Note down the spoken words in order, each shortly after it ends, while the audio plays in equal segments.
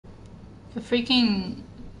The freaking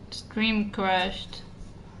stream crashed.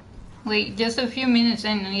 Like, just a few minutes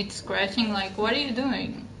in and it's crashing. Like, what are you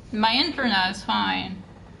doing? My internet is fine.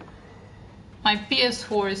 My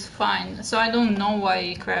PS4 is fine, so I don't know why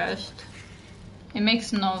it crashed. It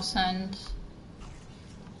makes no sense.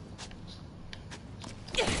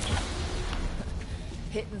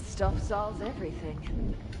 Hitting stuff solves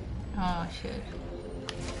everything. Oh shit.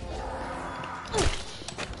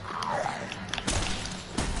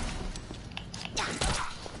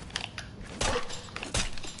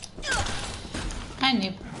 I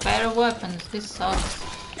need better weapons, this sucks.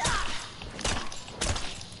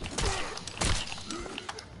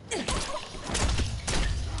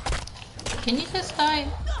 Can you just die?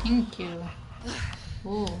 Thank you.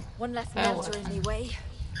 Ooh, One less better melter in weapon. me way.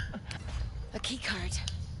 A key card.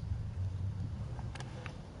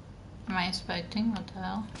 Am I expecting? What the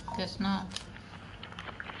hell? Guess not.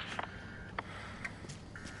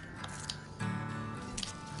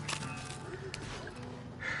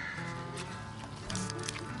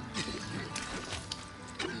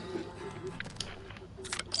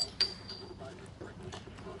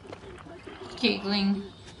 Giggling.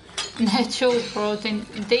 Natural protein.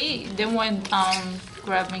 They went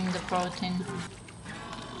grabbing the protein.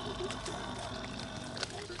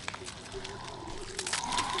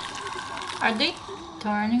 Are they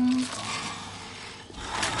turning?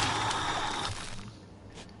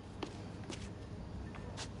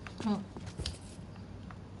 Oh.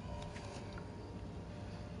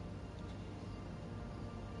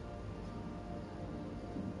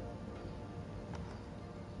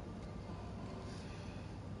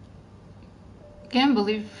 Can't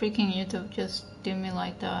believe freaking YouTube just did me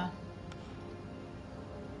like that.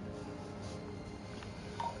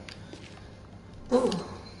 Oh,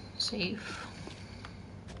 safe.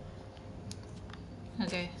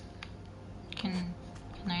 Okay. Can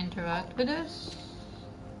I interact with this?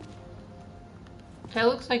 That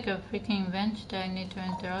looks like a freaking bench that I need to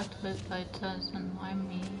interact with, but it doesn't let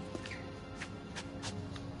me.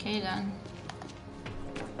 Okay then.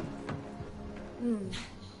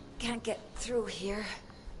 Can't get through here.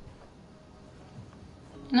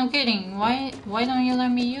 No kidding. Why don't you let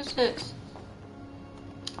me use this?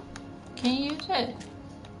 Can you use it?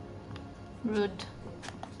 Rude.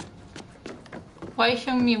 Why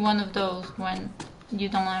show me one of those when you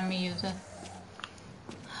don't let me use it?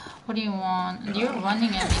 What do you want? You're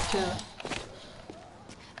running at me too.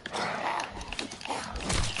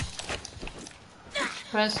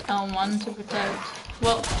 Press L1 to protect.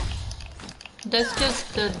 Well, that's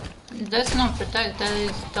just the... That's not protect, that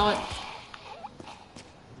is dodge.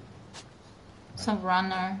 Some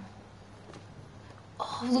runner.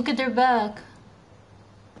 Oh, look at their back.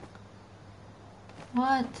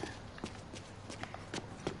 What?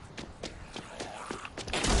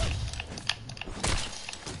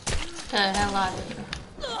 The hell out of here.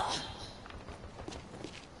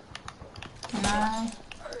 Can I?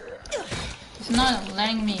 It's not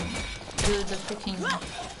letting me do the freaking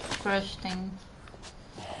crush thing.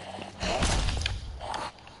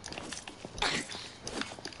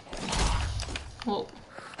 Whoa.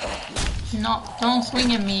 No, don't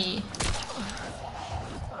swing at me.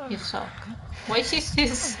 You suck. Why is she still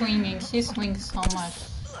swinging? She swings so much.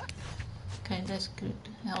 Okay, that's good.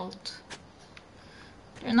 Health.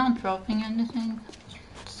 You're not dropping anything.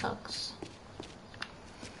 It sucks.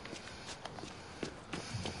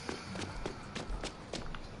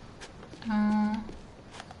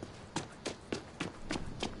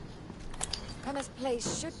 Emma's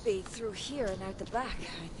place should be through here and out the back,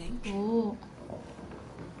 I think. Ooh.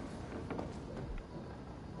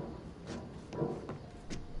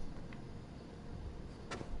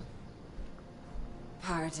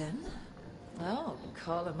 Pardon? Oh,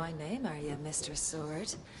 calling my name, are you, Mr.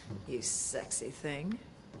 Sword? You sexy thing.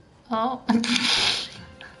 Oh.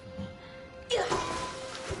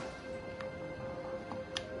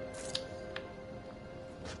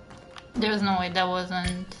 There's no way that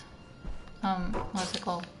wasn't, what's it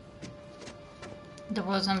called? That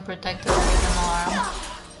wasn't protected with an alarm.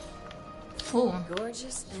 Ooh.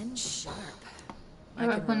 Gorgeous and sharp. Your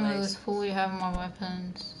weapon wheel is full, you have more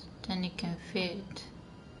weapons than you can fit.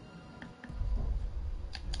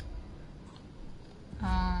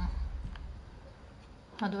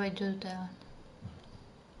 How do I do that?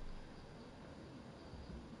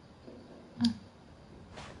 Huh.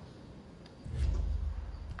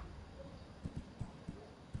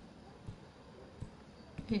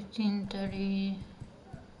 15, 30,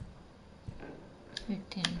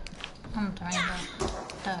 15. I'm trying to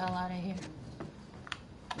get the hell out of here.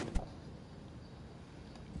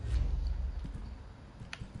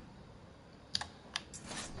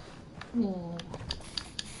 Ooh.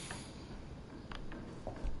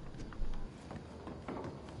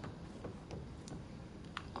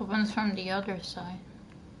 Opens from the other side.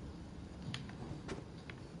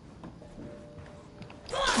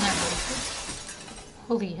 Never.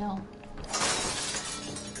 Holy hell.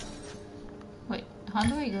 Wait, how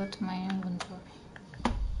do I go to my inventory?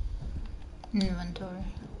 Inventory.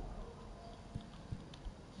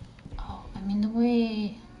 Oh, I'm in the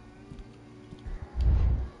way.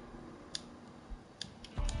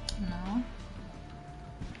 No.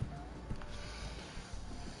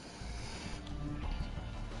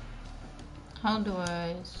 How do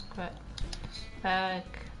I scratch this back?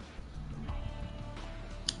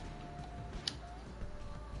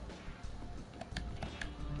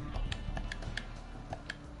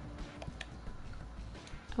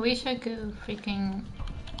 I wish I could freaking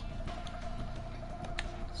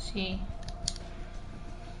see.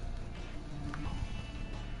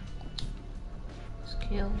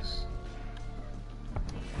 Skills.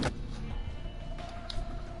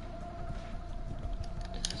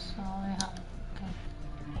 That's all I have. Okay.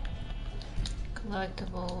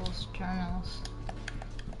 Collectibles, journals.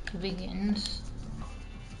 It begins.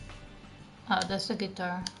 Oh, that's the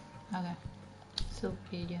guitar. Okay.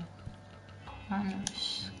 Subpedia.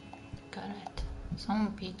 Runners. Got it.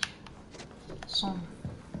 Some page. Some.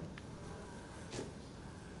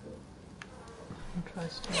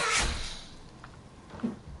 Interesting.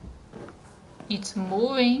 It's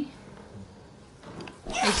moving.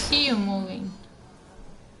 I see you moving.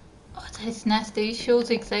 Oh, that is nasty. It shows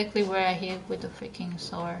exactly where I hit with the freaking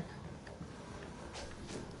sword.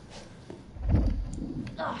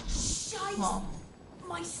 Oh, shite! Wow.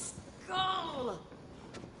 My skull!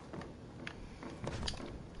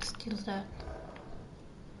 Steal that.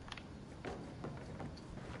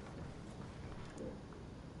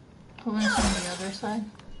 Opens on the other side.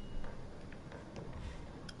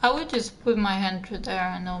 I would just put my hand through there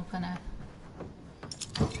and open it.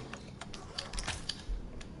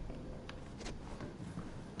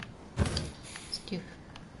 Steal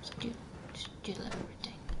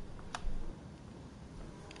everything.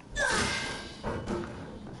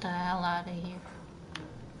 Get the hell out of here.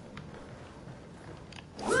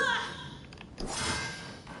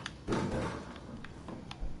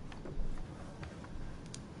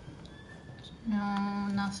 No,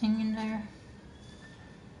 nothing in there.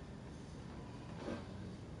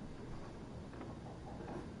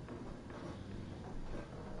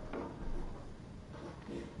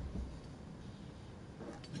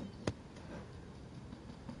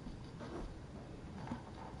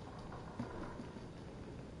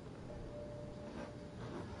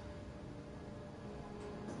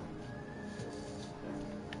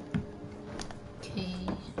 Okay.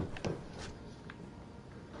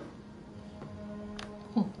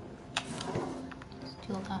 Oh,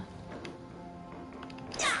 steal that.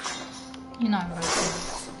 You know I'm breaking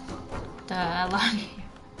the hell out of here.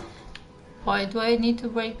 Why do I need to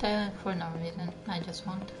break that? For no reason. I just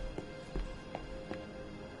want.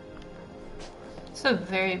 It's a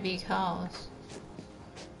very big house.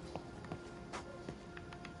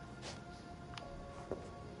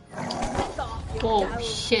 Oh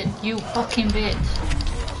shit, you fucking bitch.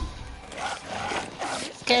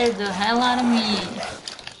 Scared the hell out of me.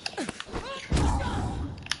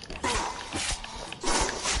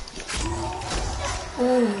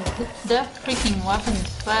 Oh, that freaking weapon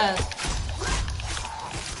is fast.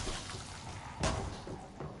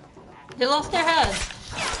 They lost their head.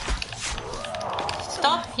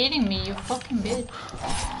 Stop hitting me, you fucking bitch.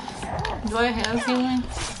 Do I have healing?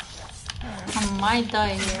 I might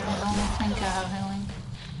die here. I don't think I have healing.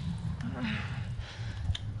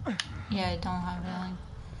 Yeah, I don't have healing.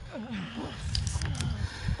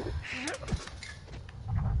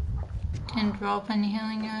 Didn't drop any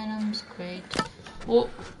healing items. Great. Oh,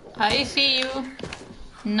 I see you.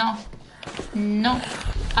 No. No.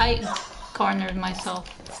 I cornered myself.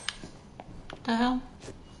 What the hell?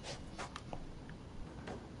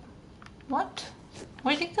 What?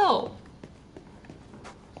 Where'd he go?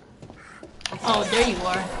 Oh, there you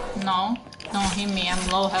are. No. Don't hit me. I'm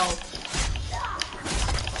low health.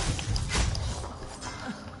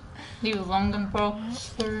 Live long and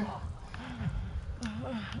prosper.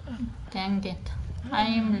 Dang it. I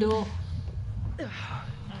am low.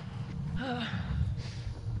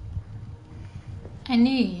 I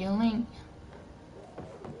need healing.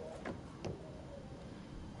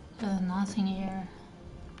 There's nothing here.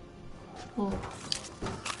 Oh.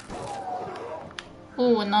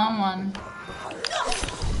 Oh, another one.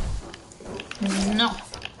 No.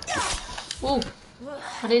 Oh.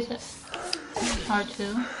 What is it?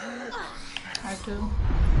 R2. R2.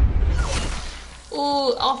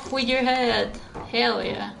 Ooh, off with your head. Hell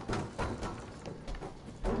yeah.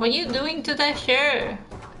 What are you doing to that chair?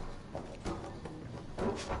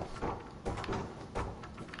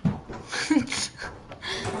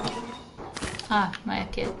 Ah, my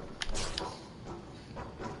kid.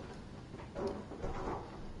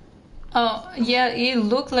 Oh, yeah, it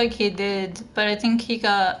looked like he did, but I think he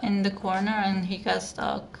got in the corner and he got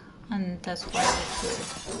stuck, and that's why it's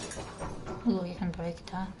weird. Ooh, you can break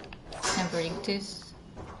that. Can I break this?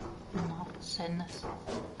 No, sadness.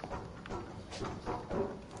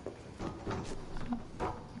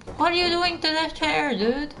 What are you doing to that chair,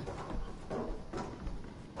 dude?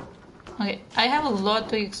 Okay, I have a lot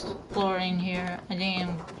to explore in here. I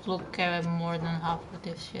didn't look at more than half of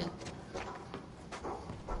this shit.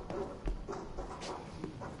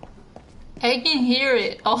 I can hear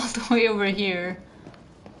it all the way over here.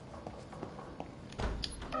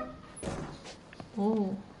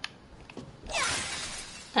 Ooh.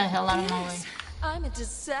 The hell out of my way. I'm a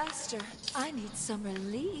disaster. I need some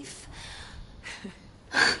relief.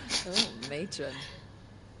 Oh, matron.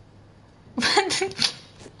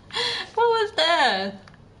 What was that?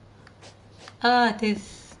 Ah,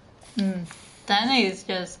 this... That is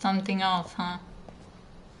just something else, huh?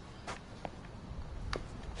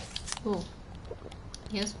 Ooh.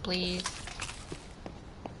 Yes, please.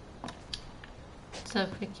 It's a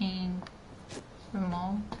freaking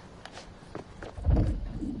remote.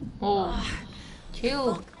 Oh,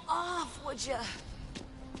 chill. Fuck off, would ya?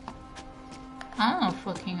 I'm not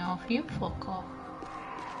fucking off. You fuck off.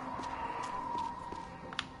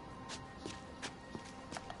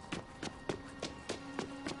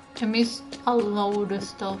 I missed a load of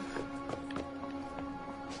stuff.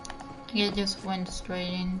 I just went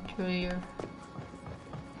straight in through here.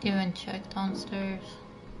 Didn't even check downstairs.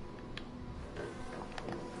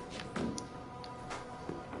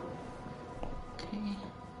 Okay.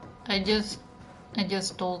 I just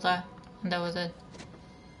stole that, and that was it.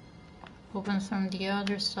 Opens from the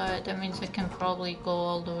other side. That means I can probably go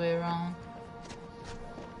all the way around.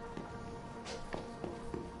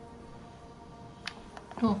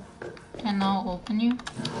 Oh, can now open you?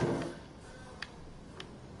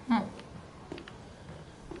 Huh.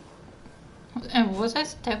 And was I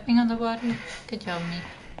stepping on the body? Good job, me.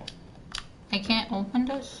 I can't open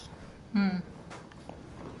this?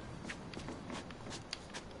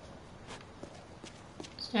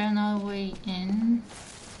 Is there another way in?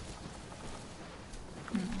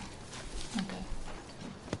 No. Okay.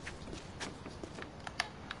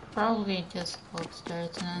 Probably just go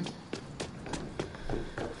upstairs and...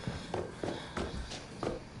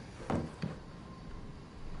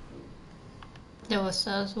 There was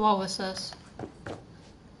us. What was us?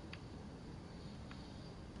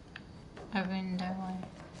 I've been that way.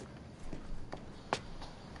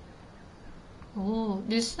 Ooh,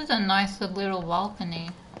 this is a nice little balcony.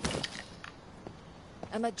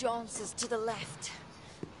 Emma Johnson's to the left.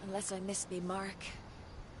 Unless I missed me mark.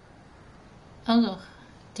 Oh look,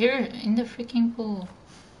 they're in the freaking pool.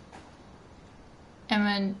 And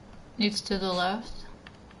then it's to the left.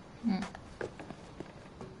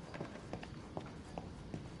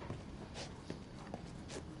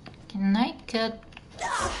 Can I cut?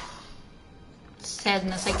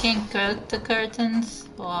 Sadness, I can't cut the curtains.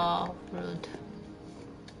 Wow, rude.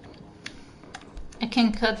 I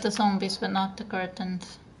can cut the zombies, but not the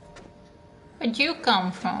curtains. Where'd you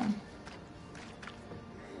come from?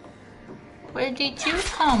 Where did you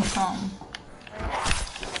come from?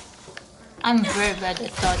 I'm very bad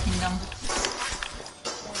at dodging them.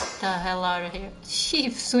 Get the hell out of here.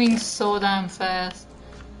 She swings so damn fast.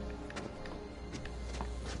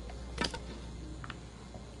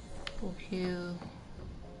 Fuck you.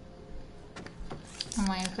 Don't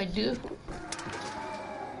mind if I do.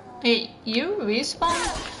 Hey, you respawn?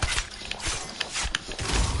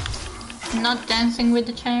 Not dancing with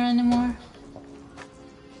the chair anymore?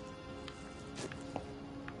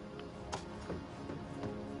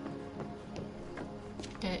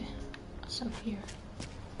 Okay, what's up here?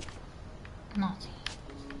 Nothing.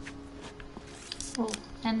 Oh,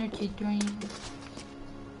 energy drink.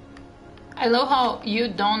 I love how you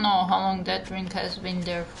don't know how long that drink has been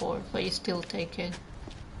there for, but you still take it.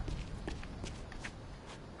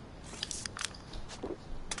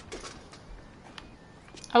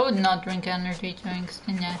 I would not drink energy drinks,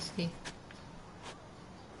 they're nasty.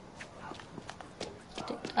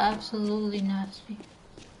 They're absolutely nasty.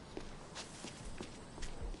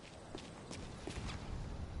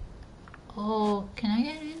 Oh, can I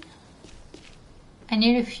get in? I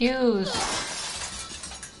need a fuse.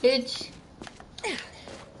 Bitch.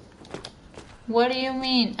 What do you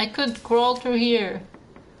mean? I could crawl through here.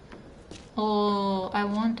 Oh, I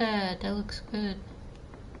want that. That looks good.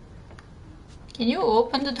 Can you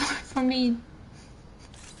open the door for me?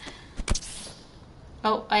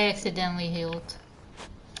 Oh, I accidentally healed.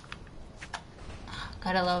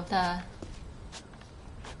 Gotta love that.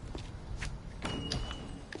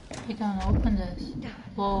 We can open this.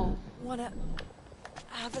 Whoa. Wanna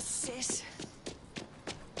have a sit?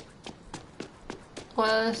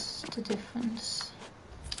 What's the difference?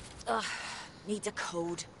 Ugh, needs a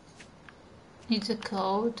code. Needs a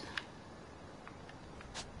code?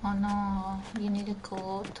 Oh no, you need a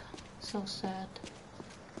code. So sad.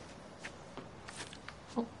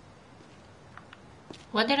 Oh.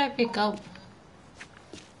 What did I pick up?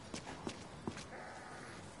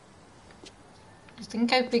 I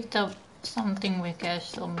think I picked up something with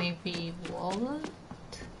cash, so maybe wallet?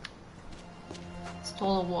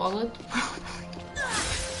 Stole a wallet?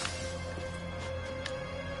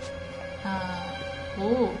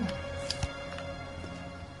 Ooh.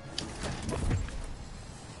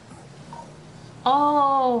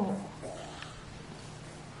 Oh!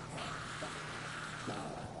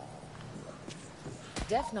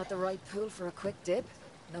 Def not the right pool for a quick dip,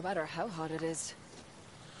 no matter how hot it is.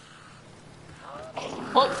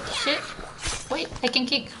 Oh, shit! Wait, I can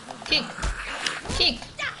kick! Kick! Kick!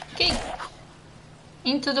 Kick!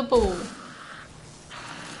 Into the pool!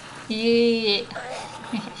 Yeah!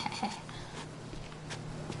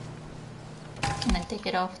 Can I take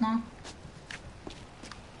it off now?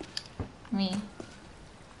 Me?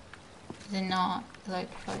 Is it not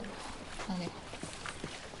electrified? Okay.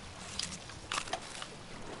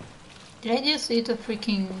 Did I just eat a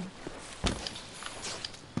freaking...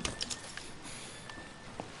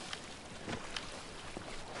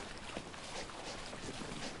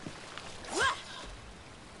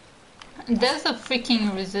 There's a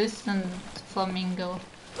freaking resistant flamingo.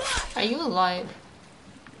 Are you alive?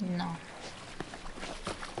 No.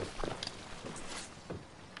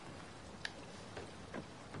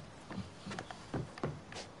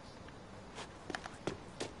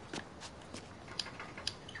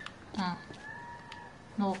 Ah.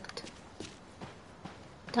 Looked.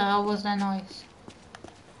 The hell was that noise?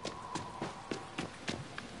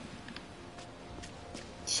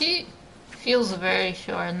 She feels very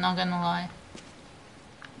short, not gonna lie.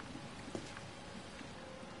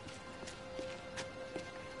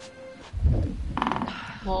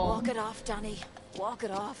 Whoa. Walk it off, Danny. Walk it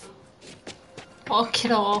off. Walk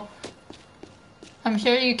it off. I'm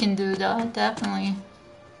sure you can do that, definitely.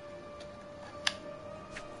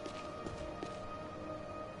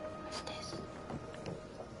 What's this?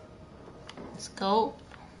 Scope.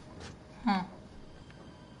 Huh.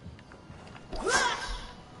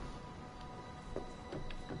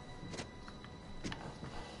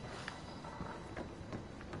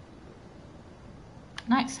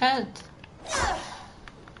 Nice head.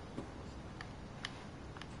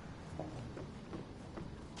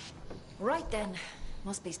 Right then.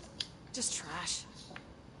 Must be just trash.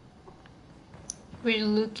 We're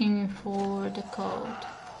looking for the code.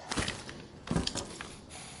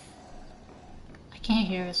 I can't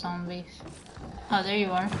hear zombies. Oh, there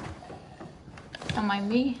you are. That might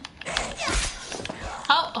be.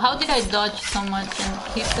 How did I dodge so much and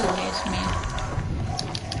he still hits me?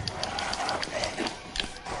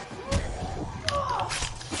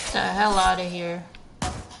 The hell out of here,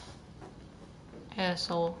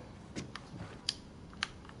 asshole.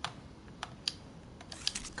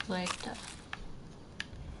 Collect that.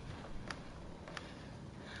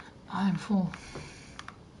 I'm full.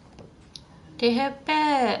 They have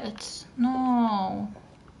pets. No.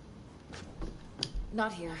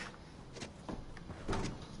 Not here.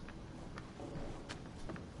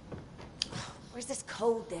 Where's this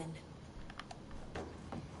code then?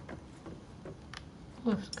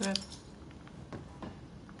 Oh, scrap.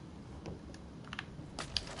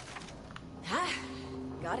 Ah,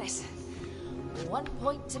 got it. 1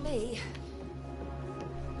 point to me.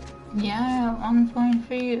 Yeah, 1 point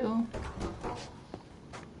for you.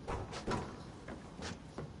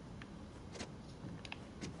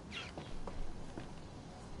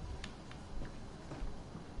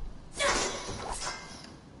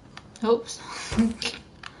 Oops.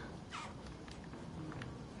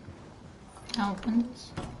 Open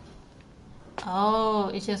this. Oh,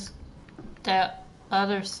 it's just the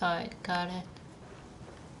other side. Got it.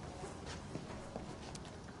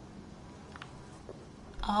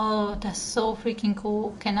 Oh, that's so freaking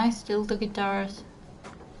cool. Can I steal the guitars?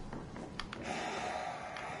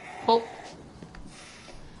 Oh.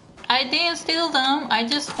 I didn't steal them. I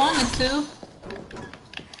just wanted to.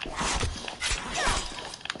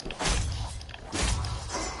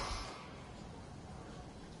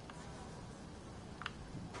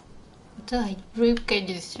 The ribcage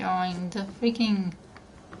is showing. The freaking...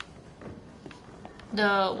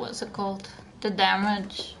 The... what's it called? The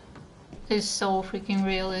damage is so freaking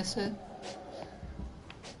realistic.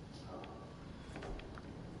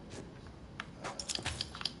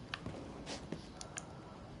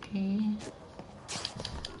 Okay.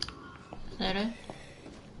 Is that it?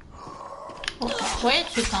 Where'd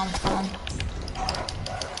she come from?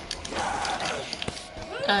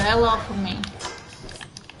 The hell off of me.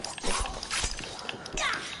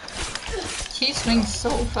 She swings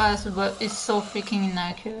so fast, but it's so freaking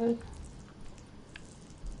inaccurate.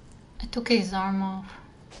 I took his arm off.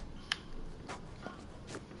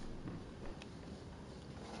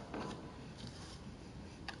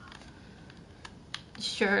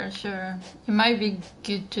 Sure, sure. It might be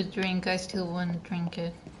good to drink, I still wouldn't drink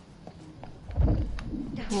it.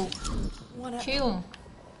 Ooh. Chill.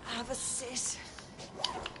 Have a sit.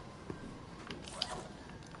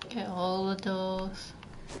 Get all of those.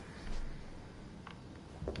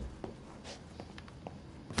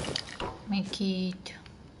 Make it.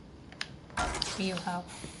 You have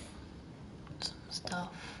some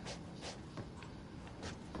stuff.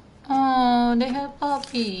 Oh, they have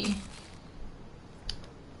puppy.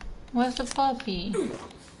 Where's the puppy?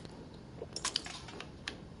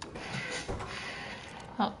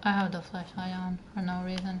 Oh, I have the flashlight on for no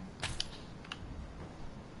reason.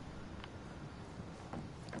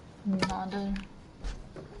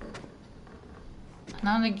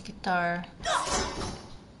 Another guitar.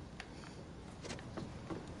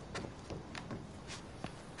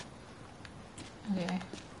 Okay.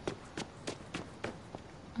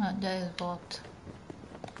 Oh, that is blocked.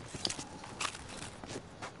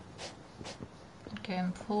 Okay,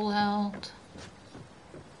 I'm full health.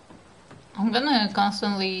 I'm gonna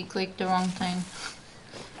constantly click the wrong thing.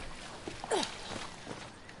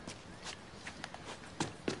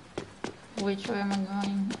 Which way am I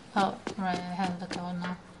going? Oh, right, I have the code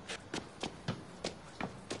now.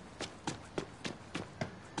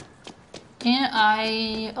 Can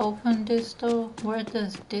I open this door? Where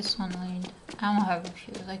does this one lead? I don't have a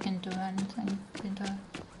fuse, I can do anything with that.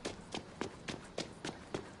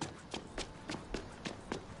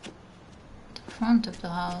 The front of the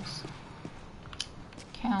house.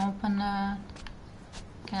 Can I open that?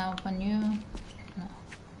 Can I open you? No.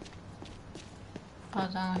 Oh,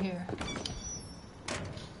 down here.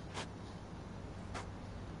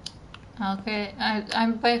 Okay,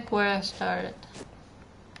 I'm back where I started.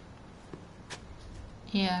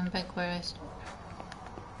 Yeah, I'm back where I started.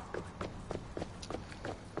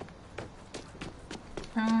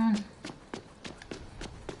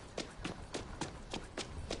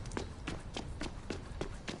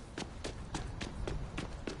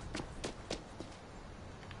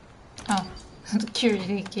 Oh,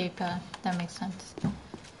 security keypad. That makes sense.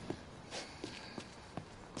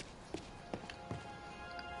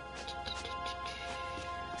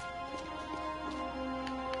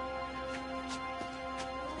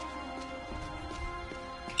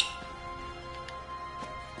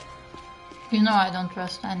 You know I don't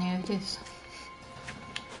trust any of this.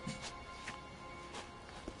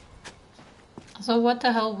 So what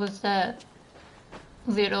the hell was that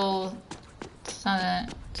little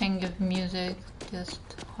thing of music just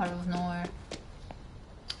out of nowhere?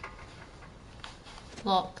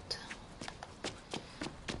 Locked.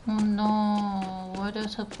 Oh no, what a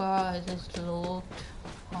surprise, it's locked.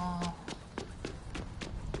 Oh.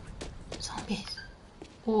 Zombies.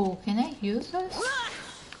 Oh, can I use this?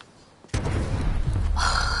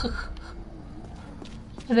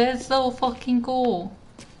 That's so fucking cool.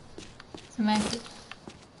 Smack it.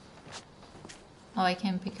 Oh, I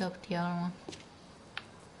can pick up the other one.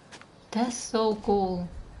 That's so cool.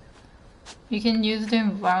 You can use the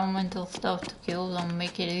environmental stuff to kill them,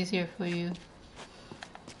 make it easier for you.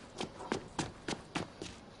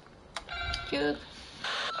 Cute.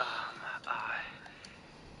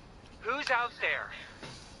 Who's out there?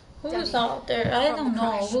 Who's out there? I don't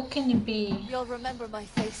know. Who can it be? You'll remember my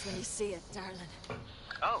face when you see it, darling.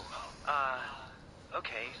 Oh,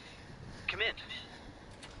 okay. Come in.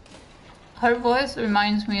 Her voice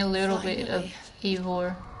reminds me a little bit of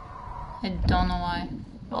Ivor. I don't know why.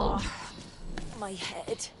 Oh, my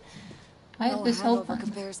head. Why is this open?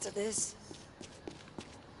 Compares to this.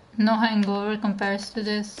 No hangover compares to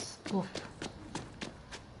this. Oof.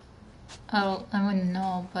 I wouldn't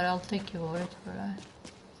know, but I'll take your word for that.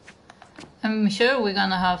 I'm sure we're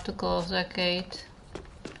gonna have to close that gate.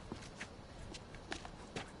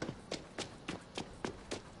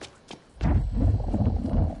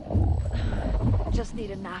 Just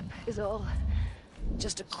need a nap, is all.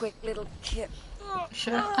 Just a quick little kip.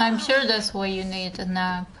 Sure, I'm sure that's why you need a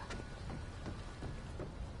nap.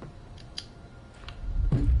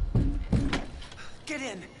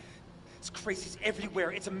 crazies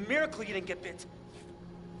everywhere. It's a miracle you didn't get bit.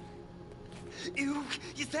 Ew,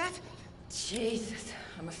 is that? Jesus,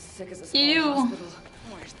 I'm as sick as a small Ew. hospital.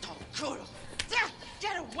 Where's Tokuro?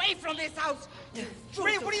 Get away from this house!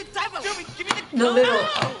 Ray, what are you doing? Give me the The little.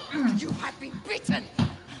 No! You have been bitten!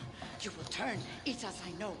 You will turn. It's as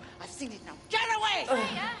I know. I've seen it now. Get away!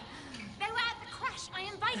 Freya, they were at the crash. I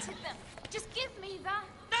invited them. Just give me the...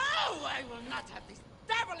 No! I will not have this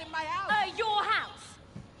devil in my house! your house.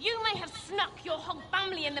 You may have snuck your whole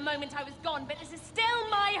family in the moment I was gone, but this is still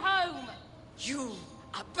my home. You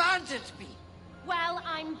abandoned me! Well,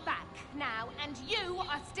 I'm back now, and you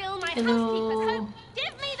are still my Hello. housekeeper, so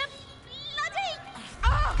give me the bloody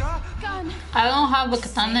gun. I don't have a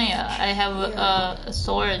katana yet. I have a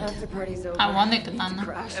sword. After party's over. I want a need to katana.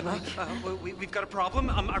 crash, Emma, like. we've got a problem.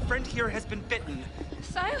 Our friend here has been bitten.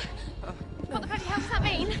 So, what the bloody hell does that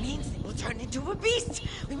mean? It means they will turn into a beast!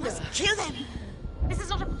 We must kill them! This is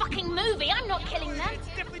not a fucking movie. I'm not killing them. It's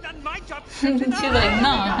definitely done my job. She's like,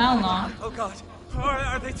 no, hell no. Oh god.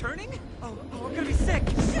 Are they turning? Oh, we're gonna be sick.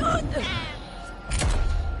 Shoot them!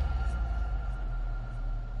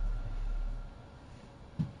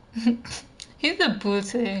 He's a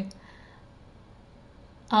pussy.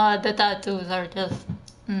 The tattoos are just...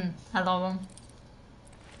 I love them.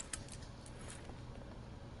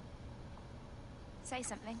 Say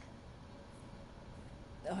something.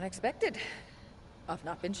 Unexpected. I've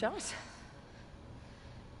not been shot.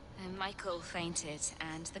 Michael fainted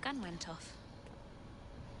and the gun went off.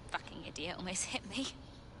 Fucking idiot almost hit me.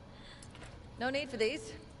 No need for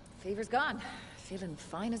these. Fever's gone. Feeling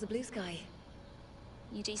fine as a blue sky.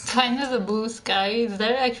 You decent. Fine as a blue sky. Is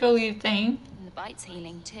that actually a thing? And the bite's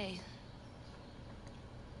healing too.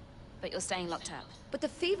 But you're staying locked up. But the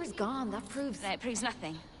fever's gone. That proves... No, it proves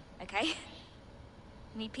nothing, okay?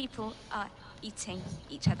 I mean, people are eating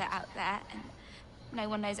each other out there, and no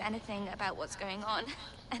one knows anything about what's going on.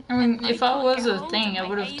 And, I mean, and if I can't was get a hold thing, of I my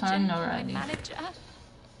would have agent, turned my already. manager.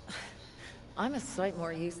 I'm a sight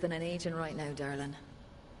more use than an agent right now, darling.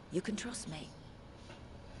 You can trust me.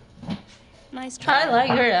 Nice try. I like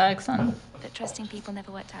her accent. But trusting people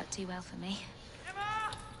never worked out too well for me.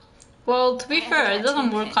 Well, to be I fair, had it doesn't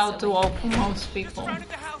 2 work minutes out too away. well for most Just people. surrounded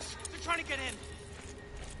the house. They're trying to get in.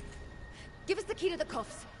 Give us the key to the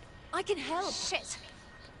cuffs. I can help. Shit.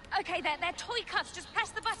 Okay, they're toy cuffs. Just press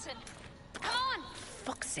the button. Come on.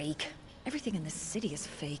 Fuck's sake. Everything in this city is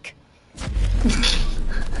fake.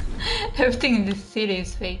 Everything in this city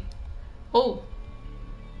is fake. Oh,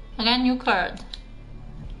 I got a new card.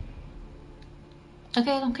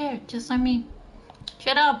 Okay, I don't care. Just let me.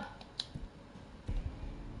 Shut up.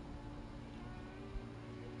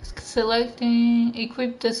 Selecting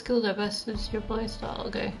equip the skill that best suits your playstyle.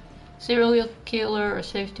 Okay, serial killer or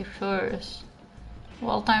safety first.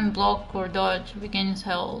 Well-timed block or dodge begins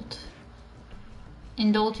health.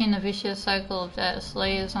 Indulge in a vicious cycle of death.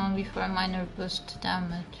 Slay a zombie for a minor boost to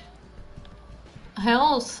damage.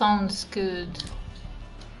 Hell sounds good.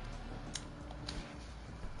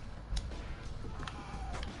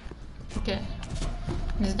 Okay.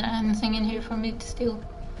 Is there anything in here for me to steal?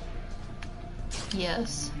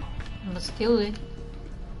 Yes. I must steal it.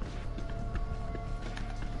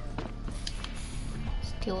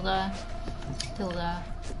 Steal that. Steal that.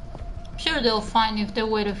 I'm sure they'll find if they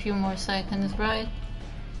wait a few more seconds, right?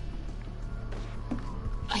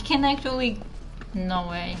 I can actually... No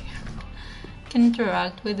way. Can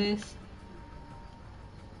interact with this.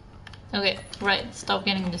 Okay, right. Stop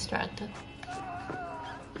getting distracted.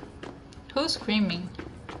 Who's screaming?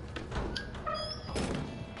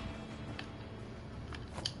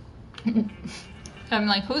 I'm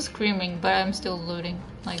like, who's screaming? But I'm still looting.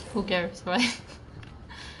 Like, who cares, right?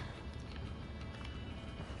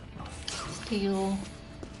 Steal.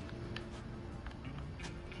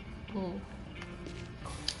 Ooh.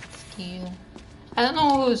 Steal. I don't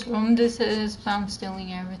know whose room this is, but I'm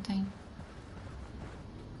stealing everything.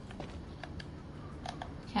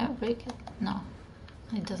 Can I break it? No.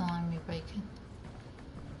 It doesn't let me break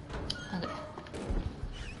it. Okay.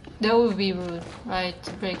 That would be rude, right?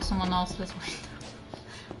 To break someone else's window.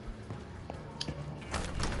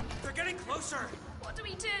 They're getting closer. What do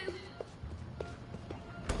we do?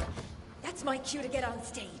 That's my cue to get on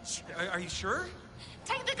stage. Are you sure?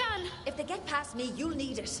 Take the gun. If they get past me, you'll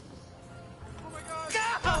need it. Oh my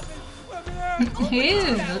god! He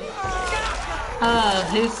is.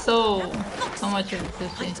 He's so much of a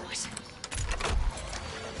pussy.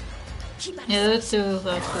 Yeah, those two are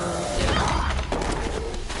so cool. Yeah.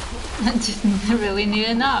 I just really need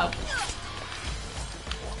enough.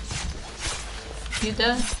 You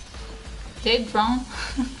dead? Dead, brown?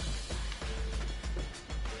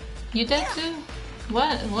 You dead too?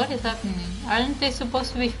 What is happening? Aren't they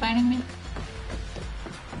supposed to be fighting me?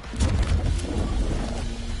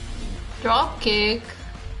 Drop kick.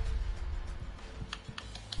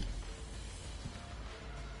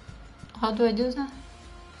 How do I do that?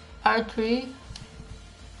 R3.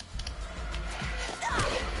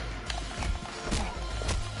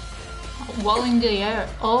 Wall in the air.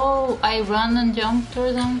 Oh, I run and jump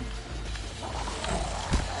towards them.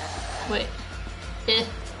 Wait.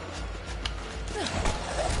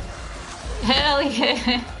 Hell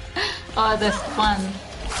yeah! Oh, that's fun.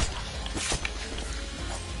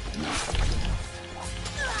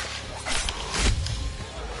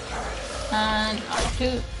 And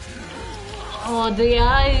R2. Oh, the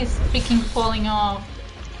eye is freaking falling off.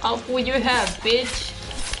 Up with your head, bitch.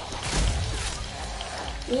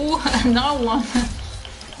 Ooh, another one.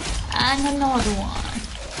 And another one.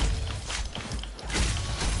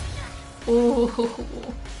 Ooh,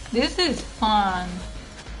 this is fun.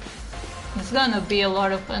 It's gonna be a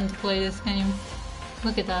lot of fun to play this game.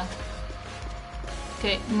 Look at that.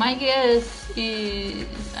 Okay, my guess is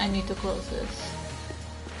I need to close this.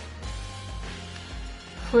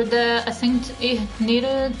 For the, I think it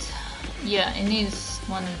needed, yeah, it needs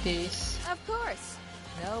one of these. Of course.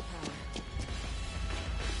 No power.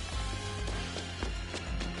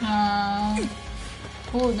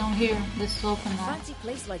 Oh, down here. This is open A now. fancy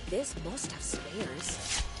place like this must have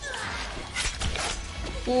stairs.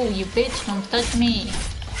 Oh, you bitch, don't touch me.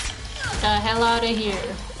 Get the hell out of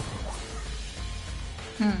here.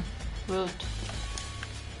 Rude.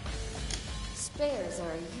 Spares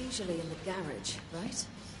are usually in the garage, right?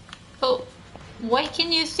 Oh, why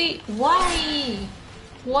can you see? Why?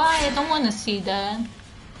 Why? I don't want to see that.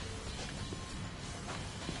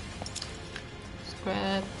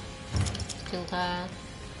 Scrap. Still that.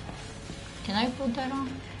 Can I put that on?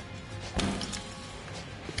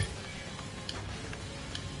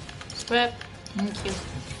 Scrap. Thank you.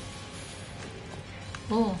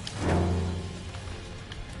 Oh.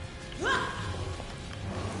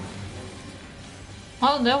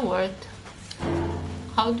 Oh, that worked.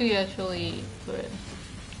 How do you actually put it?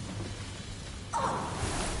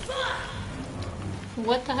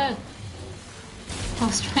 What the heck? I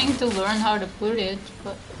was trying to learn how to put it,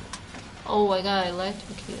 but oh, I got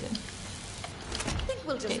electrocuted. I think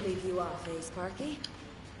we'll just leave you off, eh, Sparky?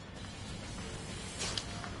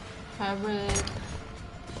 Fabric.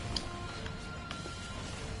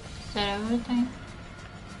 Is that everything?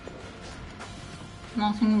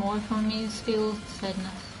 Nothing more for me, still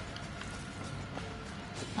sadness.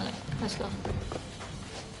 Okay, let's go.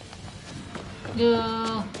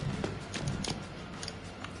 Go.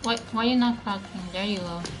 Why are you not crouching? There you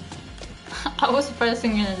go. I was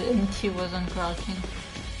pressing it and she wasn't crouching.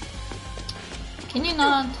 Can you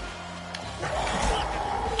not?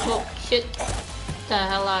 Oh shit. Get the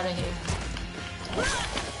hell out of here.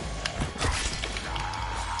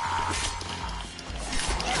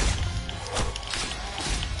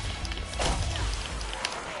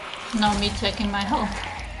 Now me checking my health.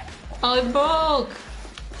 Oh, it broke!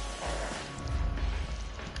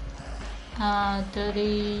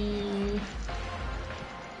 30...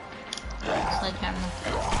 Sledgehammer.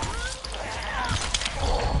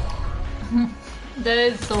 That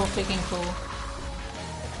is so freaking cool.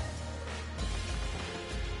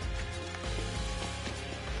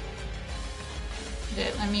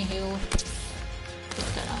 Okay, let me heal.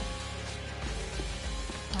 Put that up.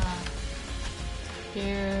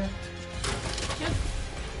 Here. Yep.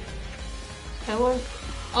 That work?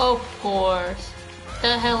 Of course. Get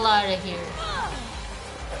the hell out of here.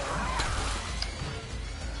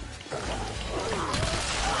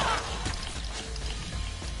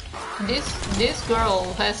 This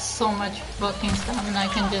girl has so much fucking stamina. I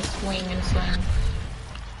can just swing and swing.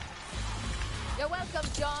 You're welcome,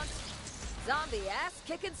 John. Zombie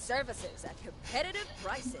ass-kicking services at competitive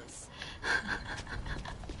prices.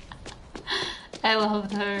 I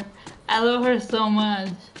loved her. I love her so much.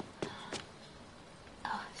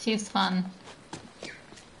 She's fun.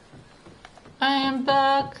 I am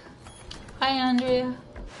back. Hi, Andrea.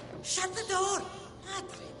 Shut the door!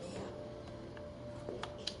 Madre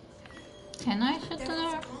Can I shut the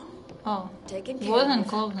door? Oh, Taken it care wasn't of.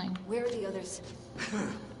 closing. Where are the others?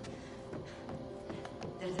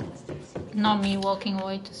 Not me walking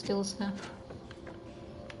away to steal stuff.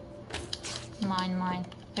 Mine.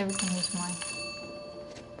 Everything is mine.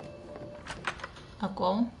 A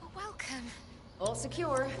call? Welcome. All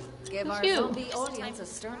secure. Give Who's our you? zombie audience a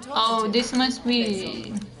stern talk. Oh, this must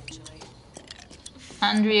be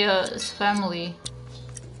Andrea's family.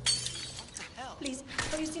 Please,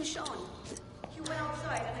 have you seen Sean? He went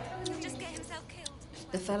outside and I can't Just get himself killed.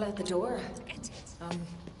 The fella at the door. Get it.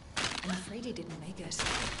 I'm afraid he didn't make it.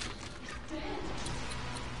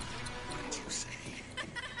 What did you say?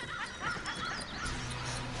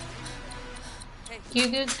 You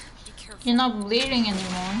good? You're not bleeding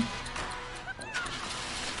anymore.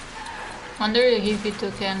 Wonder if he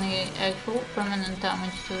took any actual permanent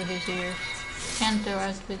damage to his ears. Can't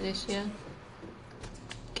interact with this yet.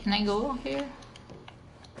 Can I go here?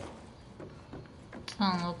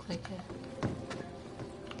 Doesn't look like it.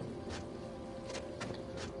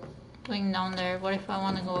 Going down there, what if I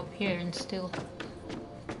want to go up here and still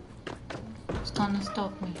it's gonna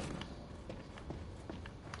stop me?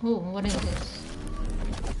 Oh, what is this?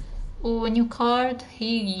 Oh, a new card.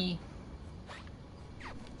 Hey,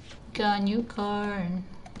 got a new card.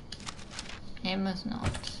 Emma's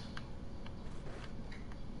not.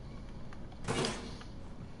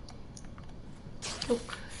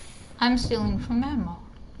 Look, I'm stealing from Emma.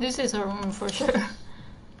 This is her room for sure.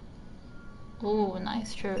 Oh,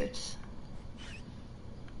 nice shirts.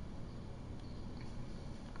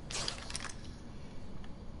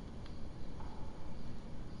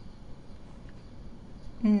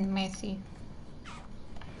 Messy.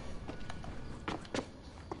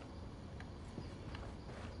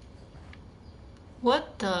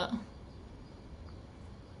 What the?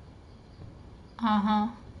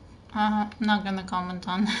 Not gonna comment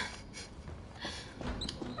on that.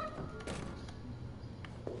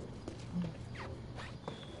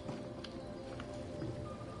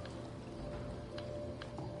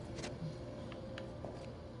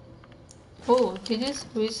 Oh, did this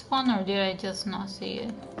respawn or did I just not see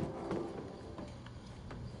it?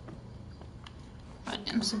 Right,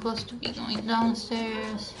 I'm supposed to be going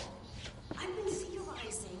downstairs. I've been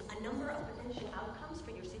theorizing a number of potential outcomes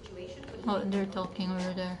for your situation. Oh, they're talking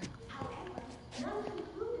over there. However, none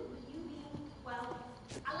concluded with you being, well,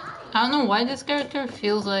 alive. I don't know why this character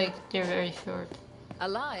feels like they're very short.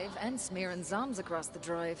 Alive and smearing zombs across the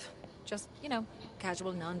drive. Just, you know,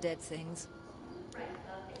 casual non-dead things.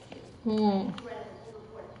 Ooh.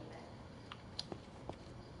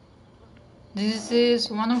 This is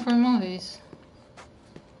one of her movies.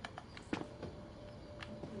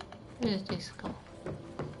 Where did this go?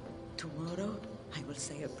 Tomorrow, I will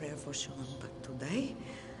say a prayer for Sean, but today,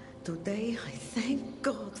 I thank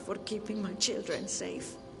God for keeping my children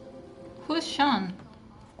safe. Who's Sean?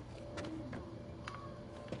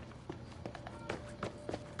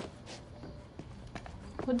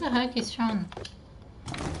 Who the heck is Sean?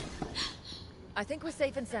 I think we're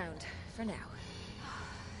safe and sound, for now.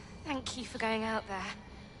 Thank you for going out there.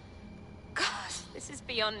 God, this is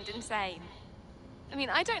beyond insane. I mean,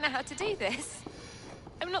 I don't know how to do this.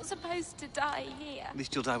 I'm not supposed to die here. At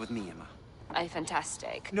least you'll die with me, Emma. Oh,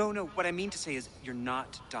 fantastic. No, what I mean to say is you're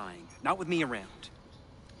not dying. Not with me around.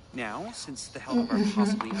 Now, since the health of our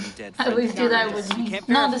possibly undead At least do that with me.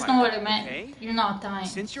 No, that's not what I meant. Okay? You're not dying.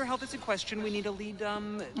 Since your health is in question, we need a lead,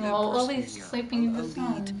 well, person Ollie's here. sleeping in the a lead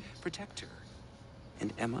sun. protector.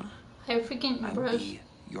 And Emma, I freaking I will brush. be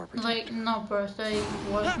your protector. Like, not brush, I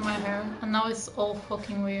wash my hair. And now it's all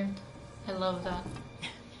fucking weird. I love that.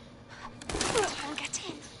 I'll get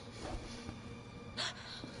in.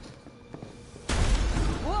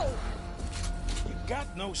 Whoa! You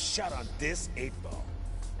got no shot on this 8-ball.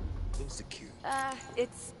 Who's the cue?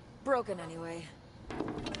 It's broken anyway.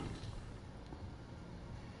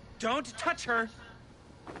 Don't touch her!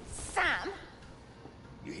 Sam?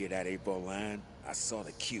 You hear that 8-ball line? I saw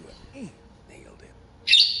the cue and nailed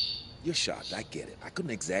it. You're shocked, I get it. I couldn't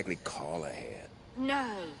exactly call ahead.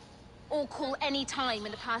 No. Or call any time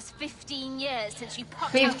in the past 15 years since you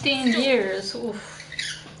popped 15 out the years,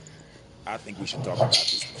 oof. I think we should talk about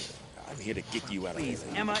this later. I'm here to get you out of Please,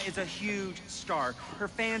 here. Emma is a huge star. Her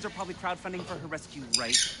fans are probably crowdfunding for her rescue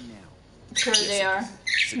right now. Sure they are.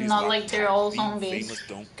 City's Not locked like they're tight. all Being zombies. famous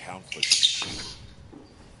don't count for shit.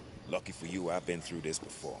 Lucky for you, I've been through this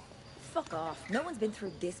before. Fuck off. No one's been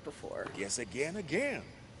through this before. Guess again.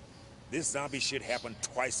 This zombie shit happened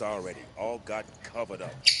twice already. All got covered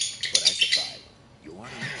up. But I survived. You wanna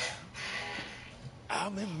know?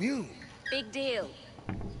 I'm immune. Big deal.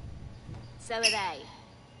 So are they.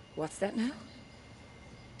 What's that now?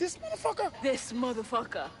 This motherfucker. This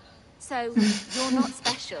motherfucker. So you're not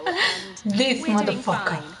special and This we're doing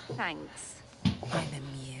motherfucker. fine. Thanks. I'm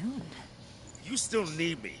immune. You still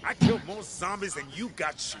need me. I killed more zombies than you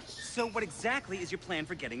got shit. So what exactly is your plan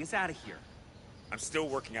for getting us out of here? I'm still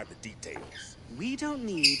working out the details. We don't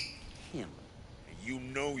need him. And you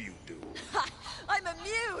know you do. I'm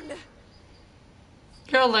immune!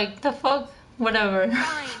 Girl, like, the fuck? Whatever.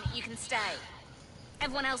 Fine, you can stay.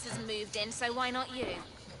 Everyone else has moved in, so why not you?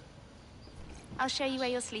 I'll show you where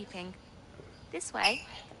you're sleeping. This way.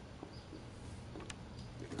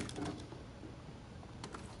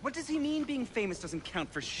 What does he mean being famous doesn't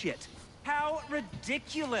count for shit? How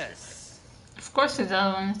ridiculous! Of course it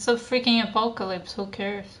doesn't. It's a freaking apocalypse. Who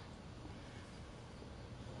cares?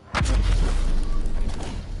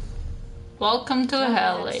 Welcome to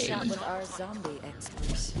hell, Have a chat lady. with our zombie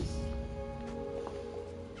expert.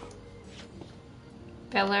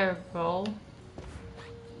 Bel Air, bro.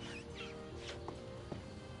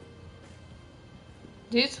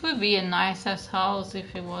 This would be a nice ass house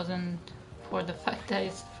if it wasn't for the fact that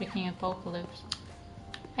it's freaking apocalypse.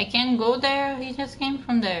 I can't go there, he just came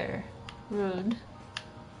from there. Rude.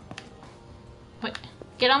 Wait,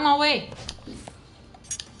 get out of my way!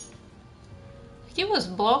 He was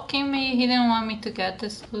blocking me, he didn't want me to get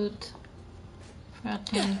this loot.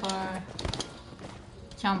 Protein bar.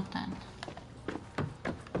 Jump then.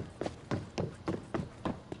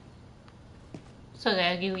 So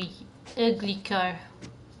the ugly car.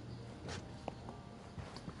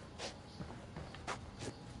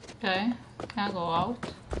 Okay, can I go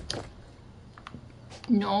out?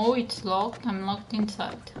 No, it's locked. I'm locked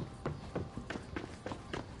inside.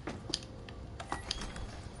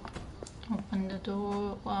 Open the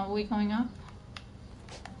door. Are we going up?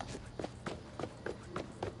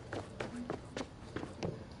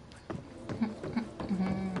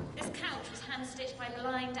 This couch was hand-stitched by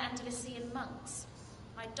blind Andalusian monks.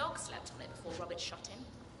 My dog slept on it before Robert shot him.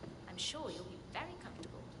 I'm sure you'll be very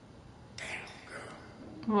comfortable.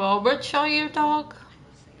 Robert shot your dog?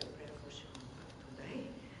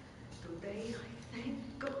 Today, I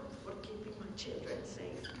thank God for keeping my children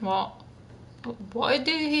safe. Well, why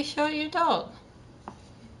did he shoot your dog?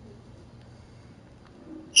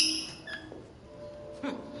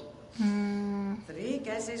 Three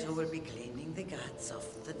guesses who will be cleaning the guts off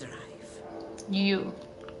the drive. You.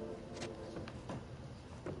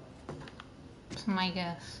 That's my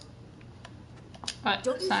guess. Right,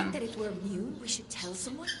 Don't you Sam. think that if we're immune, we should tell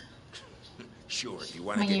someone? Sure, if you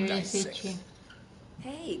want My to ear get is dissected. itchy.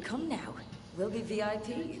 Hey, come now. We'll be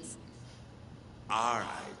VIPs.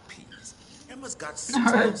 R.I.P.s. Emma's got 6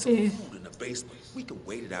 months of R.I.P.. food in the basement. We can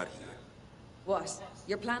wait it out here. What?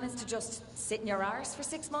 Your plan is to just sit in your arse for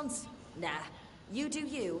 6 months? Nah. You do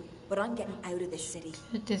you, but I'm getting out of this city.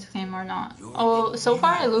 Is this game or not? You're Oh, so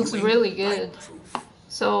far it looks you ain't really good. bulletproof.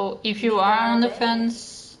 So if you are on the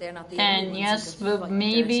fence, They're not the then only ones yes, who can but fight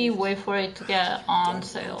maybe dirty. wait for it to get on Don't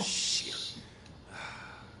sale. know shit.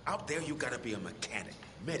 Out there, you gotta be a mechanic,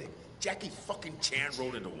 medic. Jackie fucking Chan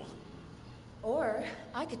rolled into one. Or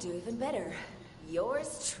I could do even better.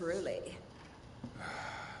 Yours truly.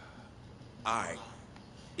 All right,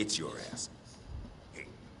 it's your ass. Hey,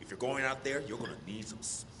 if you're going out there, you're gonna need some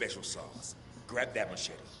special sauce. Grab that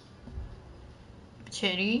machete.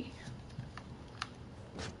 Cherry.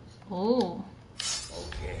 Oh,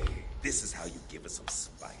 Okay, this is how you give it some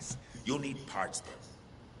spice. You'll need parts though.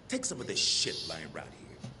 Take some of this shit lying around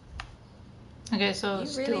here. okay, so You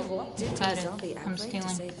still really walked into got a it. zombie I'm outbreak to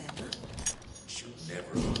stealing. save Emma? Should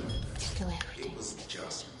never have done that. Steal everything. It was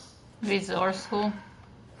just, Resourceful.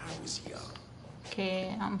 I was young.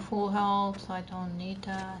 Okay, I'm full health, so I don't need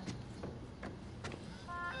that.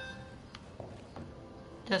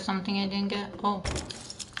 There's something I didn't get. Oh,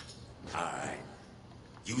 All right,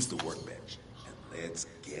 use the workbench and let's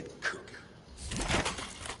get cooking.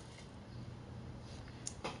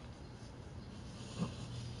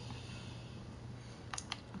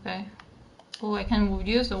 okay. Oh, I can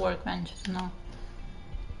use the workbench now.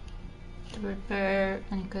 To repair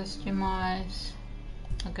and customize.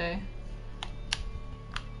 Okay.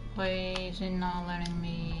 Why is it not letting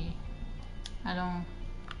me? I don't.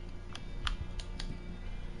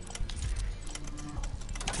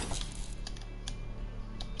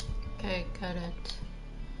 Okay, got it.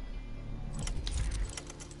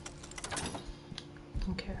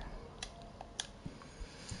 Don't care.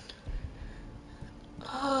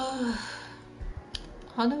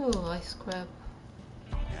 How do I scrap?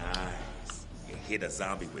 Nice. You hit a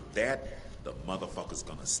zombie with that, the motherfucker's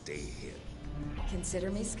gonna stay hit.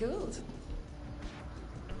 Consider me schooled.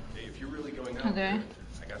 Hey, if you're really going out Okay. there,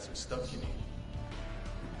 I got some stuff you need.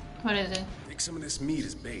 What is it? Take some of this meat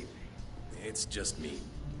as bait. It's just meat,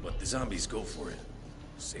 but the zombies go for it.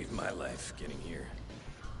 Saved my life getting here.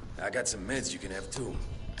 I got some meds you can have too.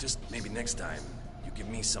 Just maybe next time, you give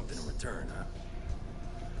me something in return, huh?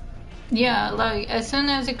 Yeah, like as soon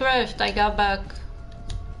as it crashed, I got back.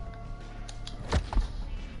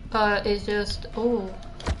 But it's just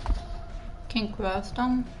can craft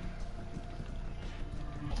them.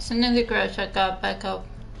 As soon as it crashed, I got back up.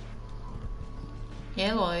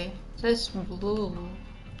 Yellow. This blue.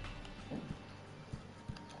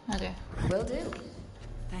 Okay. Will do.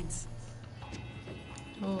 Thanks.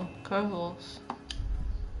 Oh, curls.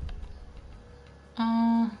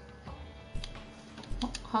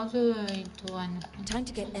 How do I do anything? Time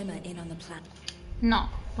to get Emma in on the plan. No,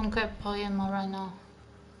 don't get Emma right now.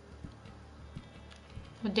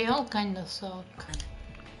 But they all kinda suck.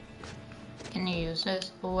 Can you use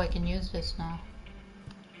this? Oh, I can use this now.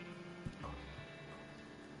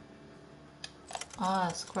 Ah,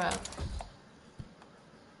 scrap.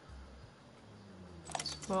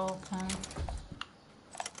 It's broken.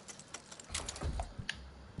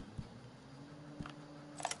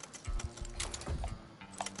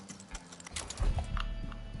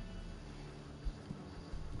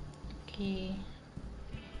 Okay.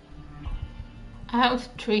 I have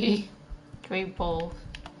three balls.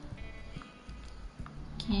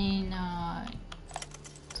 Can I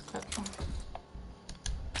scrap them?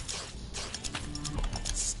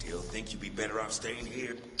 Still think you'd be better off staying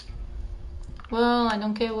here? Well, I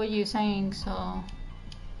don't care what you're saying, so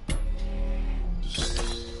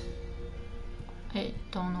I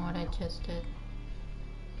don't know what I just did.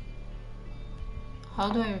 How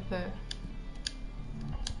do I repair?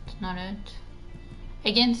 It's not it.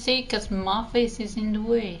 I can't see because my face is in the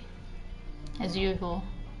way, as usual.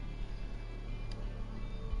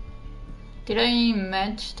 Did I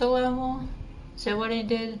match the level? Is that what I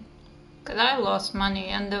did? Cause I lost money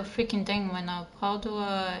and the freaking thing went up. How do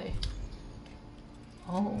I?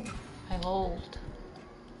 Oh, I hold.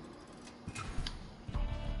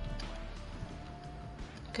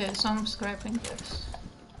 Okay, so I'm scraping this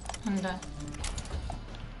and that.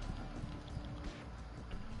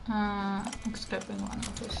 I'm scraping one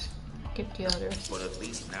of this. Keep the others. But at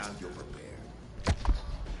least now you're prepared.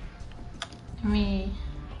 Me.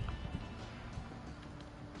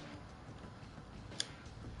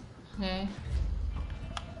 Okay.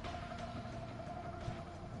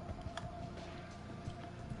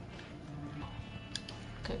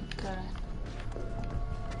 Okay, got it.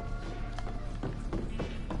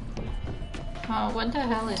 Oh, what the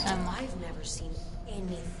hell is Emma? I've never seen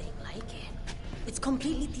anything like it. It's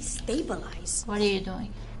completely destabilized. What are you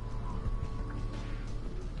doing?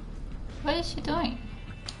 What is she doing?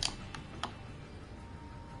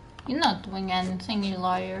 You're not doing anything, you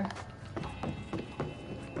liar.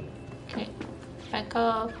 Okay, back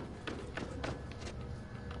up.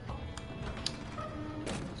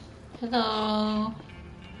 Hello.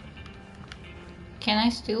 Can I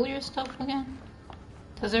steal your stuff again?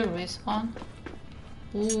 Does it respawn?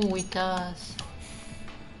 Ooh, it does.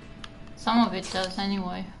 Some of it does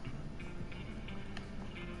anyway.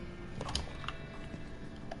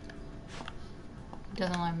 It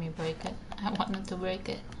doesn't let me break it. I wanted to break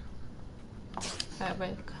it.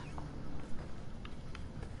 Fabric.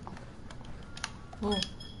 Ooh,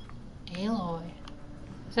 alloy.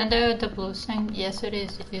 Isn't that the blue thing? Yes, it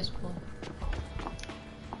is. It is blue.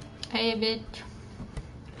 Hey, bitch.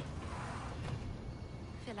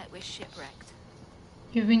 I feel like we're shipwrecked.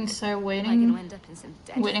 You've been so We're waiting. gonna end up in some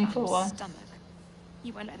dead Waiting for farm's what? stomach.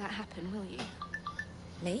 You won't let that happen, will you?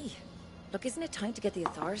 Me? Look, isn't it time to get the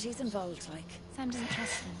authorities involved, like? Sam doesn't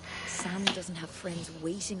trust them. Sam doesn't have friends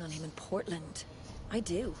waiting on him in Portland. I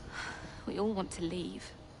do. We all want to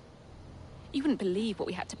leave. You wouldn't believe what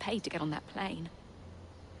we had to pay to get on that plane.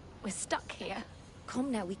 We're stuck here.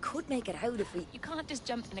 Come now, we could make it out if we... You can't just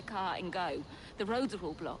jump in a car and go. The roads are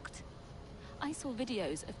all blocked. I saw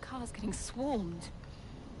videos of cars getting swarmed.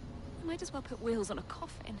 You might as well put wheels on a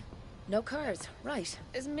coffin. No cars, right.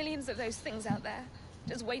 There's millions of those things out there,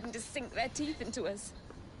 just waiting to sink their teeth into us.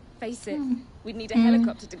 Face it, we'd need a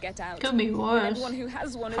helicopter to get out. Could be worse. Everyone who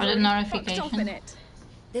has one is For the already fucked off notification. in it.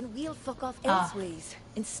 Then we'll fuck off Ah. elsewise,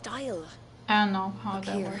 in style. I don't know how Look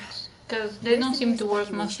that here. works. Because they don't seem to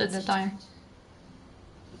work most of the time.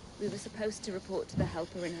 We were supposed to report to the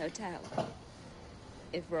helper in hotel.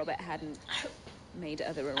 If Robert hadn't made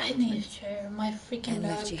other I arrangements. need a chair. My freaking And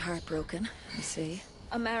left dog. you heartbroken, I see.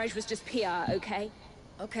 Our marriage was just PR, okay?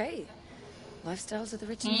 Okay. Lifestyles of the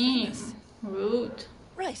rich and famous. Rude.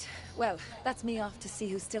 Right, well, that's me off to see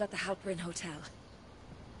who's still at the Halperin Hotel.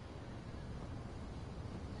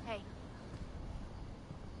 Hey.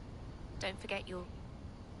 Don't forget your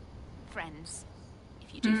friends,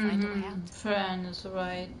 if you do find a way out. Friends,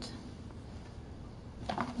 right.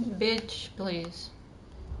 Bitch, please.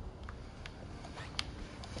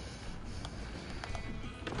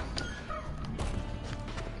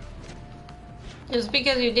 Just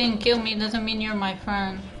because you didn't kill me doesn't mean you're my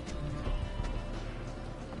friend.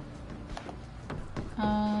 Where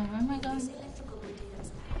am I going?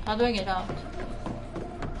 How do I get out?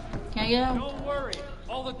 Can I get out? Don't worry,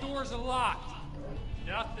 all the doors are locked.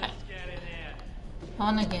 Nothing's getting in. I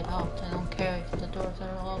wanna get out. I don't care if the doors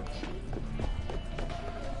are locked.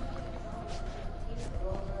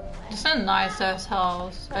 It's a nice ass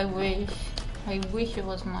house. I wish it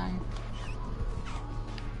was mine.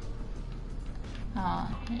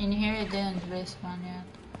 In here it didn't respond yet.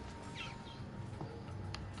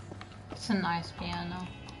 It's a nice piano.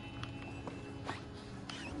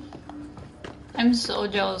 I'm so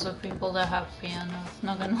jealous of people that have pianos,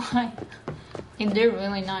 not gonna lie. And they're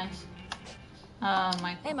really nice.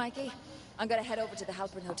 Hey, Mikey. I'm gonna head over to the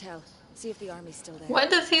Halpern Hotel. See if the army's still there. Why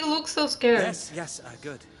does he look so scared? Yes,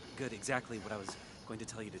 good. Exactly what I was going to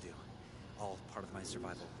tell you to do. All part of my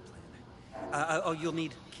survival plan. Oh, you'll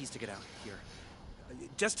need keys to get out. Here.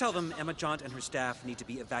 Just tell them Emma Jaunt and her staff need to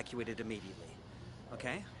be evacuated immediately.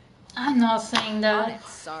 Okay? I'm not saying On that. it,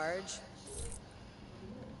 Sarge.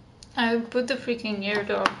 I put the freaking ear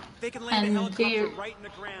door, They can land a and helicopter right in the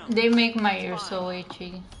ground. they make my ears so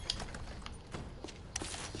itchy.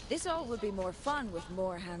 This all would be more fun with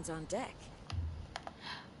more hands on deck.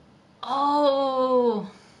 Oh,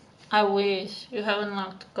 I wish you have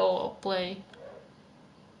unlocked co-op play.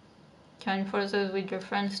 Join forces with your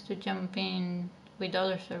friends to jump in with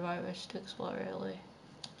other survivors to explore LA.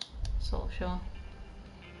 Social.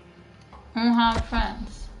 I don't have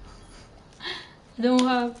friends. I don't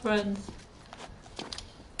have friends.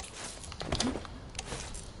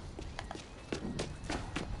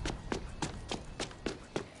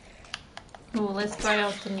 Oh, let's try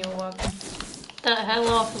out the new weapon. The hell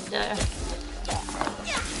off of there.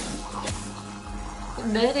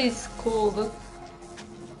 That is cool. Look.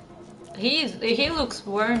 He looks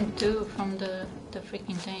worn too from the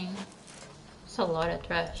freaking thing. It's a lot of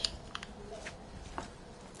trash.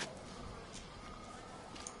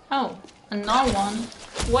 Oh, another one.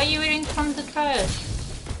 Why are you eating from the trash?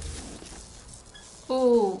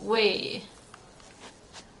 Oh, wait.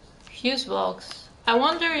 Fuse box. I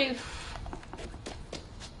wonder if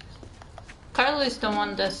Carl is the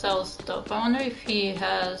one that sells stuff. I wonder if he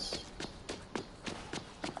has...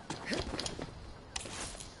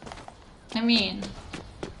 I mean...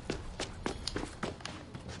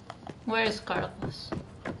 Where is Carlos?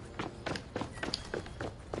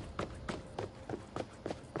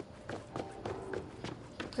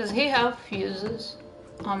 Does he have fuses?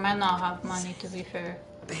 I might not have money, to be fair.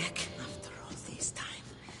 Back after all this time.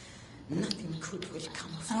 Nothing good will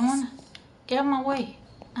come of I this. wanna get out of my way.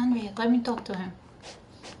 Andrea, let me talk to him.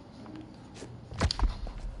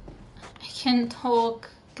 I can't talk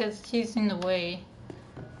because she's in the way.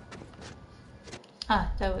 Ah,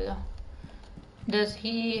 there we go. Does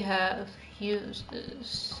he have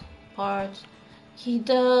fuses? Parts? He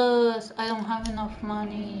does! I don't have enough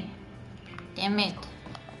money. Damn it.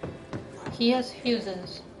 He has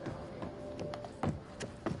fuses.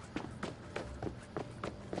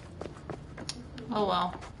 Oh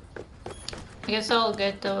well. I guess I'll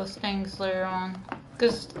get those things later on.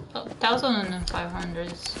 Because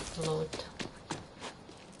 1,500 is a lot.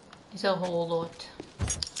 It's a whole lot.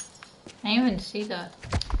 I didn't even see that.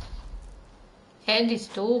 Eddie's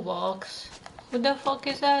toolbox. Who the fuck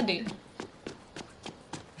is Eddie?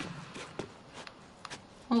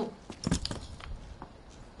 Oh.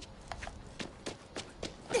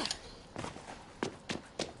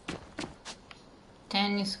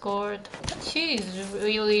 Tennis court. She's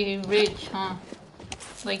really rich, huh?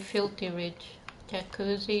 Like filthy rich.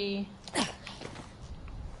 Jacuzzi.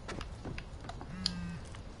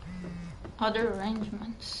 Other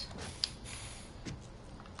arrangements.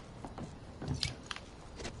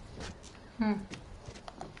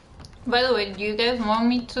 By the way, do you guys want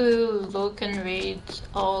me to look and read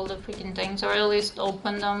all the freaking things, or at least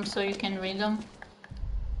open them so you can read them?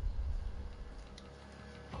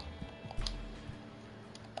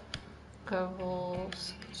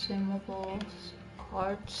 Curvables, consumables,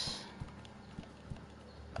 parts,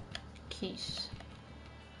 keys.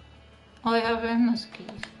 Oh, I have Emma's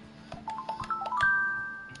keys.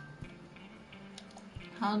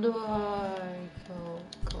 How do I go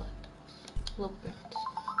collect those? Blueprints.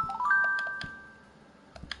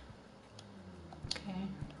 Okay.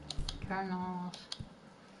 Journals.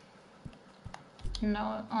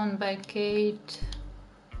 No, on back gate.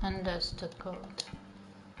 And that's the code.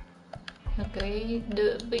 Okay, do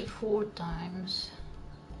it before times.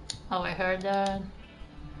 Oh, I heard that.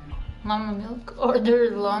 Llama milk.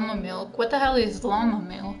 Order llama milk. What the hell is llama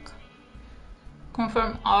milk?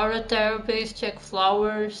 Confirm aura therapies. Check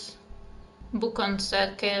flowers. Book on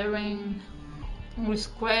set catering.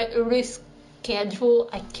 Reschedule.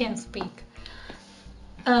 I can't speak.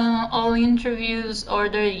 All interviews.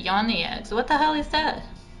 Order yoni eggs. What the hell is that?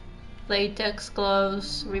 Latex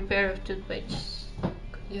gloves. Repair of toothpaste.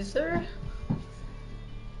 Is there?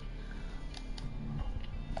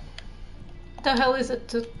 What the hell is a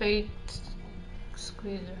toothpaste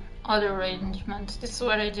squeezer? Other arrangements. This is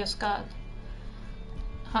what I just got.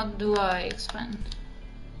 How do I expand?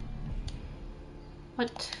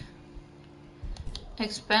 What?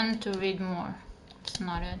 Expand to read more. That's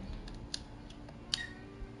not it.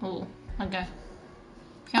 Oh, okay.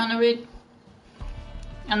 Can I read?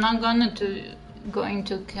 I'm not going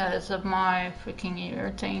to cast up my freaking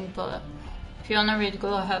ear thing, but if you wanna read,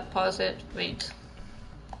 go ahead, pause it, wait.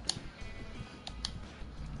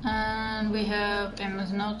 And we have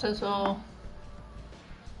Emma's notes as well.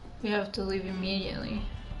 We have to leave immediately.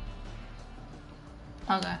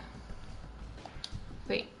 Okay.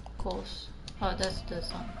 Wait, close. Oh, that's the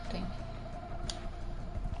something.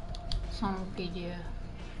 Some PDF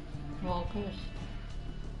walkers.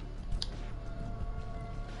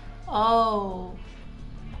 Oh.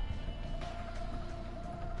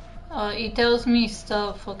 It tells me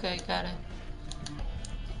stuff. Okay, got it.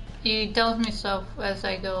 It tells me stuff as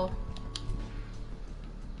I go.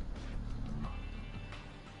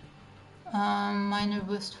 Minor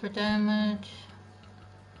boost for damage.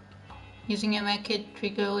 Using a medkit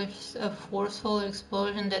triggers a forceful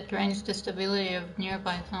explosion that drains the stability of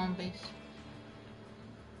nearby zombies.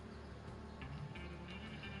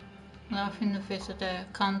 Laugh in the face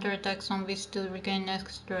attack. Counter-attack zombies to regain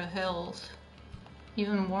extra health.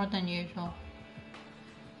 Even more than usual.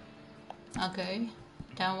 Okay,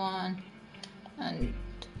 that one. And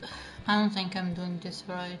I don't think I'm doing this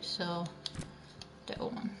right, so that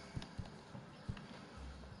one.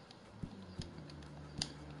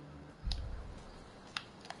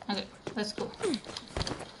 Okay, let's go.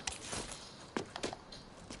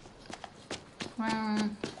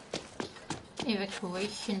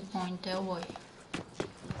 Evacuation point that way.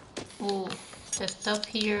 Oh, there's stuff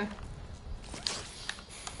here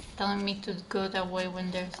telling me to go that way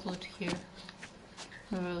when there's loot here.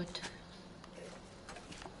 Rude.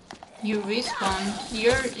 You respawn.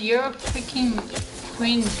 Your freaking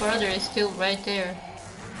twin brother is still right there.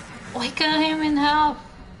 Why cut him in half?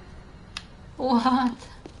 What?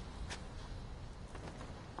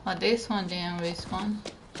 Oh, this one didn't respawn.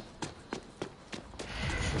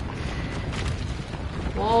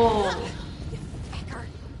 Whoa.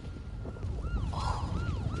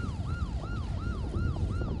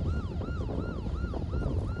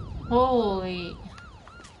 Holy.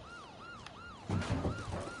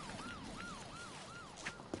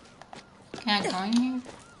 Can I go in here?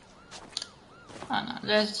 Oh no,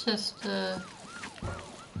 that's just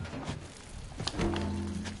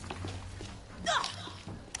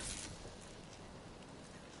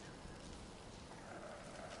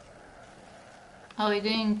oh, it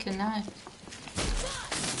didn't connect.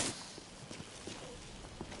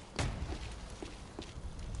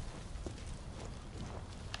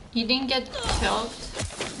 You didn't get choked?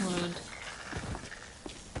 Rude.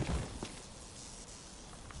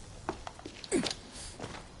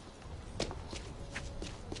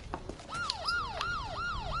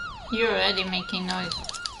 You're already making noise.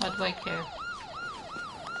 What do I care?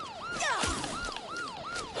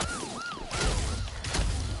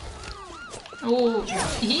 Oh,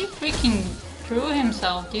 he freaking threw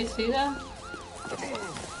himself. Do you see that?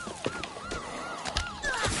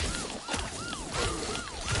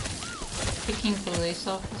 Freaking police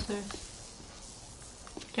officers.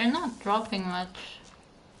 They're not dropping much.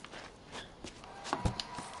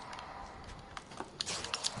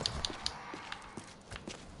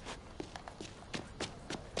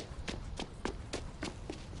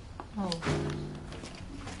 Oh.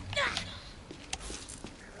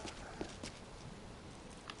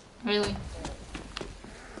 Really?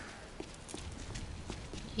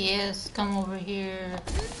 Yes, come over here.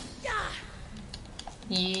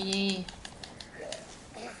 Yeah.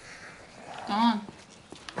 Come on.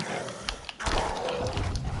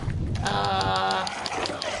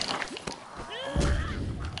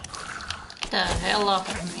 The hell off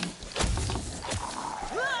of me.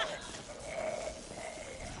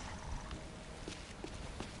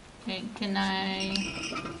 Okay, can I...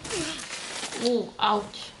 Ooh,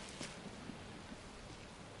 ouch.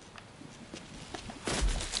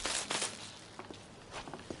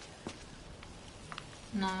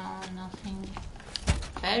 No, nothing.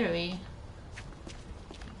 Battery.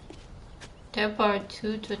 Tap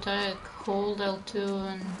R2 to attack, hold L2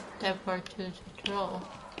 and tap R2 to throw.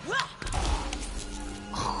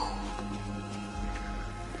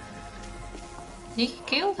 He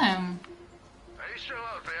killed him. Are you still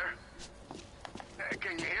out there?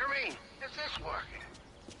 Can you hear me? Is this working?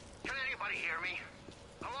 Can anybody hear me?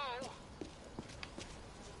 Hello?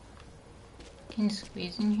 Can you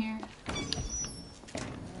squeeze in here?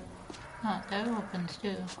 Oh, that opens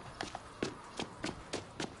too.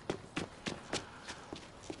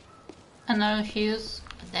 Another fuse.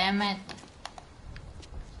 Damn it.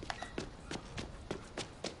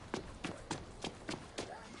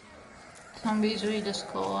 Zombies with the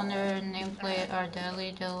skull on their nameplate are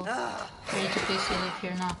deadly. They'll ready to piss you if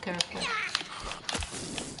you're not careful.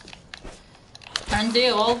 Aren't they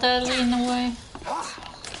all deadly in a way?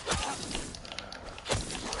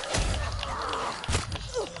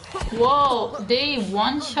 Whoa, they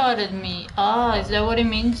one-shotted me. Ah, is that what it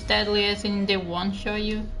means? Deadly as in they one-shot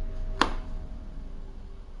you?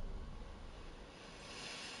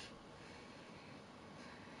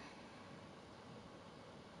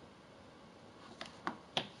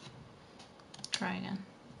 Try again.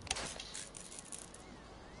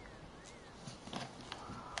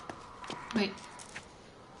 Wait.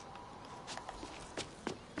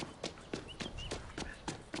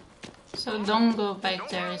 So don't go back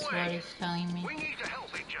there is what he's telling me. We need to help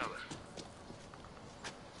each other.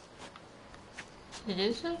 It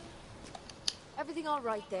is it? Everything all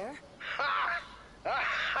right there?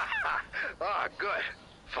 Ah, good.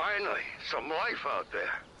 Finally, some life out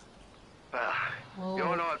there. Oh.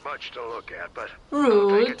 You're not much to look at, but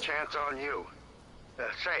Rude. I'll take a chance on you.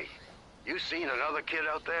 Say, you seen another kid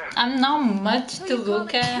out there? I'm not much to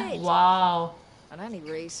look at. Wow. At any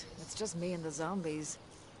rate, it's just me and the zombies.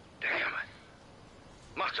 Damn it.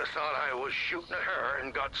 Must have thought I was shooting at her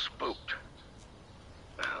and got spooked.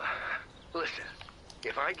 Listen,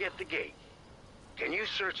 if I get the gate, can you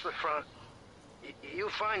search the front? You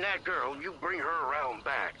find that girl, you bring her around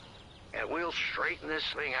back, and we'll straighten this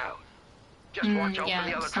thing out. Just watch out for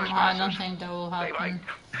the other somehow I trespassers. don't think that will They happen. might.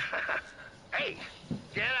 Hey,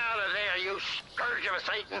 get out of there, you scourge of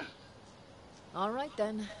Satan! All right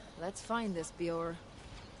then, let's find this Bjor.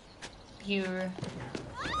 Pure.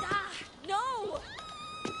 No!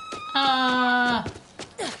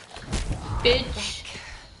 Bitch.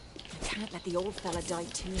 I can't let the old fella die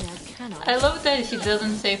too now, can I? I love that she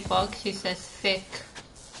doesn't say fuck, she says thick.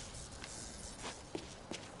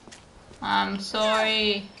 I'm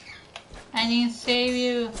sorry. I didn't save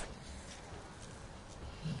you.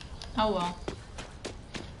 Oh well.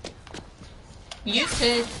 You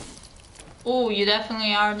said. Oh, you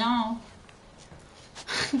definitely are now.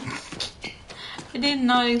 I did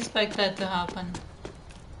not expect that to happen.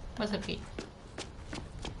 What's up, Pete?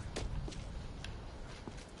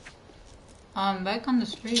 I'm back on the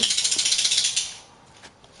street.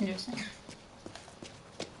 Interesting.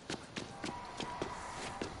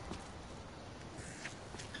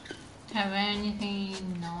 Have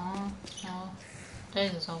anything? No. No.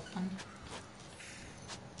 That is open.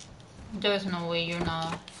 There's no way you're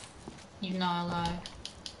not alive.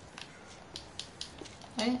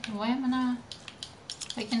 Wait, why am I not?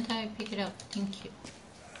 Why can't I pick it up? Thank you.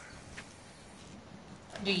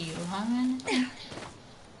 Do you have anything?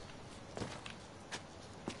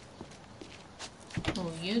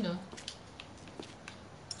 Oh, you do.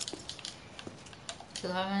 Do you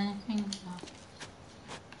have anything? No.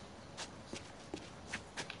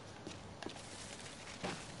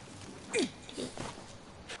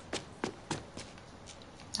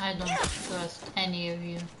 I don't trust any of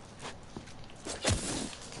you.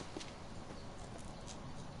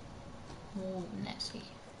 Oh, nasty.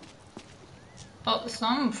 Oh,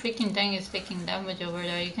 some freaking thing is taking damage over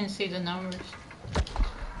there. You can see the numbers.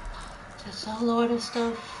 There's a lot of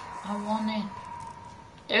stuff. I want it.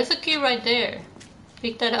 There's a key right there.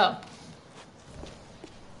 Pick that up.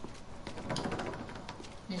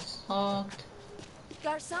 It's locked.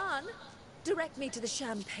 Garçon, direct me to the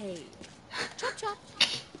champagne. Chop chop.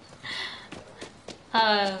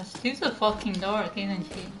 She's a fucking dork, isn't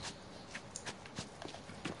she?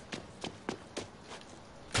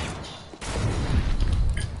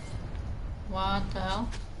 What the hell?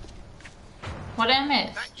 What did I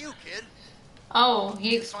miss? That you, kid? Oh,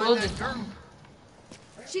 he exploded that girl? them.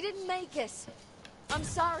 She didn't make it. I'm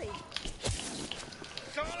sorry.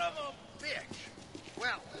 Son of a bitch!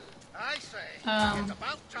 Well, I say, it's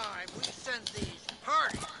about time we send these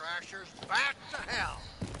party crashers back to hell.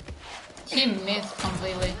 She missed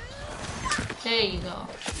completely. There you go.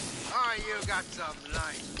 Oh, you got some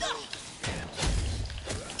nice moves, kid.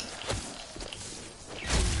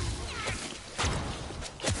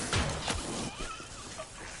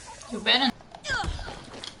 You better.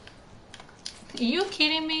 Are you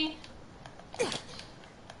kidding me?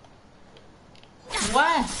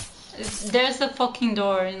 What? There's a fucking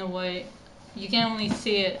door in the way. You can only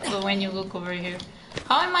see it when you look over here.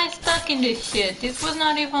 How am I stuck in this shit? This was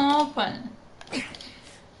not even open.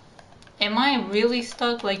 Am I really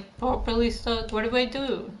stuck? Like properly stuck? What do I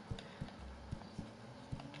do?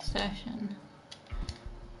 Session.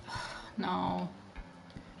 No.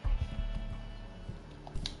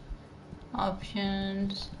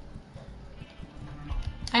 Options.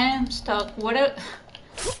 I am stuck. What am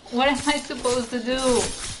I supposed to do?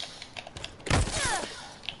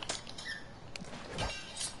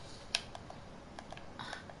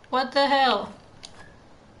 What the hell?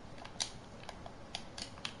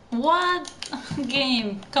 What?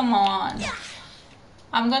 Game, come on.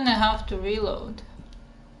 I'm gonna have to reload.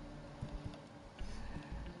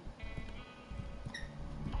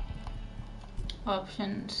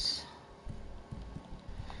 Options.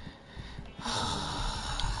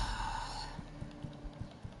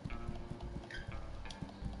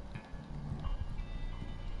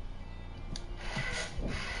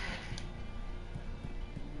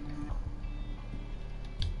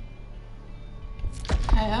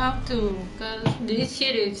 I have to, because this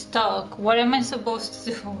shit is stuck. What am I supposed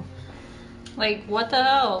to do? Like, what the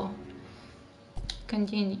hell?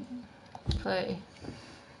 Continue. Play.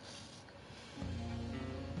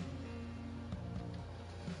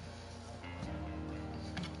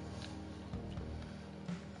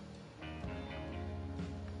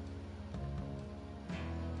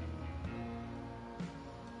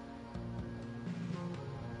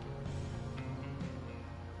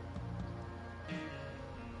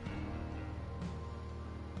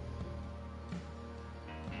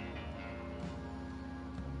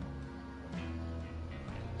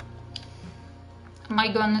 Am I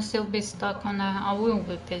gonna still be stuck on that? I will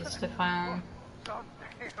be pissed if I am. Some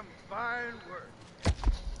damn fine work.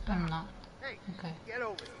 I'm not. Hey, Okay. get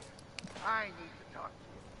over here. I need to talk to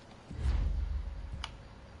you.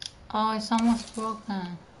 Oh, it's almost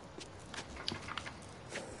broken.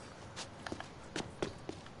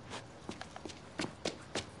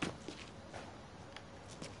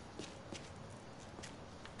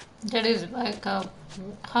 That is back up.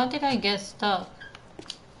 How did I get stuck?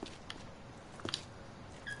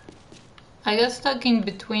 I got stuck in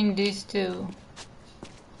between these two.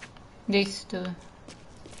 These two.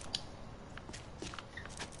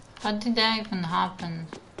 How did that even happen?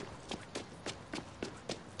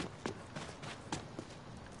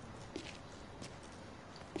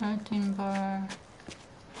 Protein bar.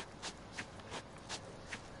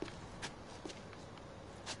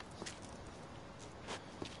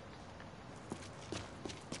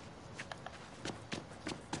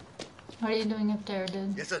 What are you doing up there,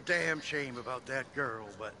 dude? It's a damn shame about that girl,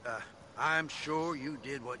 but I'm sure you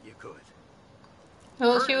did what you could.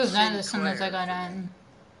 Well, Heard she was dead as soon as I Sinclair got in.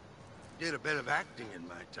 Did a bit of acting in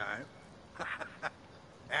my time.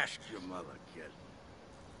 Ask your mother, kid.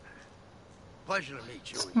 Pleasure to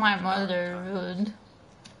meet you. My mother, rude.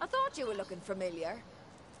 I thought you were looking familiar.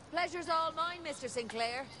 Pleasure's all mine, Mr.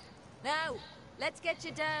 Sinclair. Now, let's get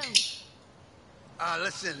you down.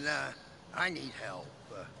 Listen, I need help.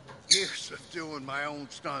 Years of doing my own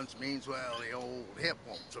stunts means, well, the old hip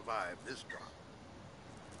won't survive this drop.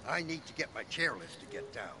 I need to get my chairlift to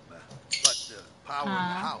get down, but the power in the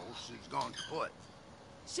house is gone kaput.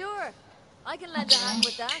 Sure, I can lend a hand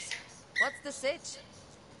with that. What's the sitch?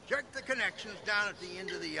 Check the connections down at the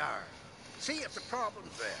end of the yard. See if the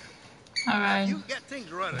problem's there. Alright. If you get things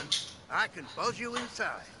running, I can buzz you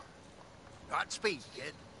inside. Godspeed,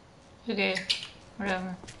 kid. Okay,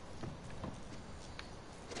 whatever.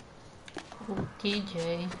 Oh,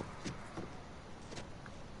 DJ.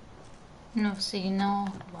 No signal.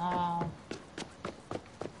 Wow.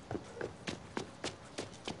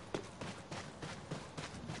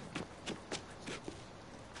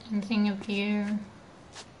 Anything up here?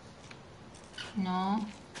 No.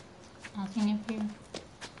 Nothing up here.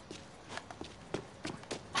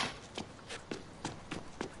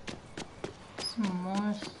 Some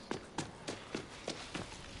more.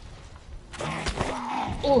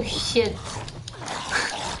 Oh shit.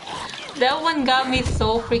 That one got me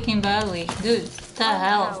so freaking badly. Dude, what the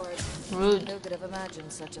hell? Rude. Who could have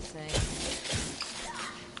imagined such a thing?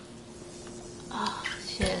 Oh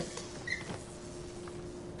shit.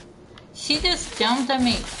 She just jumped at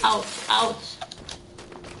me. Ouch, ouch.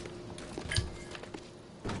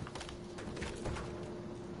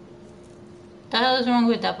 The hell is wrong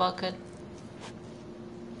with that bucket?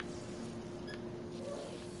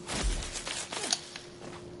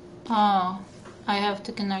 Oh, I have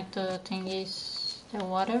to connect the thingies, the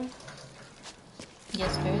water?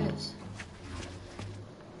 Yes, there is.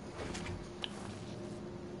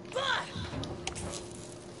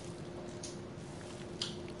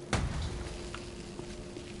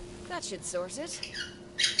 That should sort it.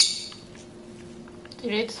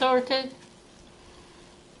 Did it sort it?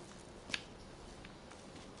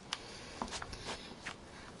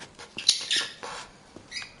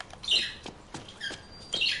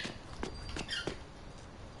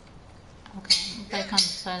 Okay, back on the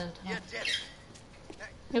side. outside of town.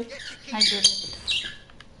 Yep, I did it.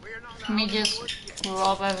 Let me just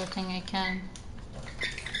rob everything I can.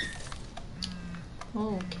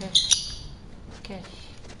 Oh, cash. Cash.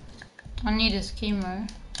 I need a skimmer.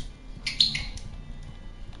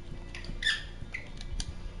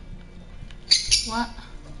 What?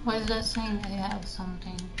 Why is that saying I have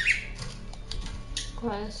something?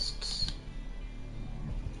 Quests.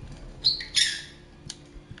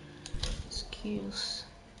 Excuse.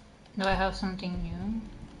 Do I have something new?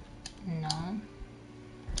 No.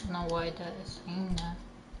 Don't know why that is saying that.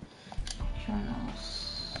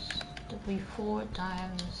 Journals. To be 4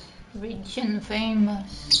 times. Region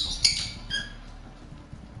famous.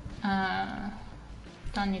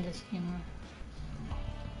 Don't need a skimmer.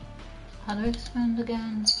 How do I expand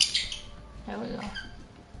again? There we go.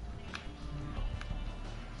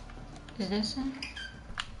 Is this it?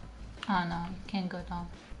 Oh no, you can't go down.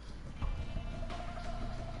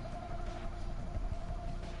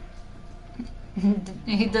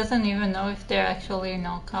 He doesn't even know if they're actually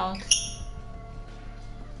knockouts.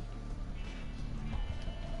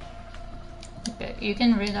 Okay, you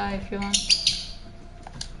can read that if you want.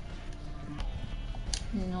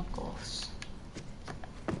 Knockoffs.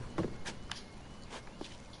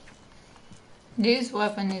 This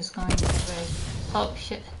weapon is going to break. Oh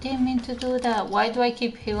shit, I didn't mean to do that. Why do I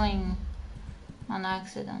keep healing on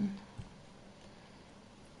accident?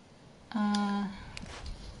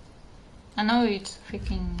 I know it's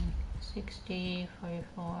freaking 60,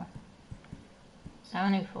 44,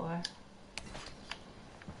 74.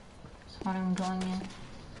 That's what I'm going in.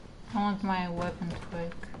 I want my weapon to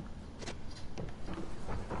break.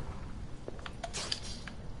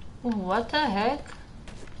 Ooh, what the heck?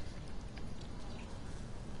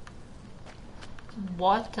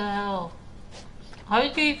 What the hell? How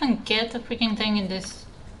did you even get the freaking thing in this?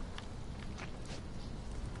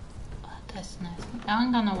 Oh, that's nice.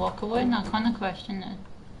 I'm gonna walk away, not gonna question it.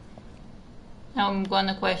 I'm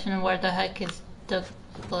gonna question where the heck is the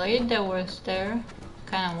blade that was there.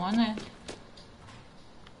 Kinda want it.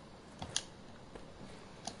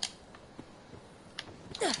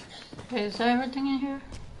 Okay, is there everything in here?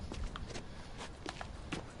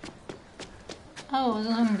 Oh,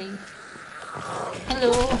 zombie.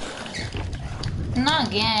 Hello. Not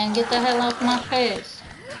again. Get the hell off my face.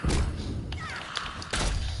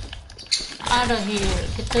 Out of here.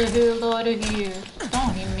 Get the hell out of here.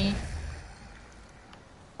 Don't hit me.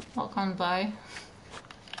 Welcome by.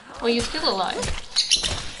 Oh, you're still alive.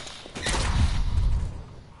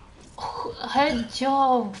 Oh, head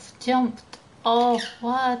jumped off.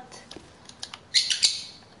 What?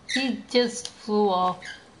 He just flew off.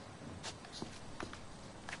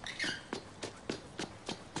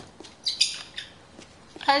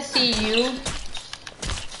 I see you.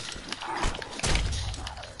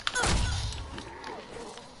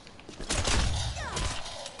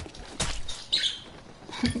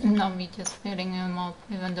 Not me just filling him up,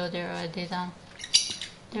 even though they're already down.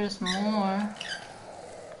 There's more.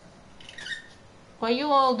 What are you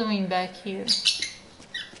all doing back here?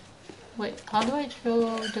 Wait, how do I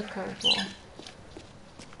throw the curveball?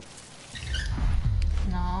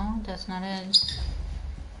 No, that's not it.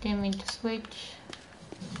 Didn't mean to switch.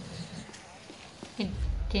 It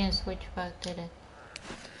didn't switch back, did it?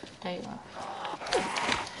 There you go.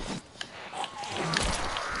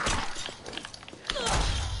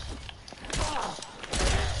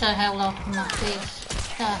 The hell off my face.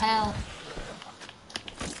 The hell.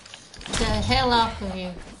 The hell off of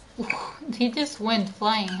you. He just went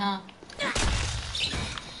flying, huh?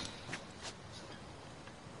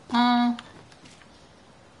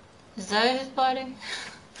 Is that his body?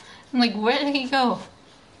 I'm like, where did he go?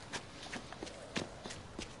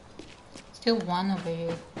 Still one over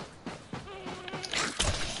here.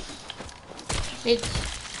 Bitch,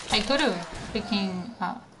 I could have freaking...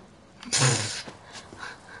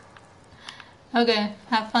 Okay,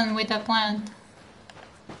 have fun with the plant.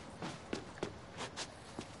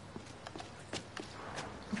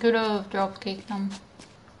 Could have drop kicked them.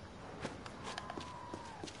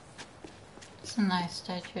 It's a nice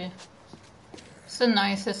statue. It's the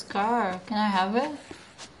nicest car. Can I have it?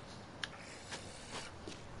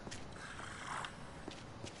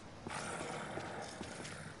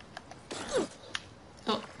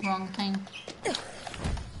 Oh, wrong thing.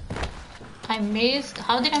 I missed.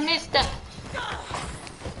 How did I miss that?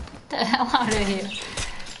 Get the hell out of here.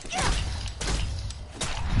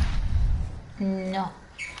 No.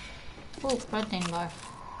 Oh, protein bar.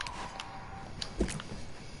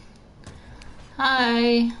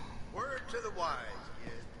 Hi. Word to the wise,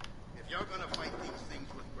 kid. If you're gonna fight these things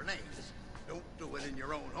with grenades, don't do it in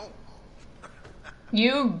your own home.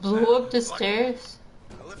 You blew up the stairs?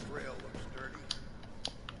 The lift rail looks sturdy.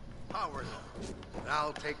 Power's on.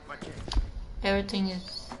 I'll take my chance. Everything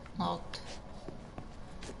is locked.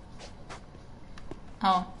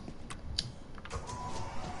 Oh.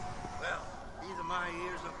 Well, either my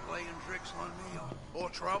ears are playing tricks on me or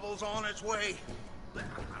trouble's on its way.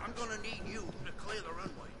 I'm gonna need you to clear the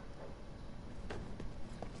runway.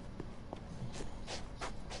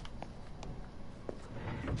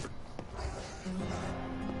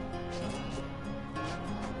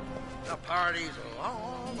 The party's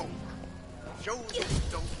long over. Show those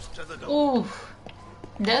don'ts to the door. Ooh,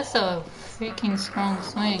 that's a freaking strong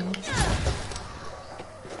swing.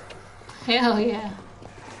 Hell yeah.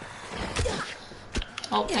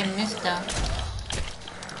 Oh, I missed that.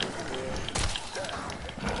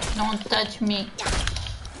 Don't touch me.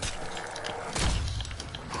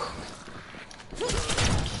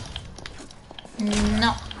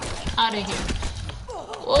 No, out of here.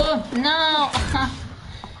 Oh, no.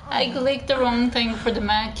 I clicked the wrong thing for the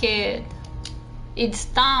mad kid. It's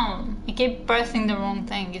down. I keep pressing the wrong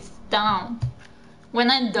thing. It's down.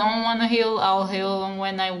 When I don't want to heal, I'll heal. And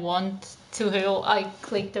when I want to heal, I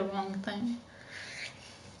click the wrong thing.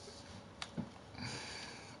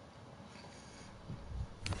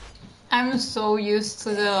 I'm so used to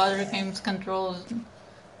the other game's controls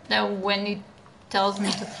that when it tells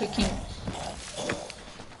me to freaking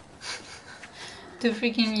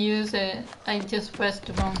use it, I just press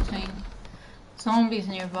the wrong thing. Zombies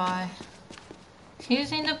nearby.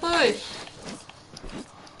 He's in the bush.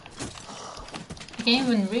 I can't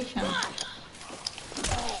even reach him.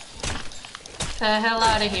 Get the hell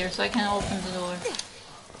out of here so I can open the door.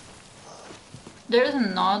 There's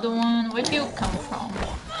another one. Where'd you come from?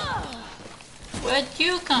 Where'd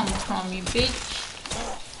you come from, you bitch?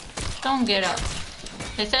 Don't get up.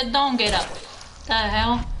 I said don't get up. The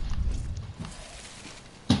hell?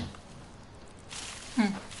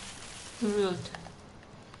 Rude.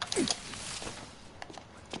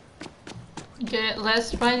 Okay,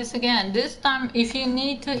 let's try this again. This time, if you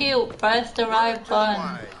need to heal, press the right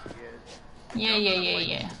button.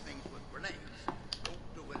 Yeah.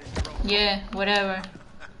 Yeah, whatever.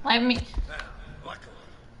 Let me...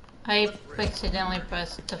 I accidentally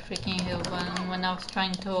pressed the freaking heal button when I was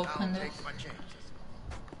trying to open this.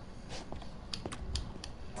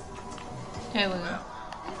 There we go.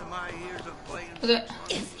 Okay.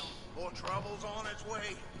 More trouble's on its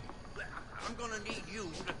way. I'm gonna need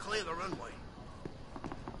you to clear the runway.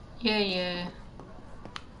 Yeah.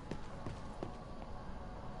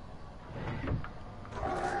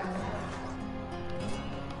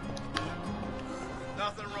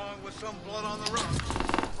 Nothing wrong with some blood on the run,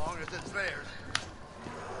 as long as it's theirs.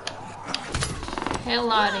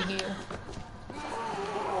 Hell out of here.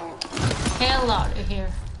 Hell out of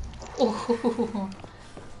here. Ooh.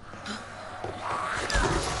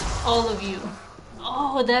 All of you.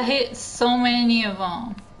 Oh, that hit so many of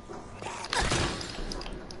them.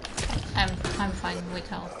 I'm fine with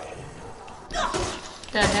health.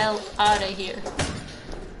 The hell out of here.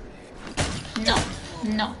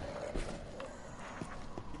 No.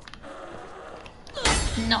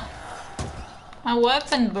 My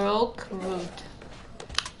weapon broke. Rude.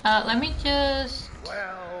 Let me just...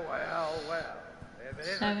 Well.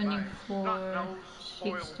 74,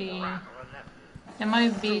 60. That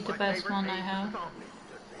might be the best one I have.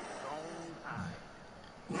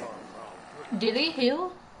 Did he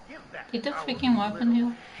heal? Did the freaking weapon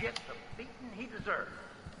heal?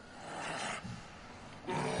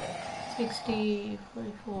 60,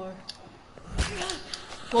 44.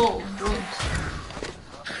 Whoa, good.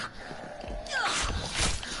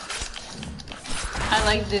 I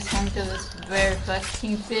like this one because it's very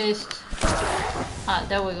fucking pissed. Ah,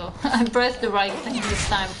 there we go. I pressed the right thing this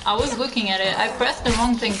time. I was looking at it. I pressed the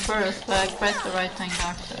wrong thing first, but I pressed the right thing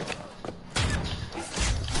after.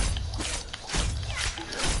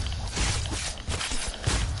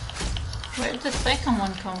 Where did the second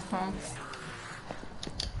one come from?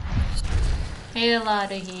 Hell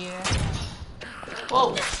out of here.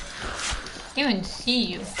 Whoa. Didn't even see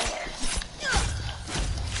you.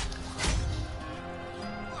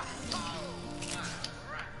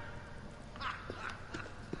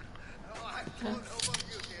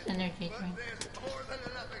 Energy drink.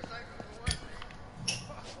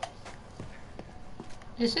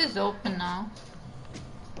 This is open now.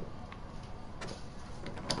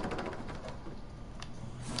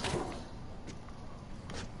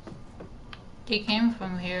 They came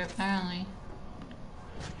from here apparently.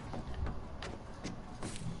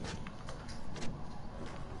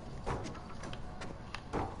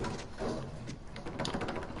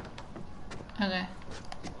 Okay.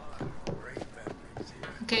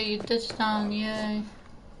 Okay, you touched down, yay.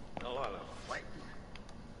 A lot of fighting.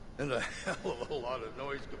 And a hell of a lot of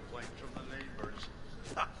noise complaints from the neighbors.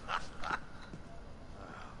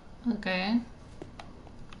 Okay.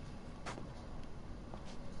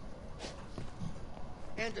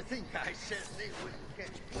 And to think I said they wouldn't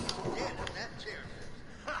catch people dead in that chair.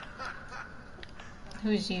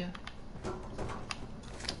 Who's you?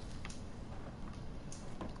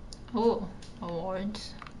 Oh,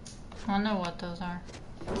 awards. I wonder what those are.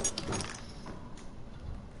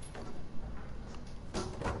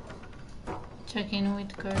 Check in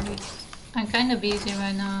with Curly. I'm kind of busy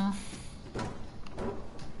right now.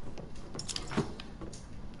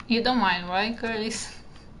 You don't mind, right, Curtis?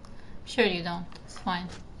 Sure you don't. It's fine.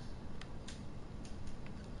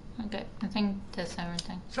 Okay, I think that's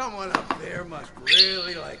everything. Someone up there must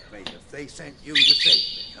really like me if they sent you to save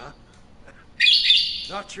me, huh?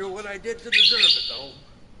 Not sure what I did to deserve it, though.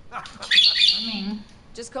 I mean...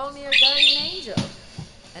 Just call me your guardian angel.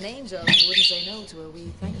 An angel who wouldn't say no to a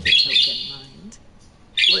wee thank you token, mind.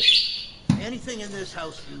 Listen, anything in this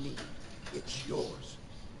house you need, it's yours.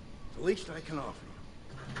 It's the least I can offer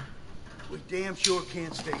you. We damn sure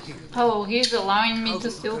can't stay here. Oh, he's allowing me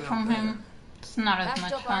to steal from him? It's not as Packed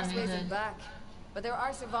much up our fun, space is and it? back. But there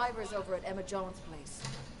are survivors over at Emma Jones' place.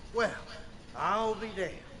 Well, I'll be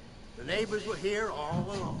damned. The neighbors were here all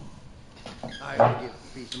along. I ought to give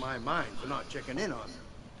a piece of my mind for not checking in on them.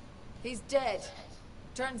 He's dead.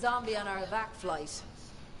 Turned zombie on our evac flight.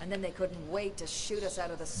 And then they couldn't wait to shoot us out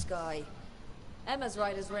of the sky. Emma's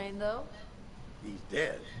right as rain, though. He's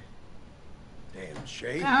dead. Damn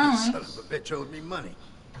shame. Oh. Son of a bitch owed me money.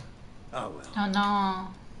 Oh well. Oh no.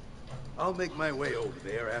 I'll make my way over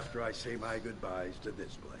there after I say my goodbyes to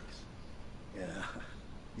this place. Yeah,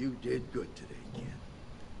 you did good today, kid.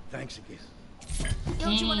 Thanks again.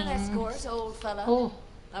 Don't you want an escort, old fella? Oh.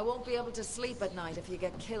 I won't be able to sleep at night if you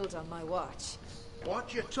get killed on my watch.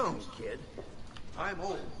 Watch your tongue, kid. I'm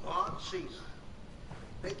old, not senile.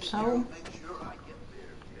 Make So? sure I get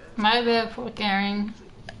there, kid. My bad for caring.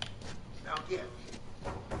 Now get.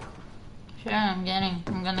 Sure, I'm getting.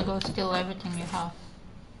 I'm gonna go steal everything you have.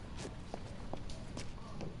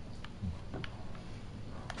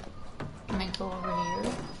 Let me go over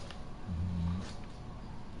here.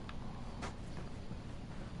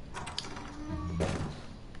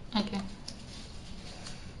 Okay.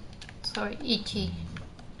 Sorry, itchy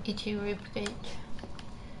ribcage.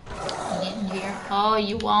 Get in here. Oh,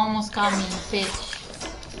 you almost got me, bitch.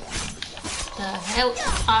 The hell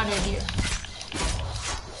out of here.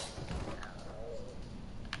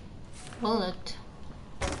 Bullet.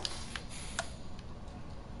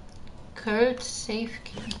 Kurt safe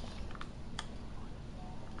key.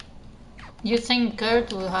 You think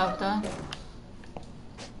Kurt will have that?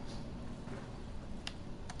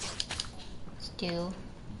 Still.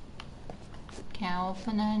 Can't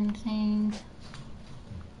open anything.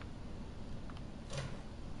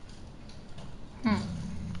 Can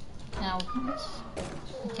I open this?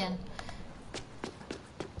 I can.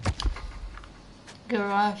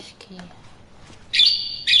 Garage key.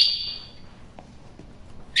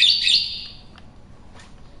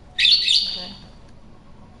 Okay.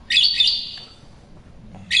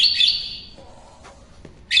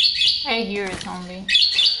 I hear it only.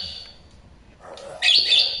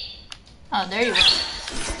 Oh, there you go.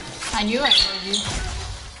 I knew I heard you.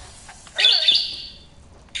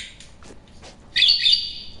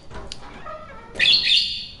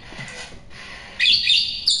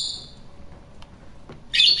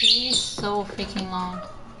 He's so freaking loud.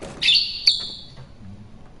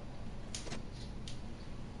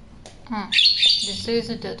 This is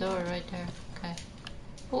the door right there. Okay.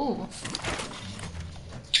 Ooh.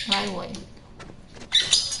 Lightweight.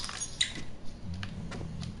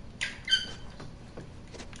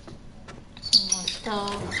 Some more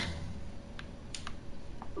stuff.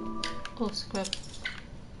 Oh, scrap.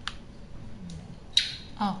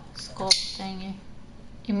 Oh, scope thingy.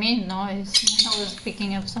 It made noise. I was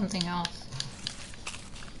picking up something else.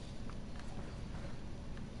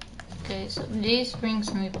 Okay, so this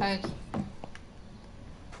brings me back.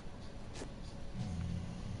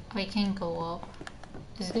 I can go up.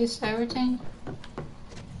 Is this everything?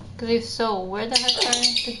 Because if so, where the heck are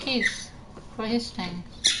the keys for his thing?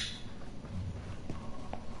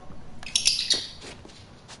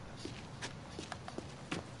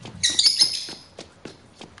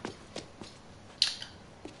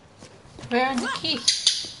 Where are the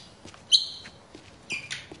keys?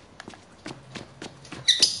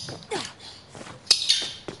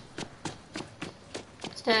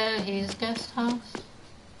 Is that his guest house?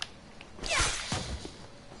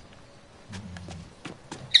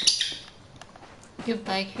 Get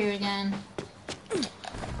back here again.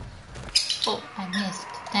 Oh, I missed.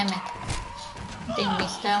 Damn it. Didn't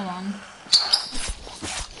miss that one.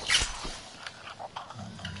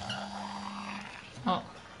 Oh.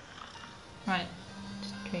 Right.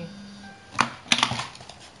 Straight.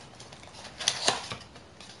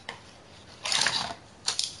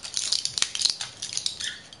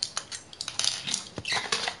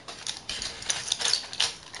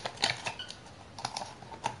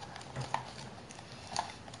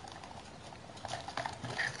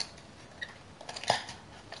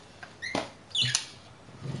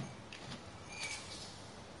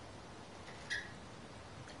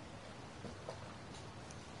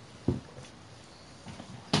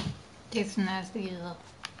 It's nasty though.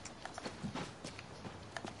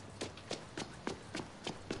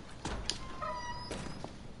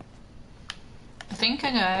 I think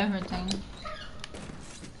I got everything.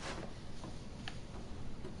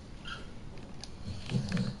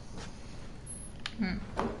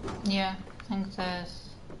 Yeah, I think that's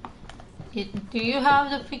it. Do you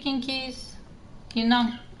have the freaking keys? You're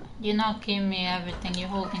not giving me everything. You're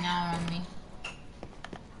holding out on me.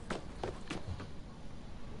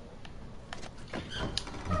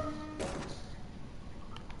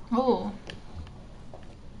 Oh,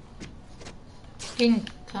 didn't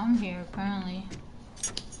come here apparently.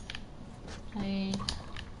 I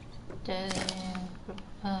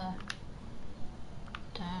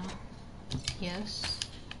yes.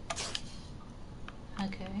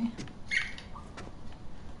 Okay.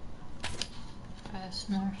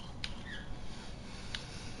 Fasteners.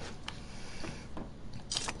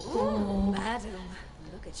 Ooh, madam,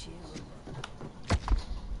 look at you.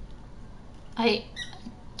 I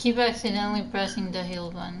keep accidentally pressing the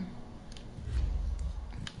hill button.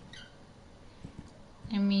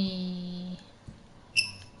 Let me...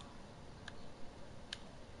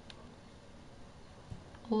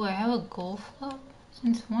 Oh, I have a golf club?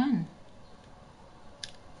 Since when?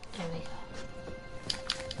 There we go.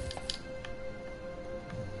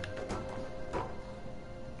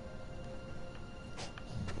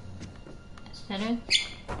 Is that it?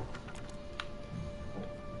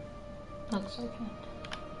 Looks like it.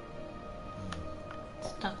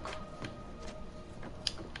 Stuck.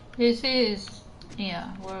 This is...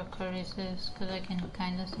 yeah, worker is this, because I can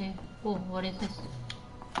kinda see. Oh, what is this?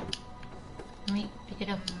 Let me pick it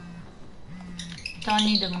up. Don't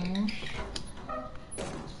need to move.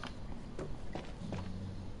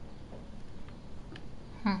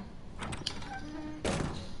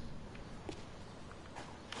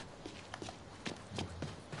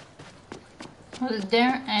 Was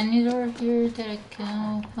there any door here that I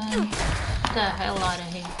can open? Get the hell out of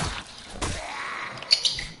here.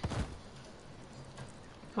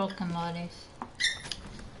 Broken bodies.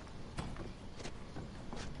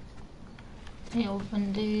 I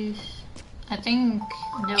opened this. I think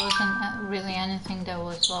there wasn't really anything that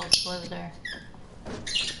was locked, was there?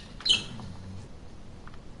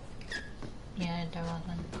 Yeah, there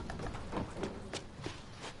wasn't.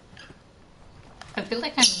 I feel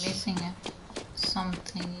like I'm missing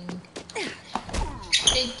something.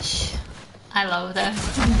 Bitch. I love that.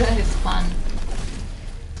 That is fun.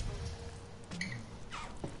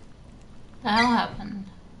 The hell happened?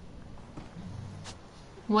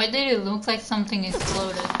 Why did it look like something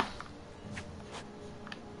exploded?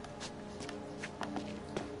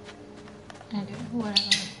 Okay,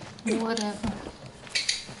 whatever. Whatever.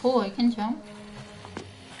 Oh, I can jump.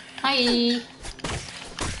 Hi!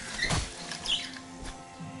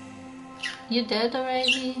 You dead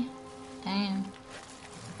already? Damn.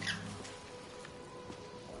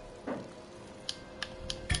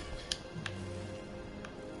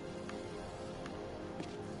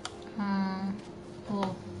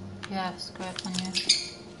 Oh, you have scrap on you.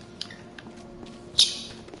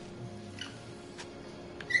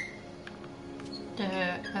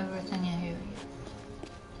 There, everything in here.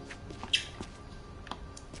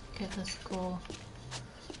 Okay, let's go.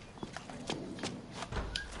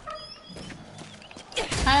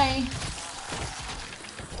 Hi.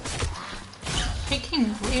 Freaking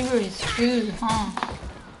river is food, huh?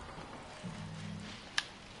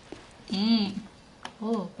 Dang.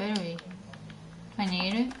 Oh, berry. Do I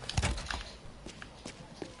need it?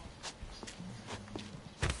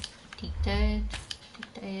 Take that.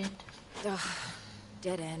 Take that. Ugh,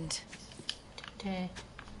 dead end. Take that.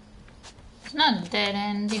 It's not dead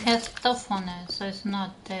end. It has stuff on it, so it's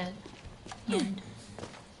not dead end.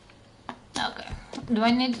 Okay. Do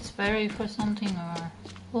I need this berry for something or...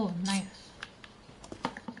 Oh, knife.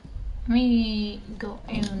 Let me go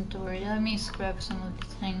inventory. Let me scrap some of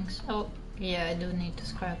these things. Oh, yeah, I do need to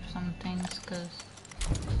scrap some things because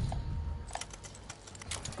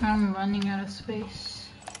I'm running out of space.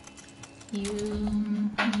 You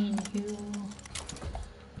need you.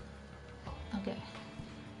 Okay.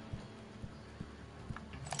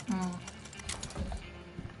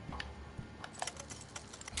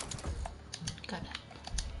 Got it.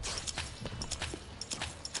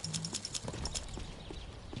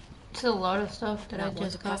 It's a lot of stuff that I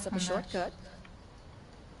just got from a shortcut.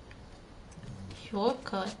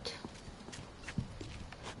 Shortcut?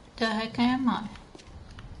 The heck am I?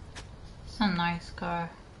 It's a nice car.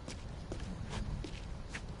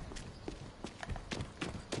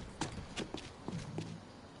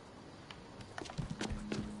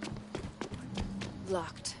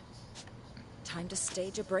 Locked. Time to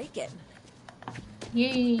stage a break-in.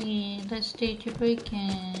 Yay! Let's stage a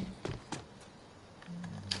break-in.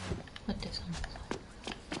 Put this on the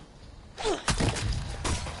side.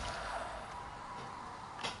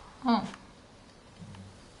 Oh.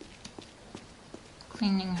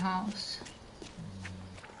 Cleaning house.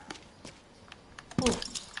 Ooh.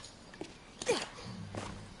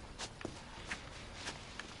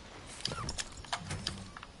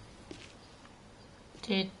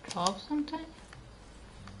 Did it drop something?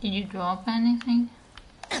 Did you drop anything?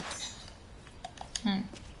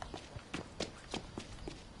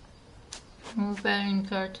 Move battery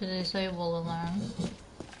car to disable alarm.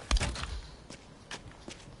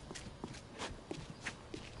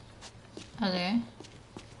 Okay.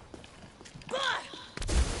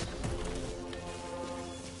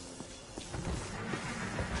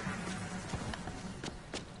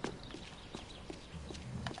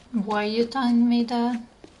 Why are you telling me that?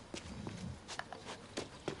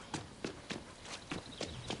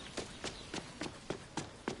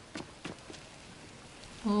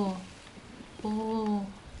 Oh, oh,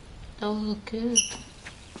 that would look good.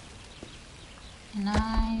 And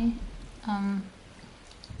I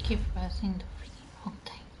keep pressing the freaking wrong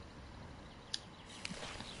thing.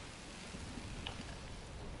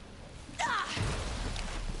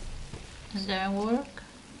 Does that work?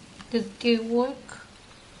 Did it work?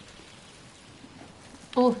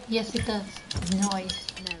 Oh, yes it does. Nice.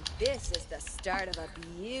 Now this is the start of a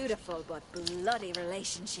beautiful but bloody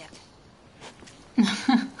relationship.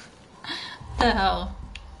 The hell?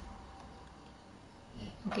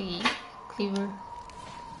 The cleaver.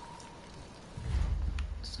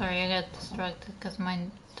 Sorry, I got distracted because my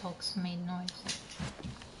dogs made noise.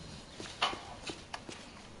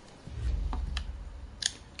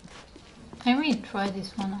 I may try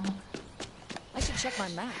this one out. I should check my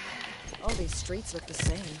map. All these streets look the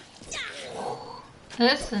same.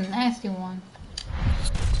 That's a nasty one.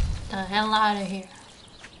 The hell out of here.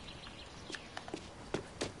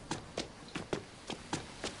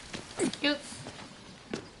 Yep.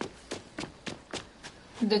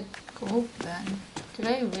 The gold pen. Did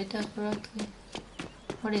I read that correctly?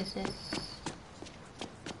 What is this?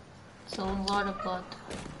 It's a lot of blood.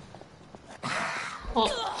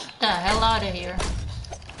 Oh, the hell out of here.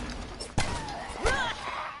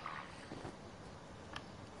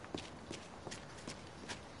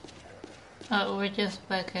 Oh, we're just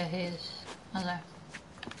back at his. Okay.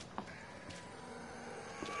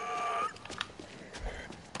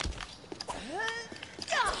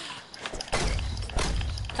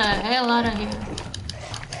 The hell out of here.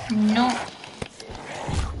 No.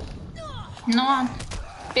 No,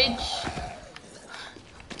 bitch.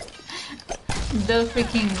 The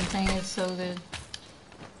freaking thing is so good.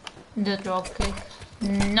 The drop kick.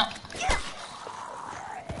 No.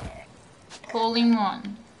 Hole in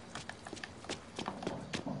one.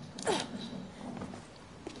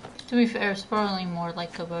 To be fair, it's probably more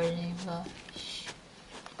like a birdie, but shh.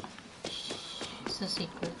 Shh. It's a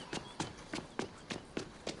secret.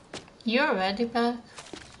 You're already back?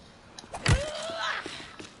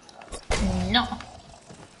 No.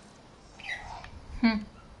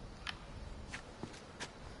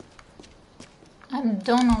 I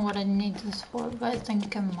don't know what I need this for, but I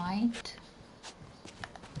think I might.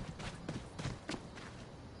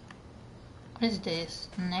 What is this?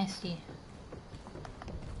 Nasty.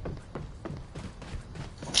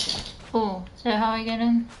 Oh, is that how I get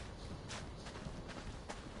in?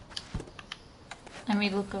 Let me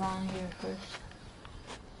look around here first.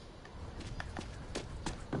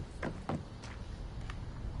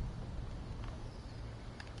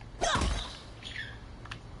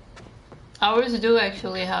 Ours do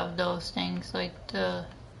actually have those things, like the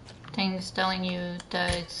things telling you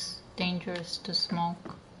that it's dangerous to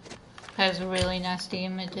smoke. Has really nasty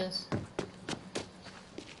images.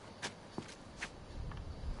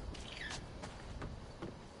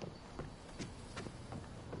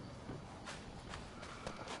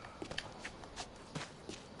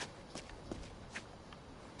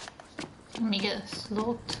 me get a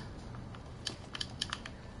slot.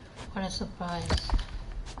 What a surprise.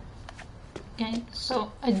 Okay,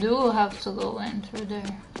 so I do have to go in through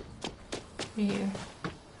there. Here.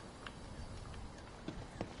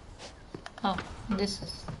 Oh, this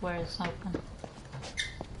is where it's open.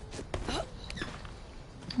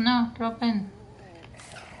 No, drop in.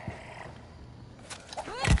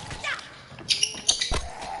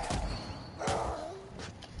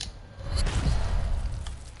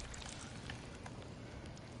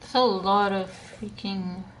 There's a lot of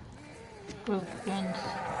freaking blueprints.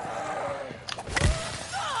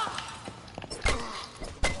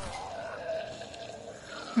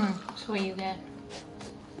 That's what you get.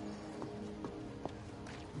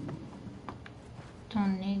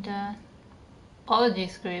 Don't need that. Apology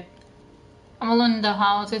script. I'm alone in the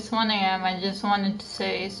house. It's 1 AM. I just wanted to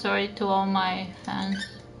say sorry to all my fans.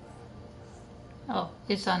 Oh,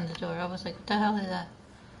 it's on the door. I was like, what the hell is that?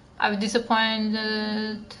 I've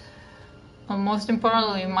disappointed, well, most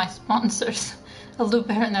importantly, my sponsors. I'll do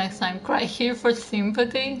better next time. Cry here for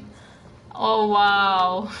sympathy? Oh,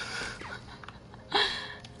 wow.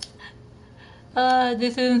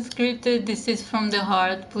 This isn't scripted. This is from the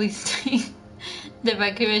heart. Please take the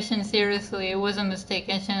evacuation seriously. It was a mistake.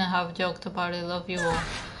 I shouldn't have joked about it. Love you all.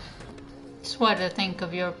 Just what I think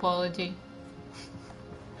of your apology.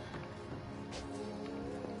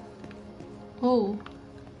 Oh,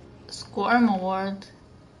 Squirm Award.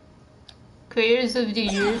 Creators of the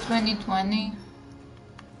Year 2020.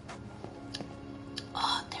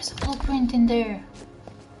 Oh, there's a blueprint in there.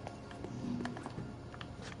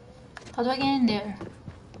 How do I get in there?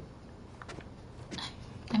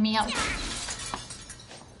 Let me out.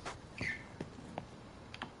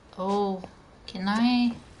 Oh, can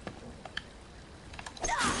I?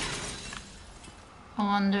 I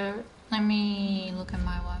wonder. Let me look at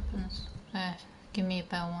my weapons. Give me a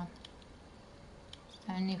bad one.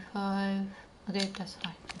 75. Okay, that's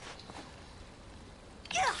fine.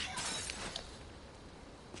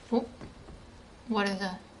 Oh, what is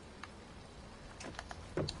that?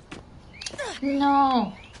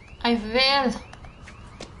 No, I failed.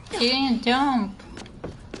 She didn't jump.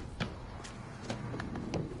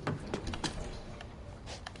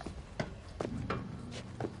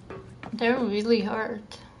 They're really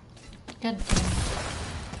hurt. God damn it.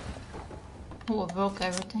 Oh, I broke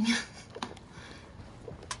everything.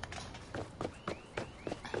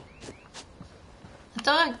 I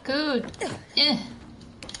thought I could.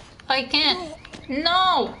 I can't.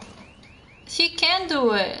 No! She can't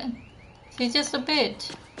do it. She's just a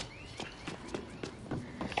bitch.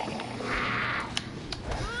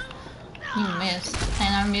 You missed.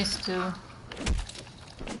 And I missed too.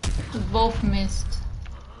 We both missed.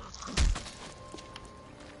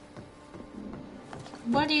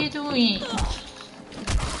 What are you doing?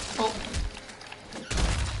 Oh.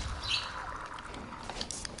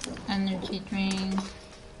 Energy drink.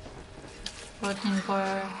 Protein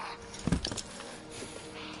bar.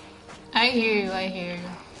 I hear you, I hear you.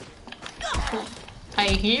 Oh. I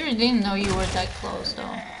hear you, didn't know you were that close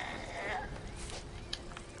though.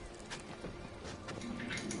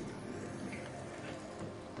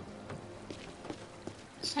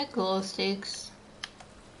 It's like glow sticks.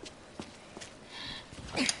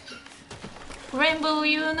 Rainbow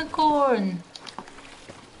unicorn!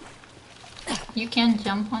 You can't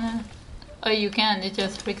jump on it? Oh, you can, it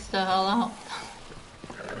just freaks the hell out.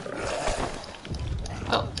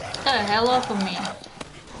 Oh, get the hell off of me.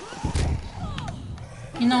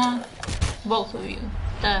 You know what? Both of you.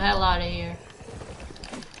 Get the hell out of here.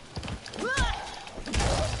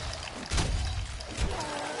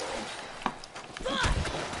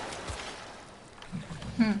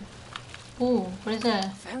 Ooh, what is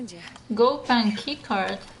that? Found you. Go pan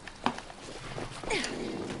keycard.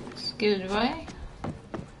 It's good, right?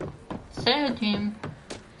 Sarah Jim.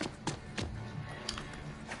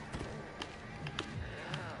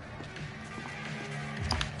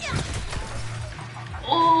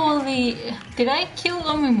 Holy, did I kill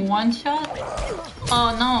them in one shot?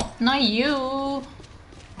 Oh no, not you.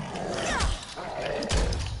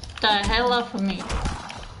 The hell off of me.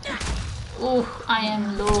 Ooh, I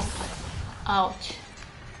am low. Ouch.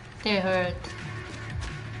 They hurt.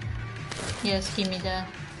 Yes, give me that.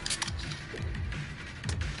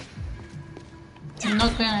 I'm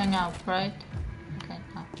not going out, right? Okay,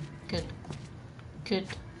 no. Good. Good.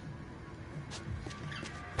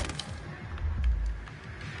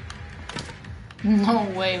 No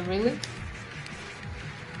way, really?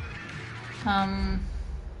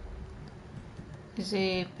 Is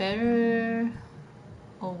it better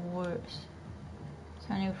or worse?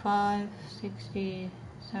 75, 60,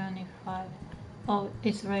 75. Oh,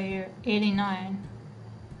 it's right here. 89.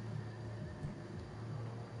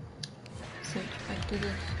 Switch back to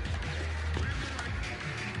this.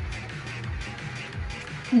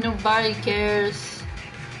 Nobody cares.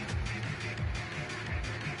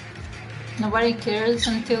 Nobody cares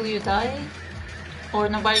until you die? Or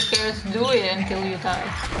nobody cares do it until you die?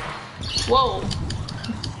 Whoa!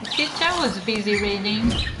 Bitch, I was busy reading.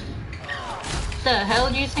 The hell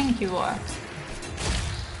do you think you are?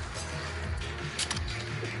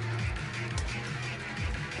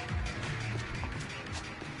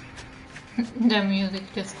 The music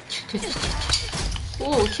just...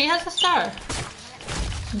 Ooh, she has a star!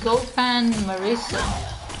 Gopan Marissa.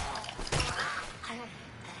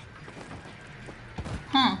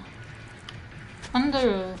 Huh.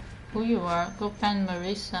 Wonder who you are, Gopan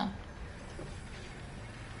Marissa.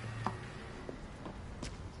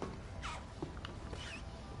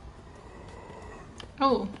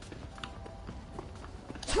 Oh.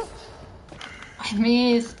 I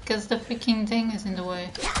missed because the freaking thing is in the way.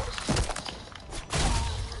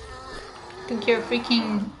 Took your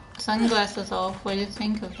freaking sunglasses off. What do you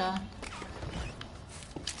think of that?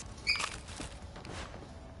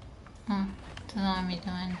 Doesn't let me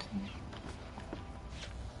do anything.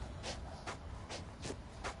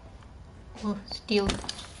 Oh, steal.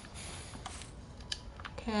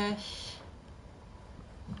 Cash.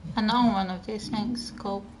 Another one of these things.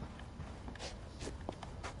 Scope.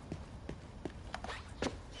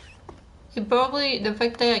 It probably, the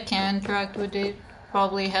fact that I can't interact with it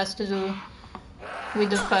probably has to do with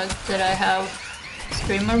the fact that I have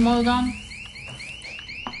streamer mode on.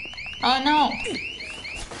 Oh no!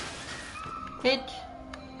 Bitch!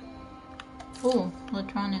 Ooh,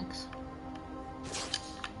 electronics.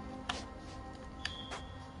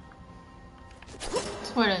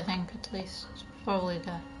 That's what I think, at least. It's probably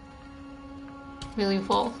that. Really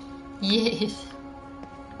full? Yes!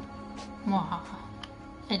 Mwahaha.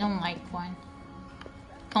 I don't like wine.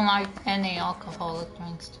 Don't like any alcoholic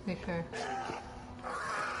drinks, to be fair.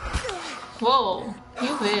 Whoa, you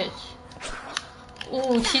bitch.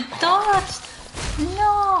 Oh, she dodged!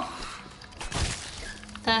 No!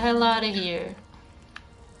 The hell out of here.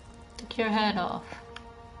 Took your head off.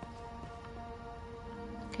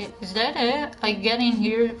 Okay, is that it? I get in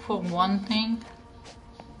here for one thing?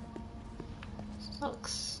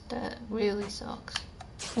 Sucks. That really sucks.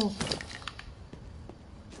 Ooh.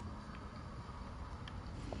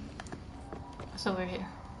 What's over here?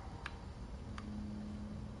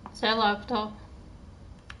 Is that a laptop?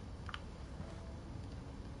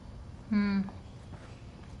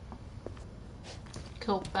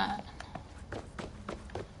 Cool bad.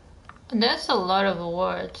 That's a lot of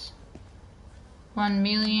awards. 1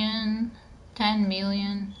 million, 10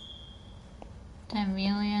 million, 10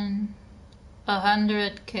 million,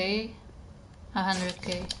 100k,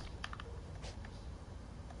 100k.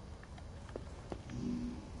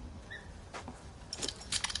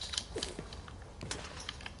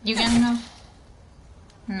 You get enough?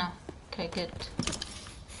 No. Okay, good.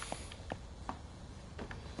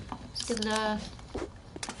 Still that.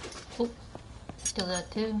 Oh, still that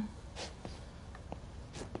too.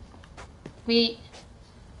 Wait.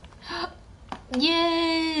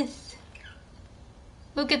 Yes!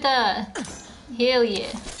 Look at that! Hell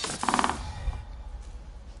yeah!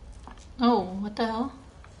 Oh, what the hell?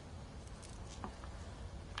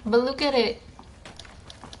 But look at it!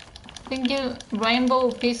 Thank you,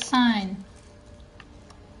 rainbow peace sign.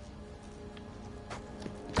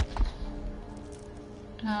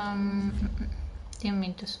 Didn't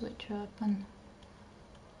mean to switch weapon.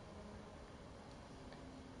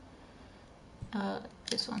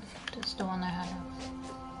 This one. That's the one I had.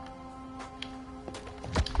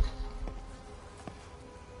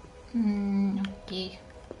 Okay.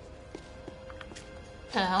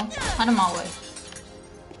 The hell? Out of my way.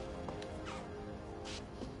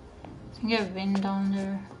 I think I've been down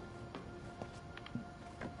there.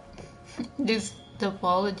 This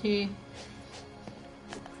topology.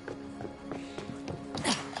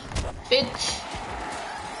 Bitch!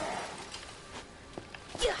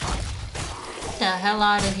 The hell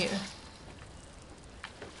out of here.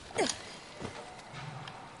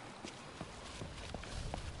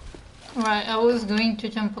 Right, I was going to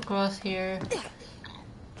jump across here.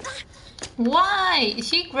 Why?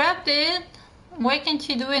 She grabbed it. Why can't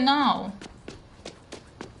she do it now?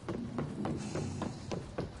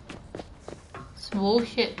 It's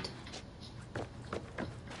bullshit.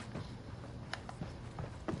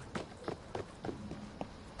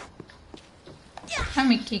 Let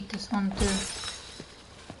me kick this one too.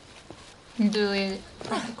 Do it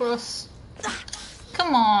across.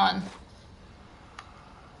 Come on.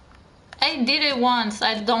 I did it once.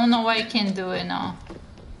 I don't know why I can't do it now.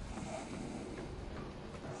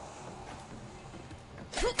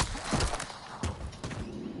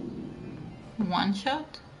 One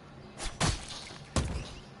shot?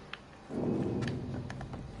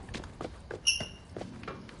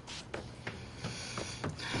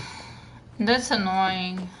 That's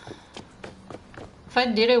annoying. If I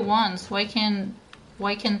did it once, why can't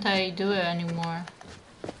I do it anymore?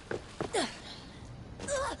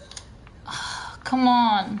 Come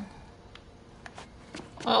on.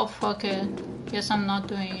 Oh, fuck it. Guess I'm not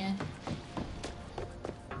doing it.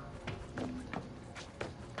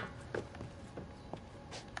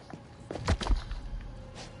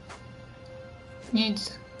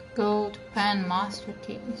 Needs gold pen master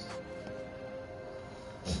keys.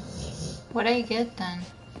 What do I get then?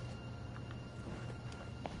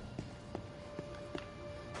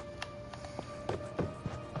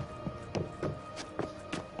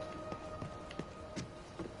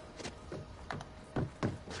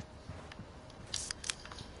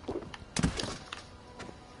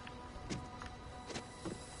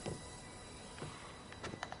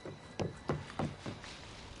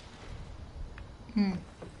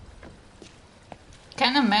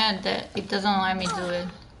 Kinda mad that it doesn't let me do it.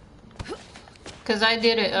 Cause I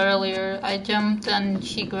did it earlier. I jumped and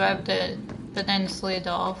she grabbed it, but then slid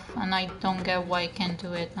off, and I don't get why I can't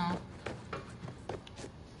do it now.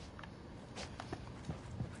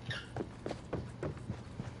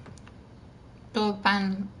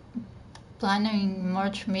 Planning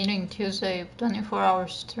March meeting Tuesday, 24-hour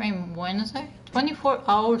stream Wednesday?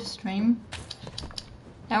 24-hour stream?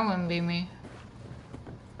 That wouldn't be me.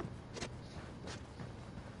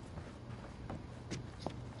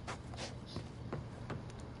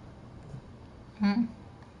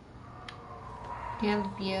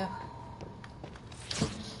 Lgbt.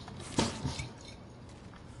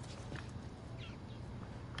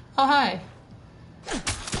 Oh hi.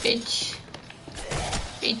 Bitch.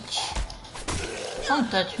 Bitch. Don't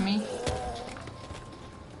touch me.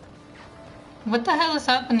 What the hell is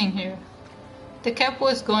happening here? The cap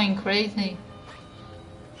was going crazy.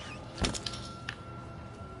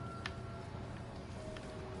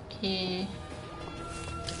 Okay.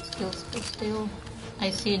 Still.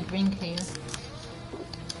 I see a drink here.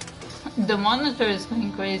 The monitor is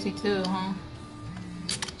going crazy too, huh?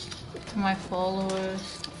 To my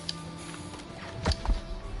followers.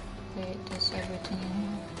 Wait, there's everything in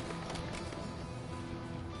here.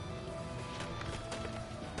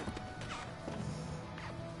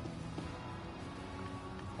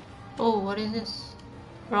 Oh, what is this?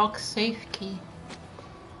 Rock safe key.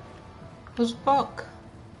 Who's Brock?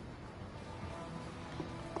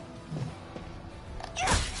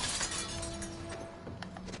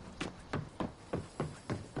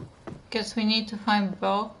 Guess we need to find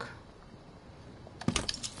Brock.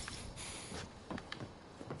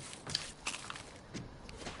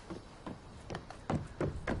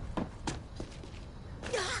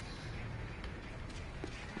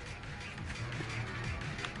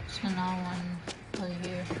 So now one over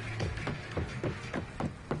here.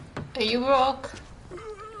 Are you Brock?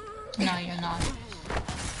 No, you're not.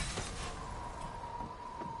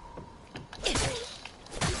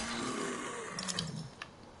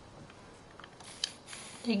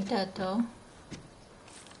 Take that though.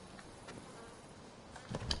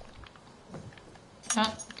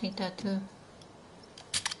 Oh, take that too.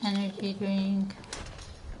 Energy drink.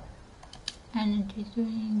 Energy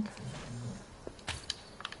drink.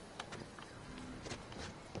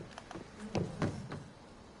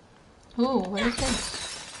 Ooh, what is this?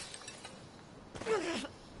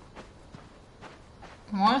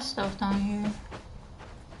 More stuff down here.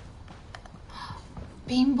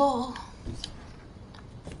 Pinball.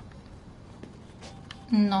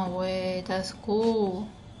 No way, that's cool.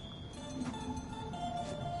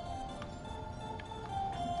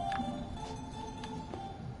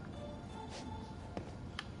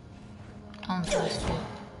 Don't trust it.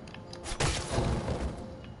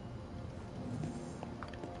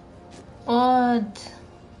 What?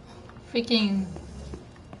 Freaking.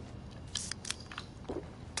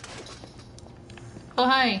 Oh,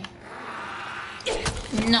 hi.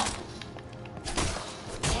 No.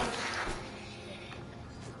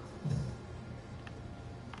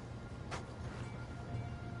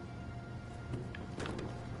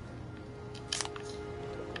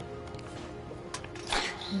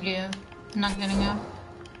 Yeah, not getting up.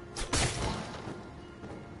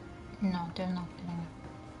 No, they're not getting up.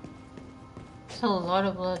 There's a lot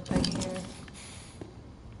of blood right here.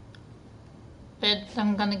 But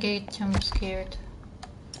I'm gonna get jump scared.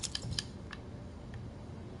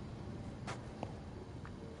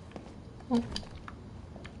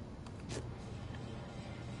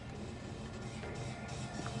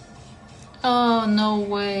 Oh, no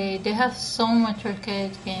way. They have so much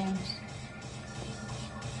arcade games.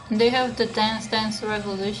 And they have the Dance Dance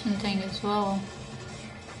Revolution thing as well.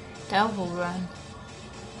 Devil Run.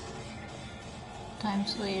 Time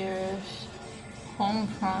Slayers.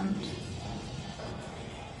 Homefront.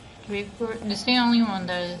 Reaper. This is the only one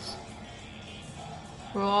that is.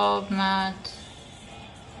 Rob, Matt.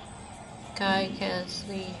 Guy,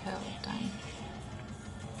 Kesley, Helltime.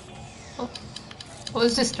 Oh. I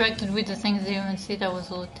was distracted with the things I didn't see that was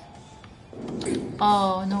loot.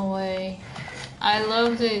 Oh, no way. I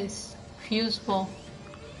love this. Fuseball.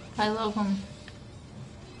 I love them.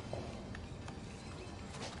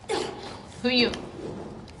 Who you?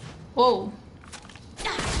 Whoa.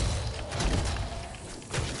 Get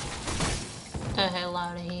the hell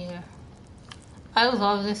out of here. I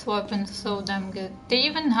love this weapon, so damn good. They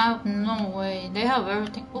even have, no way, they have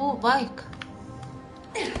everything. Oh, bike.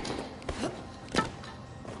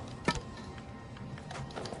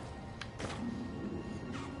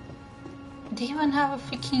 They even have a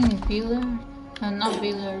freaking billiard, not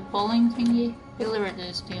billiard, bowling thingy. Billiard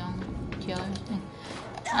is the other thing.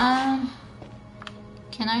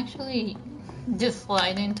 Can I actually just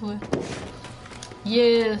slide into it?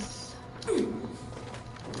 Yes.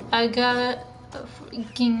 I got a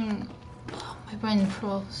freaking, oh, my brain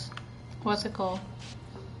froze. What's it called?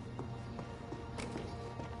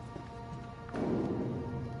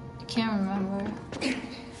 I can't remember.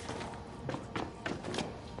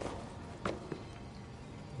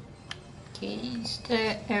 Okay, is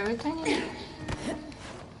there everything in it?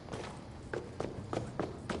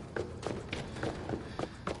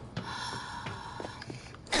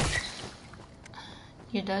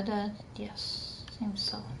 You did that? Yes, seems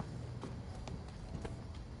so.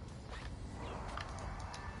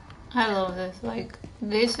 I love this, like,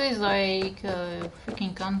 this is like a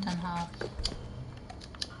freaking content house.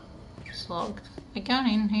 It's locked. I got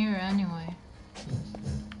in here anyway.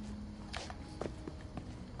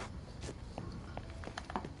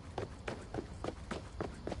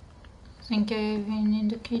 I think I've been in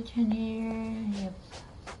the kitchen here, yep.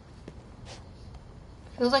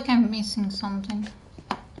 Feels like I'm missing something.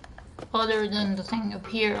 Other than the thing up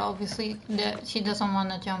here, obviously, that she doesn't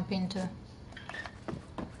want to jump into.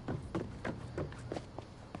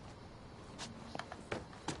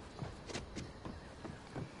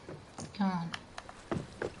 Come on.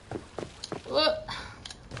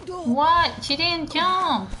 What? She didn't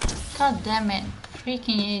jump! God damn it.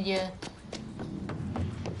 Freaking idiot.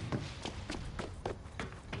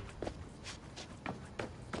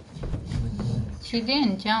 She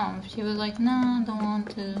didn't jump. She was like, no, I don't want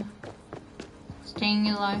to. Staying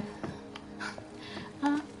alive.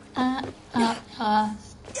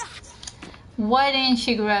 Why didn't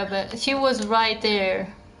she grab it? She was right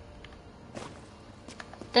there.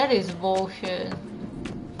 That is bullshit.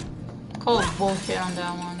 Call bullshit on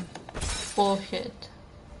that one. Bullshit.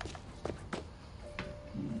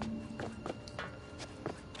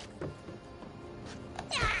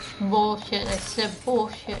 Bullshit. I said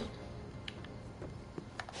bullshit.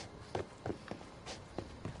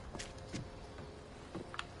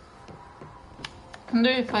 I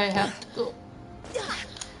wonder if I have to go.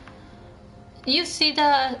 You see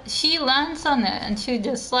that? She lands on it and she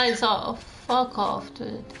just slides off. Fuck off,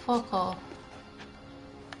 dude. Fuck off.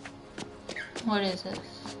 What is this?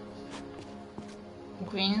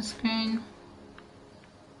 Green screen?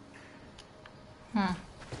 The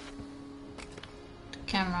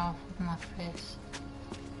camera off of my face.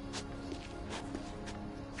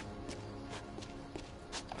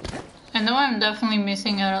 I know I'm definitely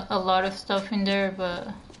missing a lot of stuff in there, but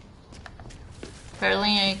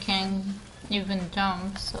apparently I can't even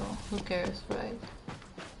jump, so who cares, right?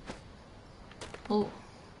 Oh.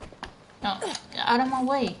 No, get out of my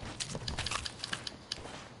way.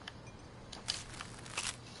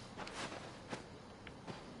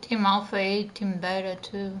 Team Alpha 8, Team Beta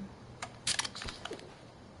 2.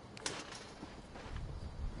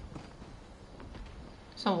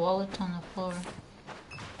 There's a wallet on the floor.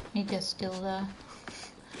 Let me just steal that.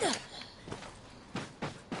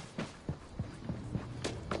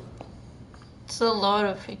 It's a lot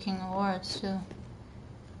of freaking awards too.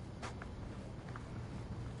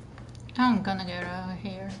 I'm gonna get out of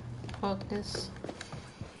here. Fuck this.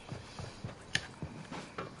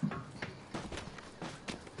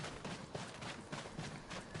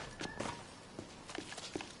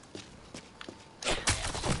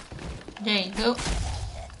 There you go.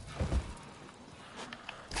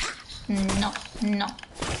 No, no.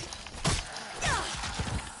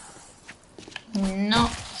 No,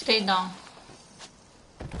 stay down.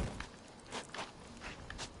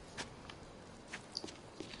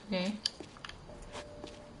 Okay.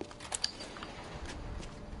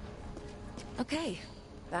 Okay,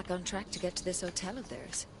 back on track to get to this hotel of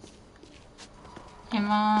theirs. Am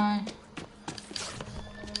I?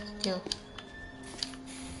 Still,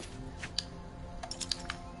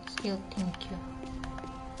 thank you.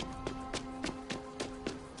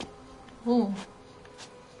 Ooh.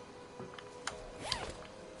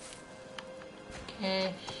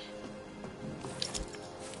 Okay.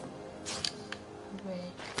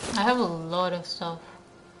 Wait. I have a lot of stuff.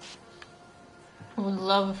 I would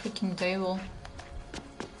love a freaking table.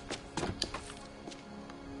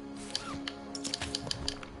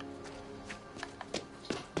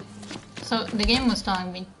 So the game was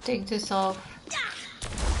telling me take this off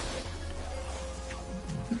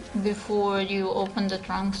before you open the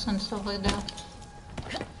trunks and stuff like that.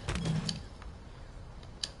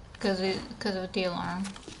 Because of the alarm.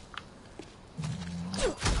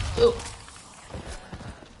 Oh.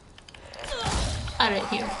 Out of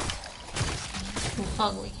here. Too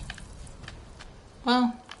ugly.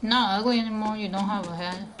 Well, not ugly anymore, you don't have a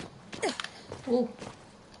head. Ooh.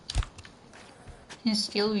 Can you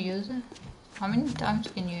still use it? How many times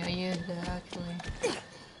can you use it actually?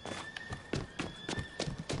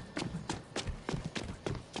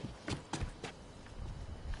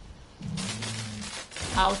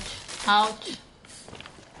 Ouch. Ouch.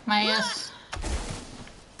 My ass.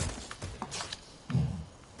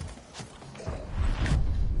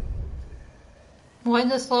 Why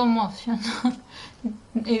the slow motion?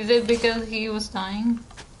 Is it because he was dying?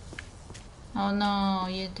 Oh no,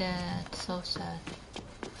 you're dead. So sad.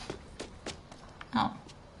 Oh.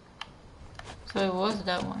 So it was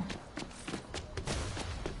that one.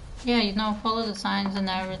 Yeah, you know, follow the signs and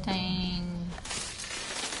everything.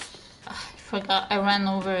 I forgot, I ran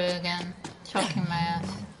over it again. Choking my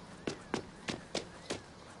ass.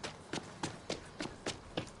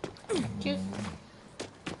 Just...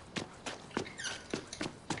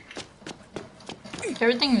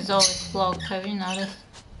 Everything is always blocked, have you noticed?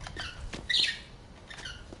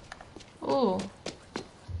 Oh.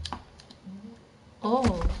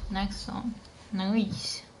 Oh, next song.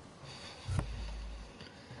 Nice.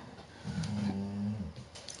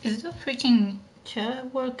 Is the freaking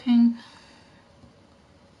chat working?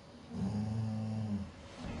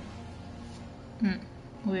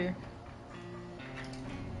 Weird.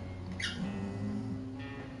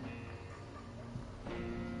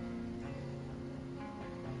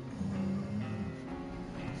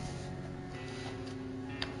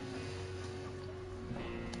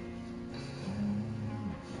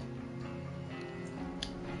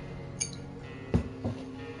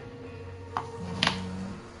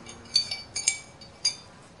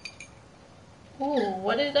 Oh,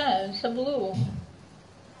 what is that? It's a blue.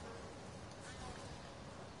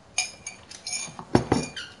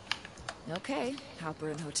 Okay, Hopper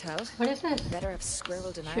and Hotel. What is this? Better have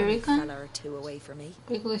squirreled an army Shuriken? fella or two away from me.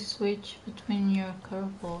 Quickly switch between your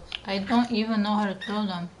curveballs. I don't even know how to throw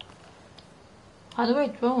them. How do I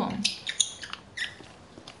throw them?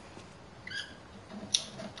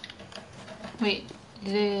 Wait,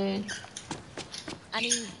 is it... Any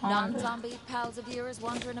non-zombie pals of yours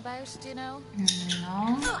wandering about, do you know?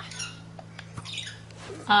 No.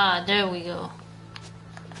 Ah, there we go.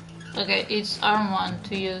 Okay, it's R1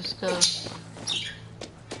 to use the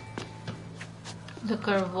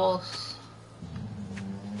curveballs.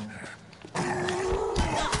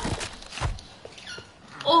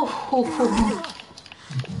 Oh!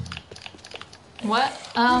 What?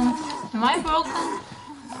 Am I broken?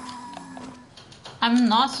 I'm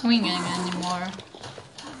not swinging anymore.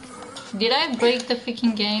 Did I break the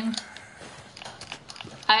freaking game?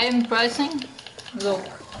 I am pressing. Look.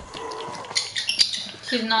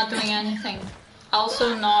 She's not doing anything.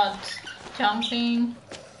 Also not jumping.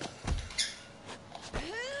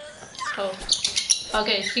 Oh.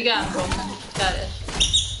 Okay, she got broken. Got it.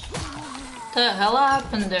 What the hell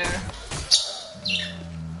happened there?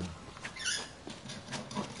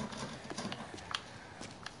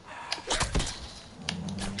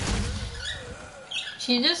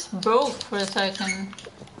 She just broke for a second.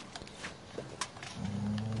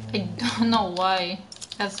 I don't know why.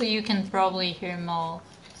 Also, you can probably hear Mo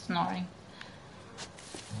snoring.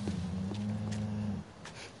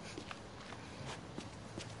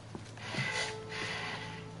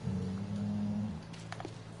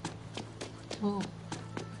 Oh,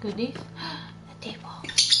 goodies. A table.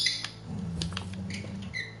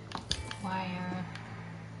 Wire.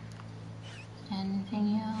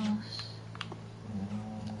 Anything else?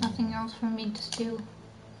 Nothing else for me to steal.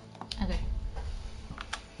 Okay.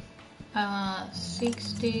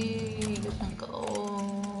 60. You can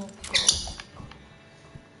go.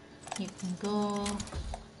 You can go.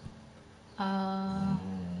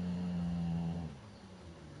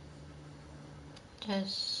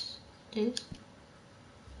 Just this.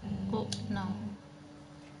 Oh no.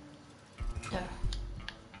 There.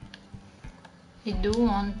 I do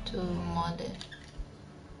want to mod it.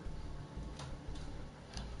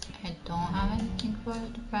 I don't have anything for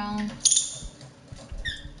the brown.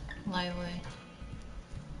 Lightweight.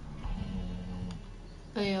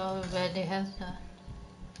 I already have that.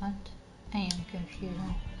 What? I am confused.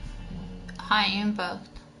 High impact.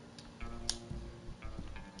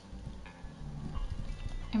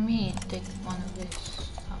 I may take one of these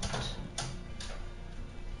out.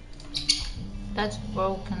 That's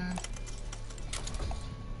broken.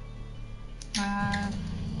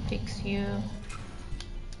 Fix you.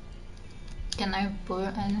 Can I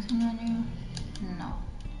put anything on you? No.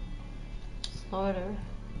 Slaughter.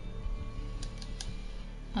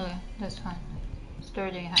 Okay, that's fine.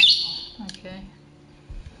 Sturdy handle. Okay.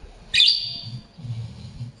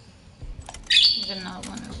 Even not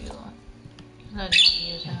one of you. I don't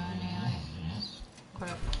use it anyway.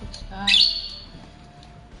 Correct, fix that.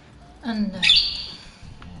 And then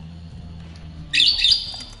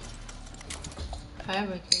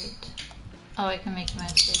fabricate. Oh, I can make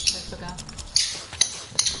mistakes, I forgot.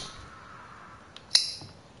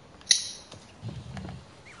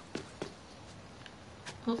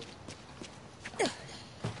 Oh.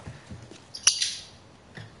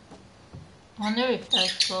 I wonder if that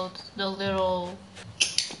explodes the little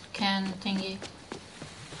can thingy.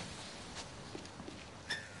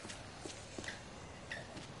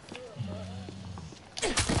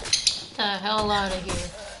 Get the hell out of here.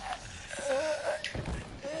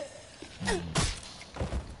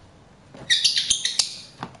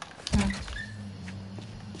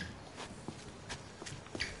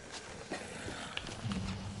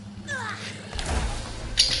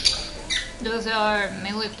 Those are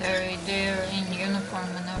military, they're in uniform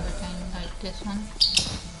and everything, like this one.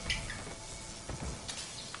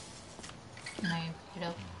 Can I pick it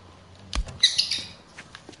up?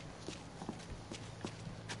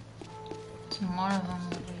 Some more of them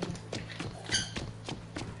over here.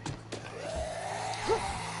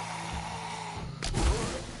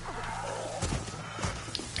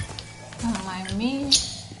 Don't mind me.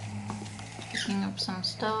 Picking up some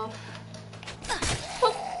stuff.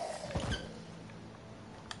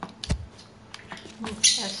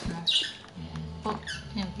 That's nice. Oh,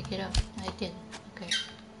 didn't pick it up. I did. Okay.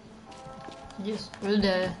 Just threw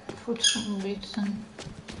that for some reason.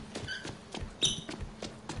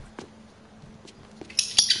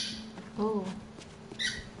 Oh.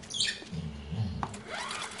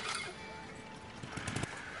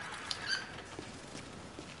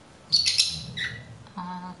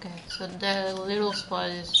 Okay, so the little spot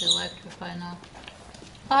is electrified now.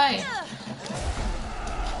 Hi!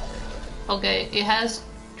 Okay, it has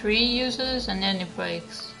 3 uses and then it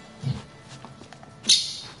breaks.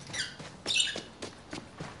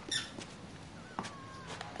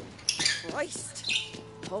 Christ!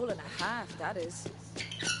 Hole and a half, that is.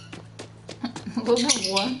 What?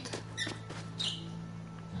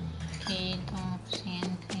 Okay, don't see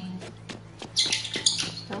anything.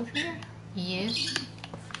 Stuff here? Yes.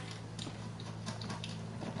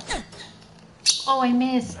 Oh, I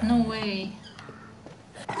missed. No way.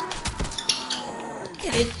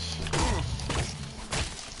 Bitch.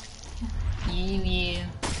 Yeah.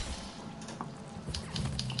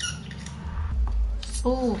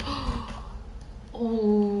 Oh.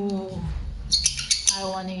 Oh. I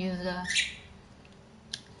want to use that.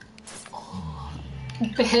 Oh.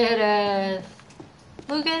 Badass.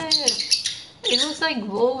 Look at it. It looks like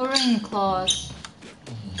Wolverine claws.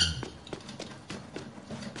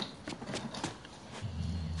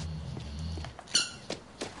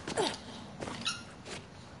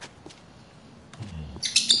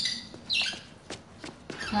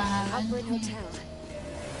 Outbreak Hotel.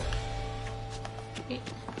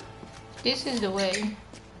 This is the way.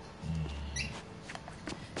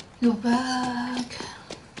 Go back.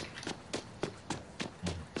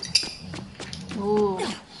 Ooh.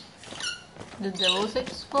 Did those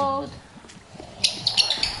explode?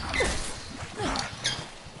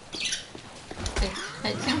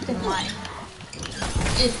 I think they might.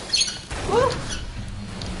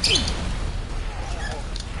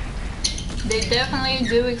 They definitely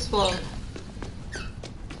do explode.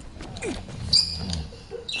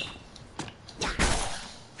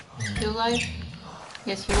 You alive?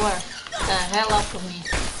 Yes, you are. The hell up of me.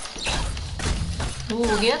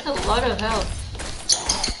 Ooh, he has a lot of health.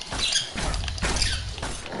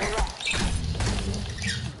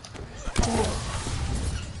 Ooh.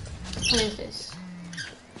 What is this?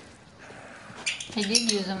 I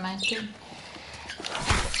did use a master.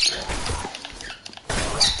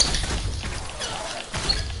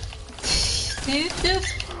 He's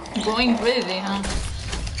just going crazy, huh?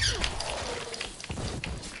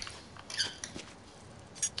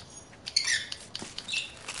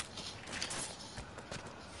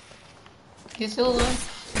 You still alive?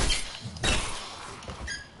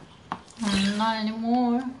 Not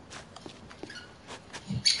anymore.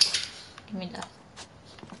 Give me that.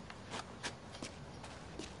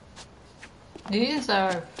 These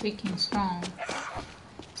are freaking strong.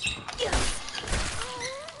 Yeah.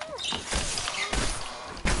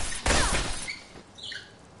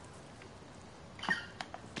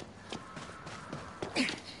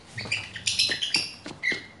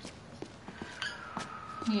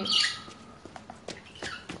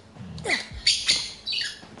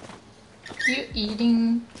 You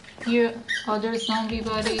eating your other zombie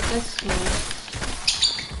body? That's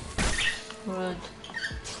rude. Rude.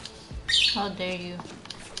 How dare you?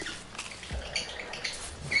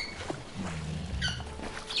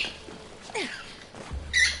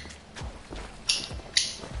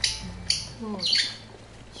 Ooh.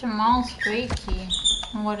 Jamal's spray key.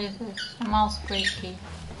 What is this? Jamal's spray key.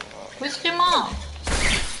 Where's Jamal?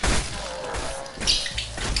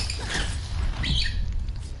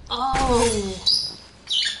 Oh,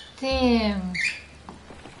 damn.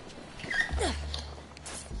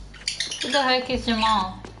 Who the heck is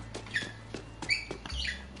Jamal?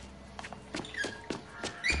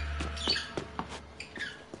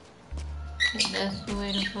 Okay, that's the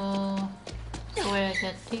way to go. That's the way I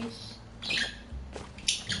get these.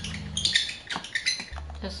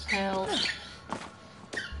 Just help.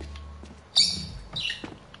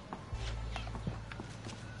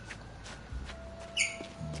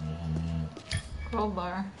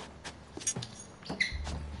 Crowbar.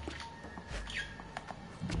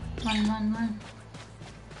 Run.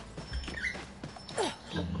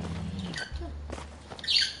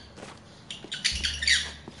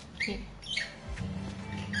 Okay.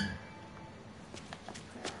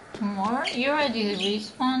 More? You already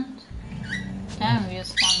respawned? Damn, you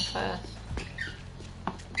spawned fast.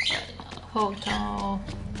 Hotel.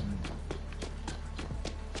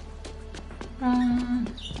 Run.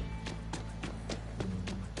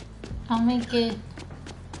 I'll make it.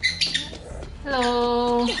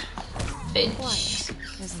 Hello, bitch. Quiet,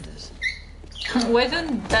 isn't it?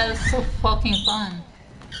 Wasn't that so fucking fun?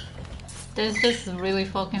 That's just really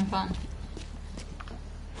fucking fun.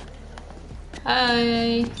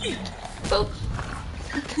 Hi. Oh.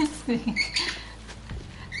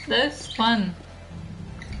 That's fun.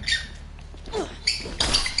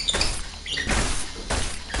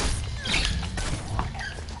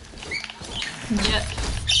 Yeah.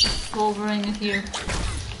 Wolverine is here.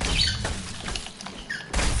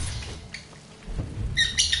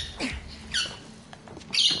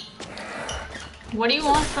 What do you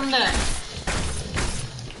want from that?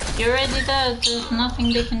 You're already dead. There's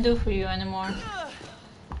nothing they can do for you anymore.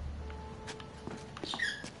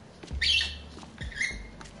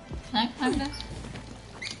 Can I climb this?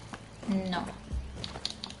 No.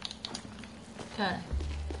 Got it.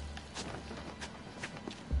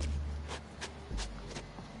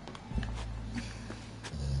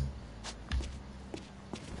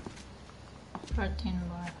 Protein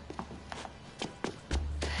bar.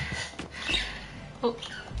 Oh,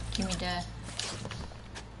 give me that.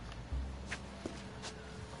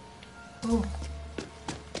 Oh.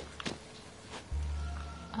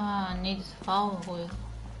 Ah, needs foul oil.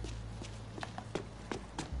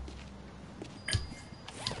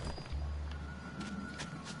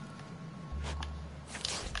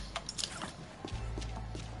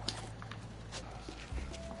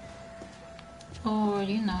 Or,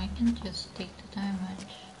 you know, I can just take the damage.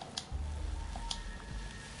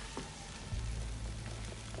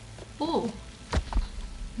 Oh!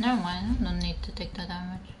 Never mind, I don't need to take the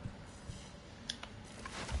damage.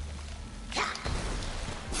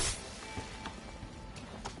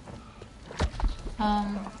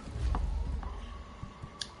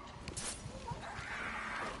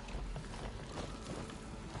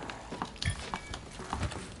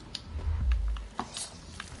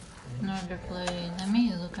 Another blade. Let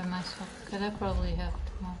me look at myself, because I probably have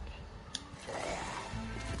too much.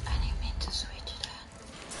 I didn't mean to switch that.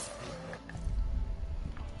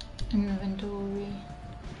 Inventory.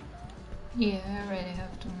 Yeah, I already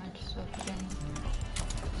have too much stuff in.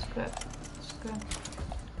 Scrap.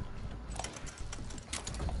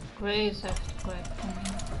 Graves have to collect for me.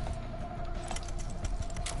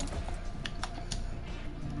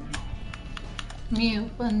 Let me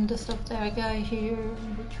open the stuff that I got here,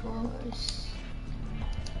 which was...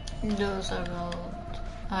 Those are rolled.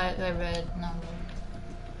 I read, not rolled.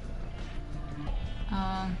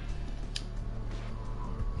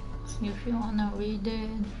 if you wanna read it.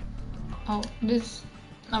 Oh, this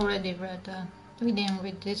already read that. We didn't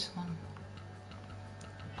read this one.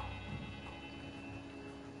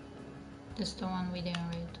 This is the one we didn't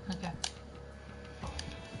read. Okay.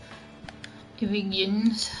 It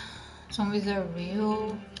begins. Zombies are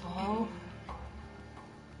real. Wow.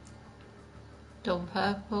 Don't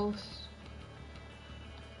have posts.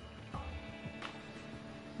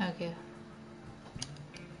 Okay.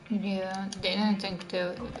 Yeah, they didn't think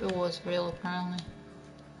that it was real apparently.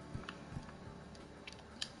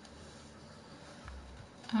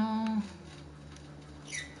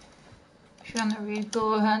 If you wanna read,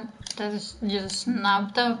 go ahead. That is just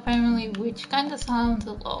snapped apparently, which kinda sounds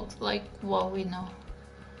a lot like what we know.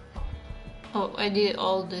 Oh, I did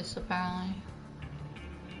all this apparently.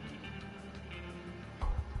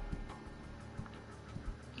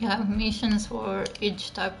 You have missions for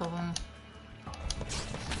each type of them.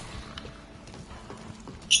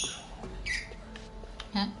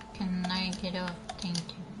 Yeah, can I get up? Thank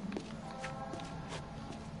you.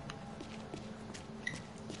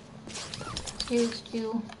 Here's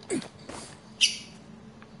you.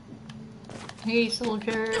 Hey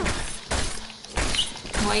soldier.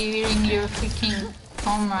 Why are you eating your freaking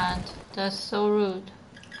comrade? That's so rude.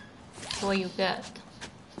 That's what you get.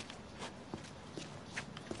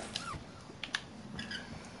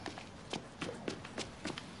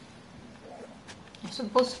 You're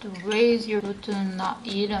supposed to raise your food to not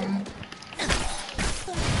eat them.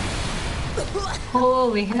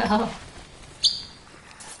 Holy hell.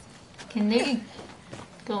 Can they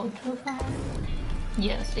go too far?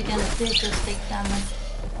 Yes, they can. They just take damage.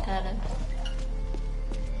 Got it.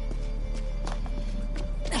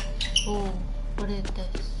 Oh, what is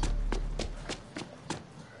this?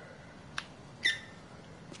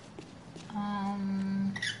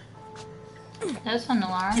 That's an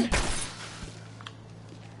alarm.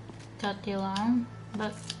 Got the alarm,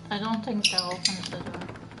 but I don't think that opens the door.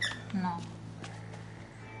 No.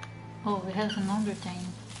 Oh, we have another thing.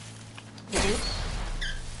 This?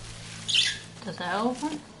 Does that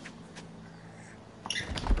open?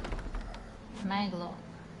 Maglock.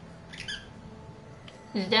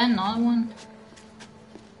 Is there another one?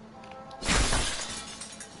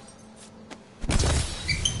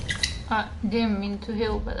 Didn't mean to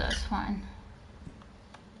heal, but that's fine.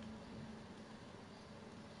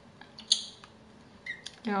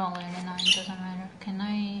 They're all 89, doesn't matter. Can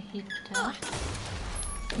I hit that?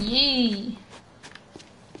 Yay!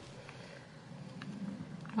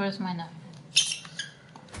 Where's my knife?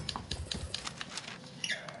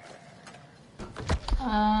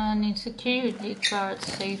 Need security card,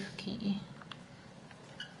 safe key.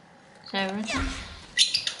 Is that everything?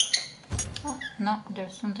 Oh, no,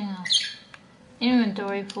 there's something else.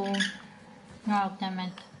 Inventory full. Oh, damn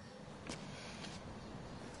it.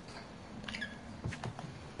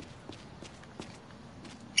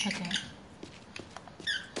 Okay.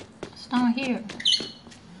 It's not here.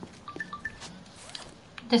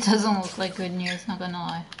 That doesn't look like good news, not gonna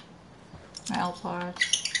lie. Rail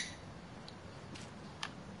parts.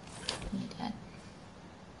 Need that.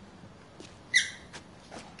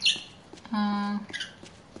 I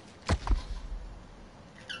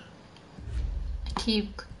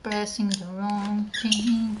keep pressing the wrong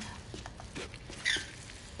thing.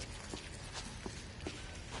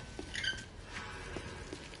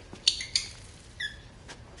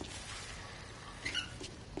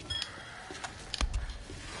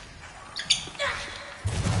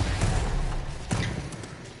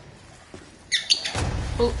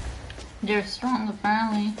 Oh, they're strong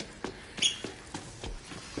apparently.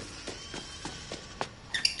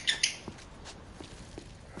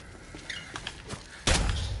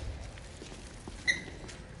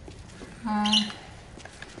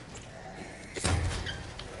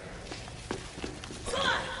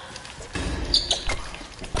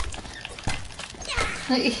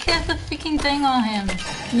 He has a freaking thing on him.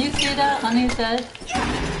 Can you see that on his head?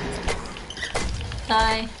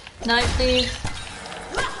 Die. Die, please.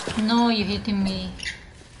 No, you're hitting me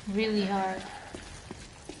really hard.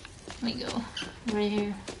 Let me go. Right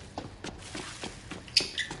here.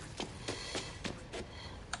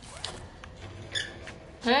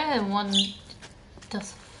 That one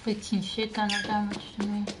does freaking shit ton of damage to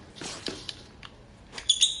me.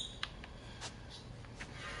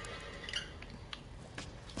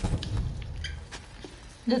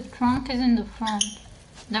 The trunk is in the front.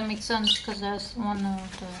 That makes sense because that's one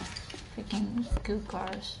of the freaking good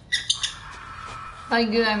cars. By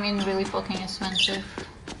good, I mean really fucking expensive.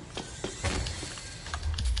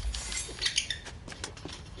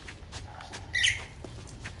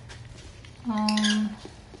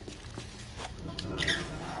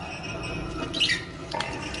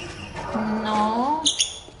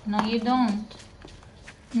 you don't.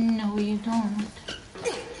 No, you don't.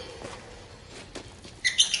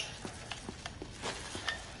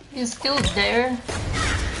 He's still there.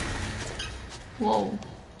 Whoa.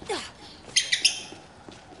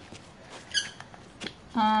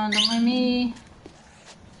 Don't let me...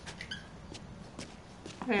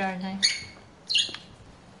 Where are they?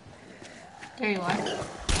 There you are.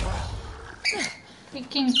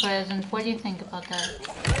 Freaking present. What do you think about that?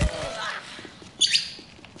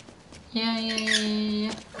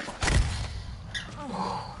 Yeah.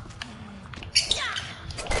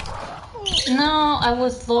 No, I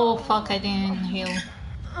was low. Fuck, I didn't heal.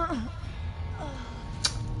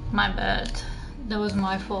 My bad. That was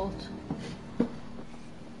my fault.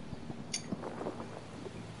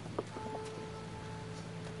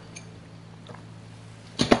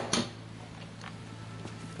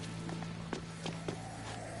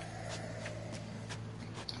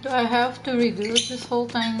 Do I have to redo this whole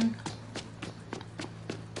thing?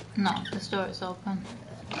 No, this door is open.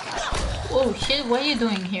 Oh shit, what are you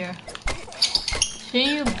doing here?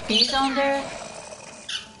 Shouldn't you be down there?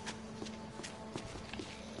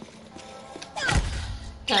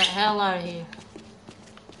 Get the hell out of here.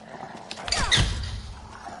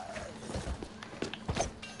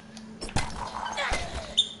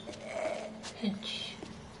 Itch.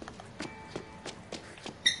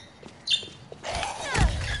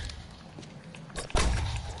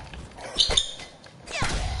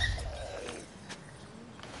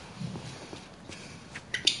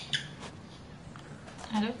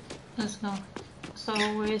 Let's go. So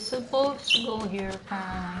we're supposed to go here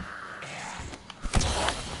apparently.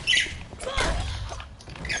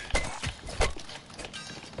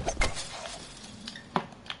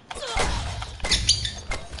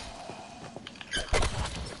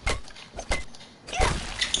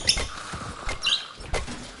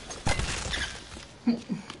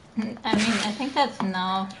 I mean, I think that's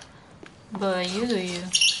enough, but you do you.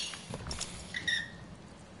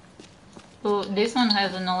 Oh, this one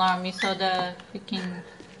has an alarm. You saw the freaking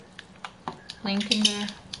link in there.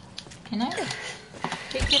 Can I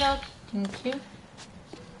pick it up? Thank you.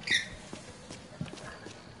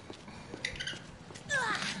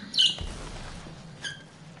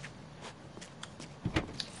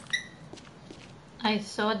 I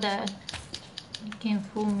saw that. You can't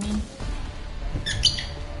fool me.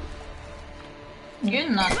 You're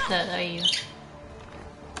not dead, are you?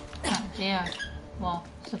 Oh, yeah. Well,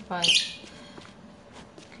 surprise.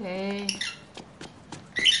 Okay.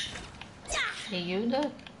 Are you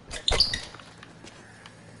dead?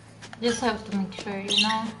 Just have to make sure, you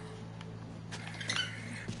know?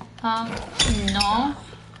 No.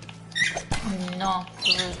 No,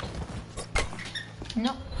 rude.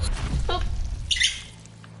 No. Oop.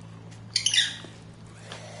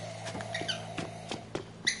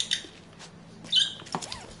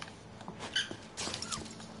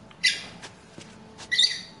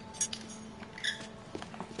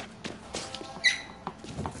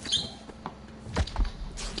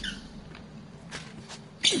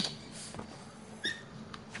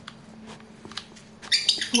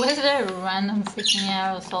 Where's there a random freaking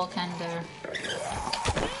aerosol can there?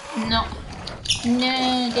 No.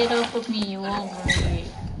 No, get off of me, you Wolverine.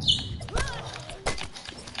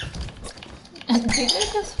 Did I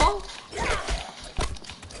just fall?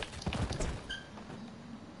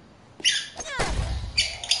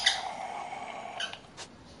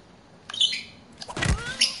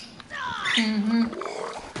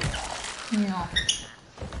 No.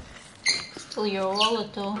 Still your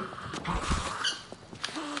wallet though.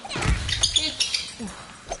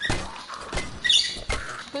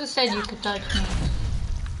 Who said you could touch me?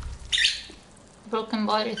 Broken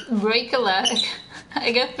bodies. Break a leg.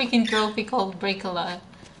 I got a freaking trophy called Break a Leg.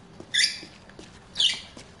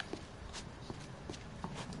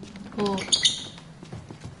 Cool.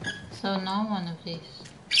 So now one of these.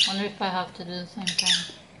 Wonder if I have to do the same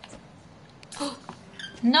thing.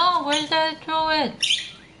 No, where did I throw it?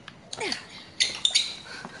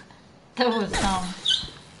 That was dumb.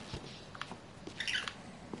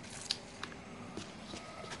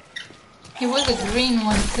 It was a green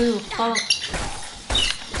one too, fuck.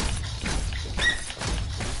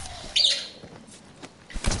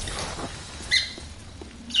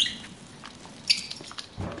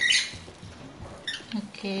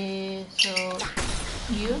 Okay, so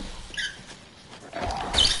you?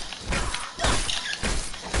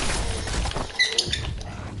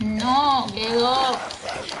 No, get off!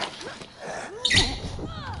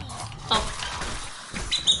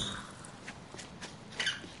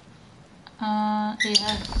 It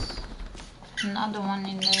has another one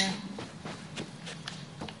in there.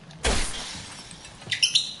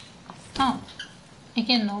 I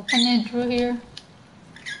can open it through here.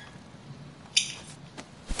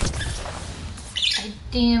 I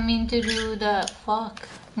didn't mean to do that. Fuck.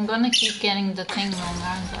 I'm gonna keep getting the thing wrong,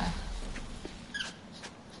 aren't I?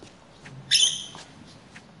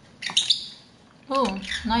 Oh,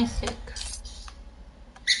 nice stick.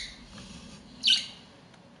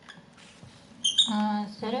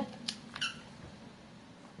 Is that it?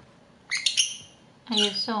 I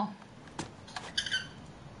guess so.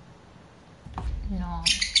 No,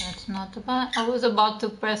 that's not the bad. I was about to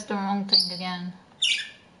press the wrong thing again.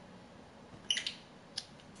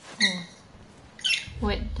 Oh.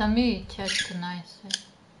 Wait, let me check the nice stick.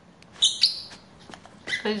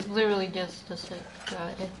 It's literally just a stick,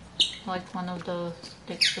 right? Like one of those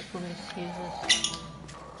sticks the police uses.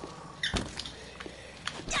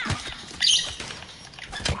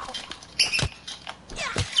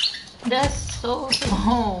 That's so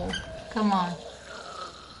slow. Come on.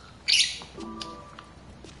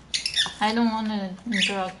 I don't want to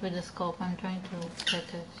interact with the scope. I'm trying to get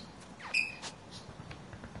it.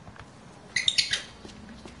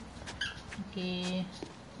 Okay.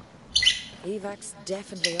 Evac's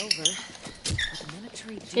definitely over. But the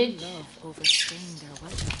military do Bitch. love overstaying their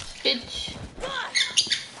welcome. Bitch.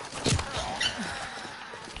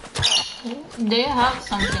 They have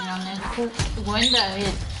something on it. When that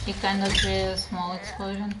hit, it kind of created a small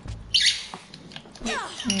explosion.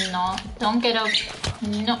 No, don't get up.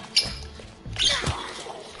 No.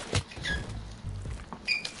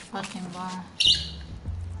 Fucking bar.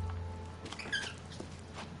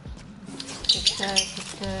 Take that,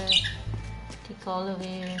 take that. Take all of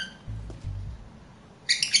it.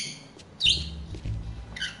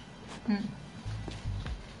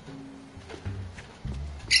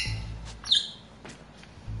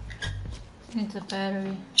 It's a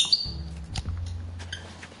battery.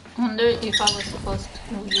 I wonder if I was supposed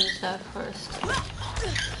to use that first.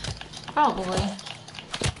 Probably.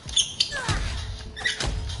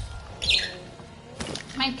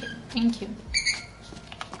 Okay, thank you.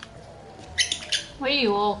 Where are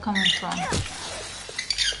you all coming from?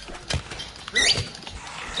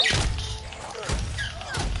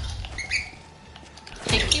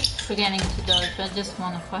 I keep forgetting to dodge, I just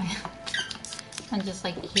wanna fight. I'm just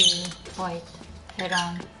like here, fight, head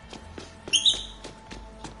on.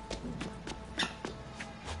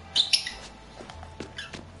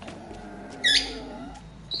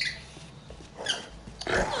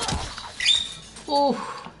 Oh,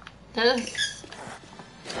 that's...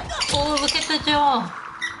 Oh, look at the jaw!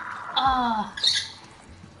 Ah!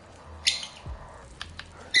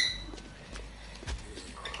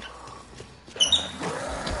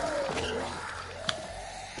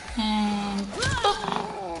 And...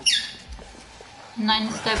 Oh.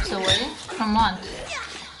 9 steps away from what?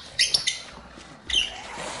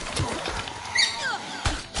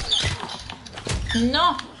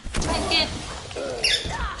 No! Make it!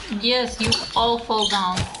 Yes, you all fall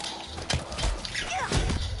down.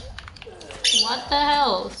 What the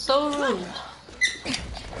hell? So rude.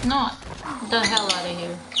 No, the hell out of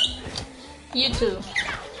here. You too.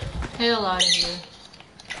 Hell out of here.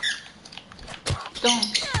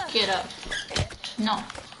 Don't get up. No.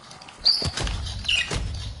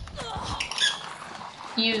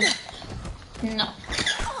 You. No.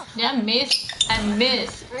 Yeah, I missed. I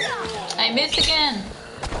missed. I missed again.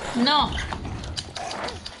 No.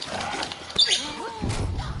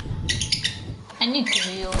 I need to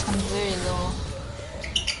heal. I'm very low.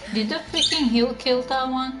 Did the freaking heal kill that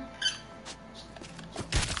one?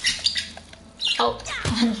 Oh,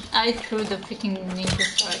 I threw the freaking ninja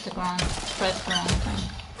star at the ground. Pressed the wrong thing.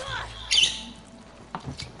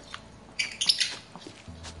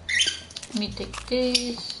 Let me take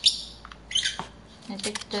this. I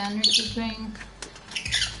take the energy drink.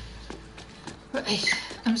 Right.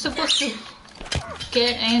 I'm supposed to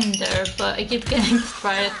get in there, but I keep getting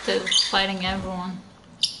distracted fighting everyone.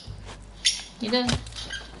 You did?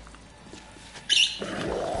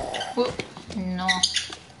 Oh, no.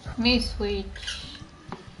 Me switch.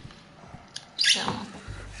 Yeah.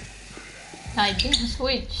 I didn't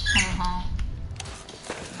switch somehow.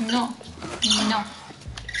 No. No.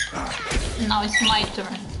 Now it's my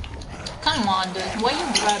turn. Come on, dude. Why are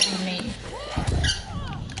you grabbing me?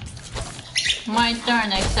 My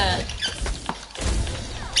turn, I said.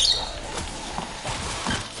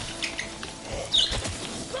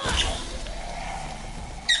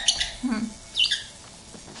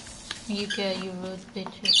 You get you rude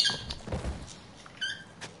bitches.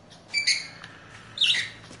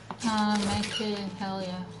 Make it, hell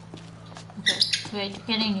yeah. Okay, wait,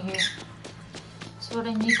 get in here. That's what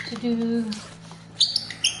I need to do.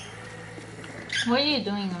 What are you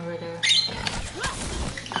doing over there?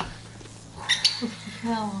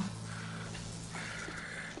 hell?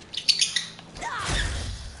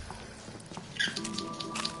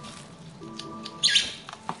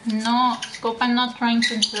 No, Scope, I'm not trying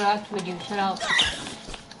to interact with you. Shut up.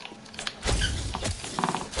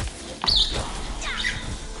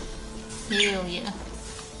 Hell yeah.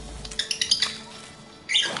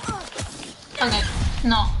 Okay,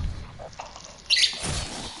 no.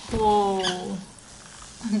 Whoa.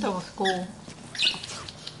 That was cool.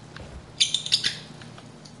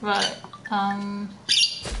 Right,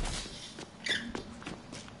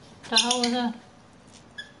 the hell was that?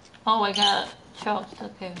 Oh, I got shocked,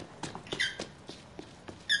 okay.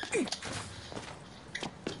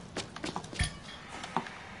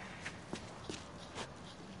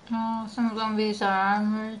 Oh, some zombies are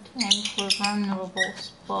armored and for vulnerable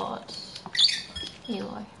spots.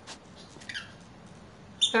 Eli.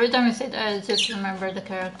 Every time I say that, I just remember the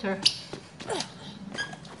character.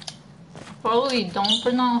 Probably don't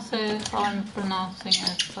pronounce it how I'm pronouncing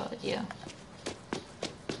it, but yeah.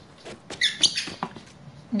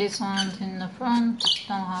 This one's in the front,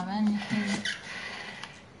 don't have anything.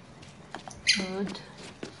 Good.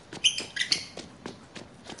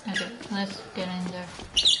 Okay, let's get in there.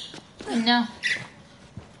 No.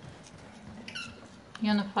 You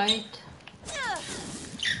wanna fight?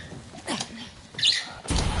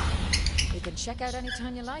 You can check out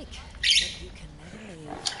anytime you like, but you can never leave.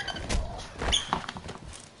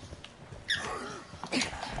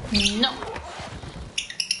 No.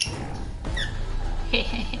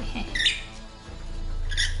 Hehehehe.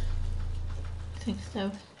 Think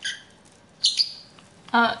so.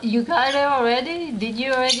 You got it already? Did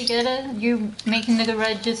you already get it? You making the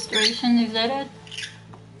registration, is that it?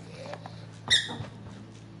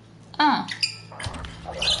 Ah.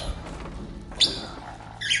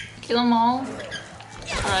 Kill them all?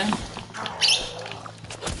 Alright.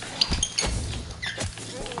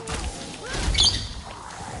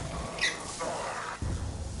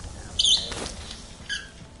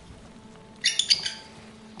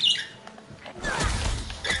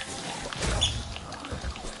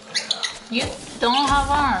 You don't have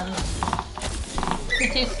arms,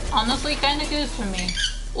 which is honestly kind of good for me.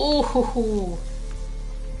 Ooh,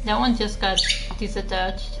 that one just got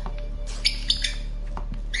disattached.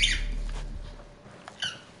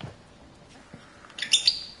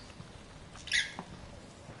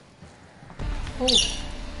 Ooh.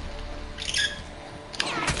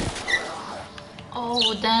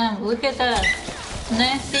 Oh damn! Look at that,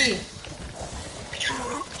 nasty.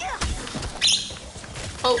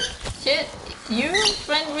 Oh. Shit, you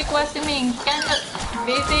friend requested me in Canada,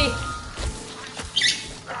 baby.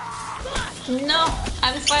 No,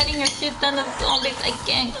 I'm fighting a shit ton of zombies. I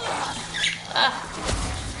can't.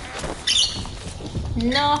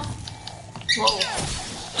 No. Whoa.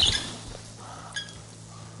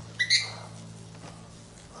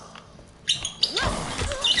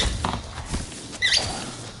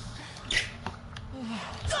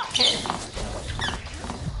 Okay.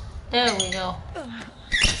 There we go.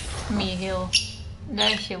 Me heal.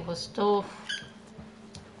 That shit was tough.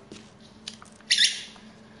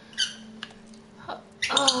 Oh,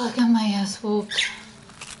 I got my ass whooped.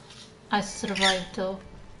 I survived though.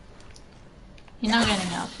 You're not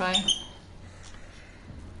getting up, right?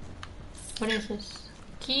 What is this?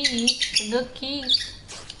 Keys? The keys.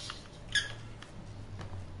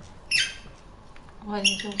 What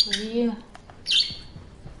is over here?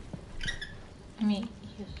 Let me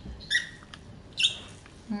use this.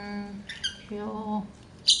 Fuel.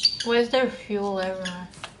 Why is there fuel everywhere?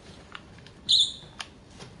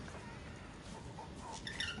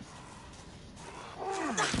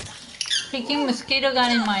 Freaking mosquito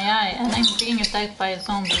got in my eye and I'm being attacked by a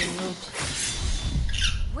zombie. Root.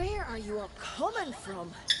 Where are you all coming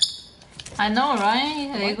from? I know,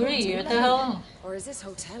 right? I agree. What the hell? Or is this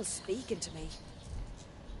hotel speaking to me?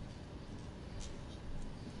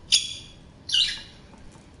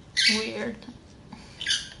 Weird.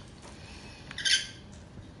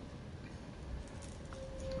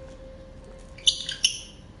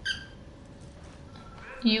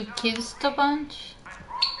 You kissed a bunch?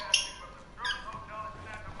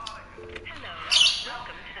 Hello,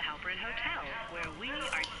 welcome to the Halperin Hotel, where we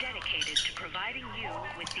are dedicated to providing you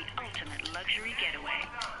with the ultimate luxury getaway.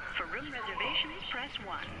 For room reservations, press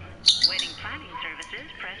 1. Wedding planning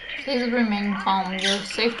services, press 2. Please remain calm. Your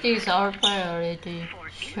safety is our priority.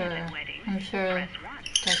 Sure. I'm sure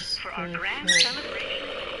that's for our for grand sure. celebration.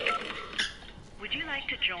 Would you like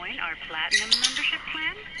to join our platinum membership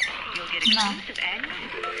plan? You'll get exclusive annual.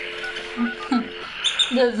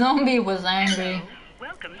 The zombie was angry. Hello.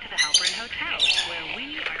 Welcome to the Halperin Hotel, where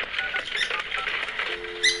we are.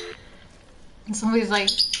 Somebody's like,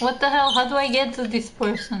 what the hell? How do I get to this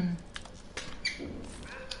person?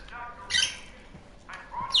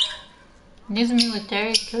 This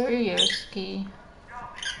military courier's key.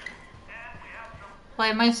 Why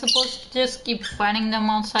am I supposed to just keep fighting them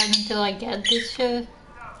outside until I get this shit?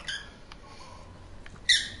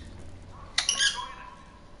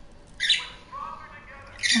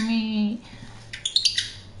 Let me...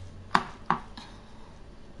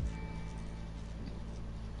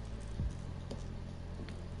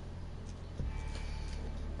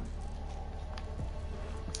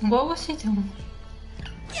 What was he doing?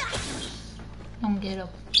 Don't get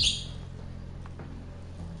up.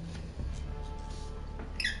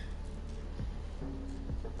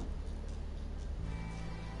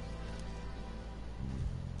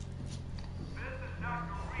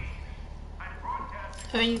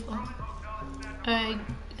 There you go. I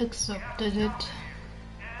accepted it.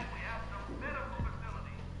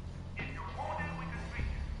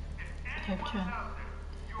 Gotcha.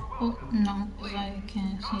 Oh, no, because I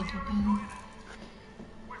can't see it again.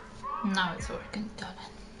 Now it's working, got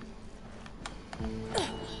it.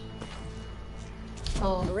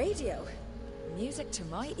 Oh. Radio. Music to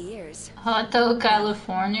my ears. Hotel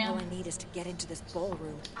California. All I need is to get into this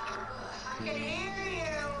ballroom. I can hear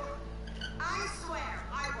you. I swear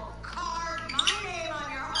I will carve my name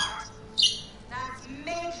on your heart. That's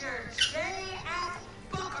Major J.S.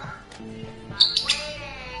 Booker. I'm waiting.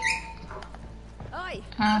 Oi,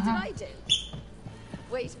 what did I do?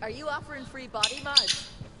 Wait, are you offering free body mods?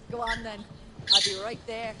 Go on then. I'll be right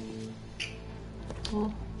there.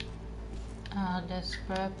 Cool. That's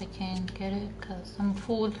crap. I can't get it because I'm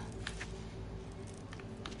full.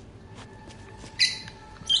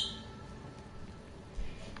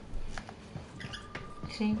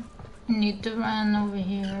 See, need to run over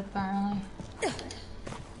here apparently.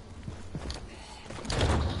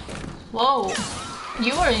 Whoa,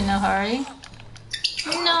 you were in a hurry.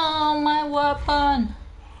 No, my weapon.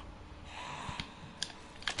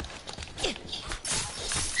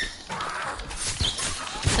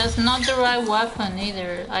 That's not the right weapon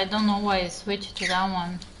either. I don't know why I switched to that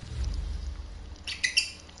one.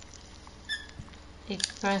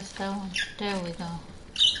 Press that one. There we go.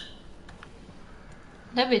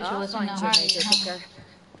 That bitch was in a hurry. Huh?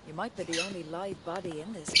 You might be the only live body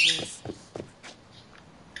in this place.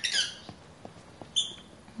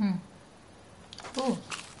 Ooh.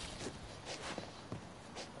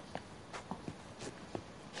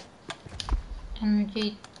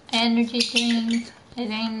 Energy drink. I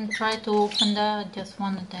didn't try to open that. I just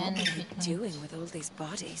wanted the energy drink. What are you doing with all these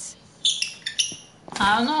bodies?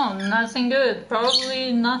 I don't know. Nothing good.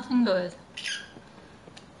 Probably nothing good.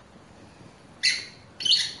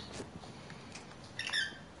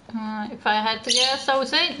 If I had to guess, I would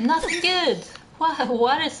say nothing good. Wow,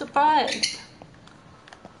 what a surprise.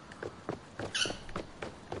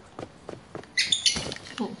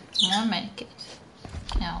 Ooh, more make it.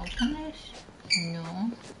 Can I open this?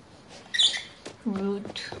 No.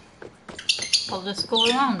 Root. I'll just go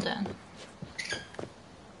around then.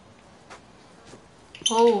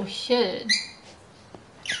 Oh shit.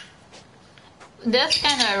 That's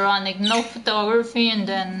kind of ironic. No photography and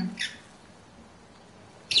then...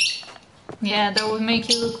 Yeah, that would make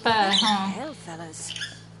you look bad, huh? What the hell, fellas?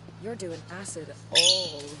 You're doing acid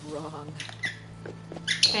all wrong.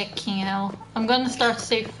 Fucking hell. I'm gonna start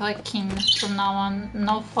saying fucking from now on.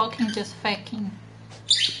 No fucking, just fucking.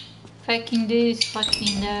 Fucking this,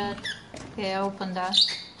 fucking that. Okay, I opened that.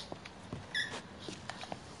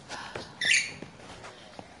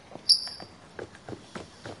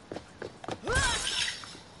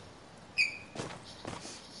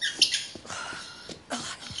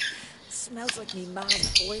 Smells like me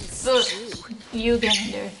mom's boiled stew. You get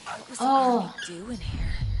in there. What are we doing here?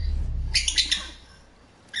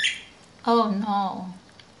 Oh no.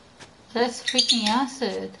 That's freaking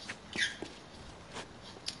acid.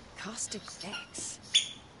 Caustic X.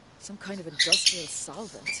 Some kind of industrial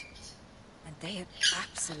solvent. And they had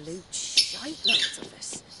absolute shitloads of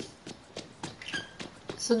this.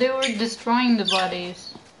 So they were destroying the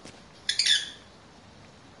bodies.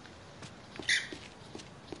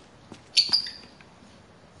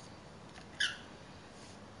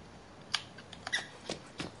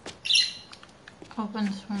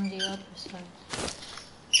 Opens from the other side.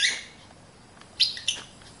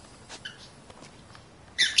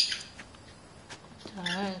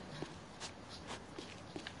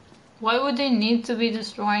 Why would they need to be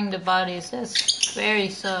destroying the bodies? That's very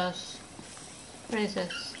sus. What is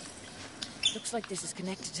this? Looks like this is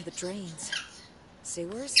connected to the drains.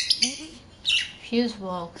 Sewers, maybe? Fuse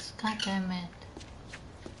box. God damn it.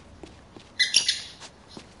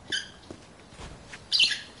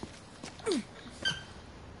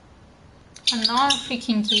 Another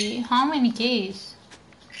freaking key. How many keys?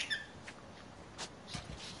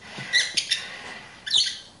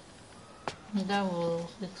 That will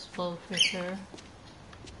explode for sure.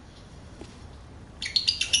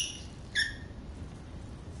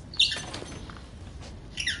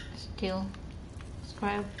 Still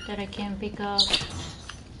scrap that I can't pick up.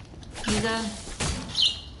 Is that?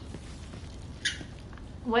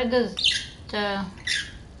 Why does the...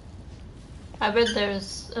 I bet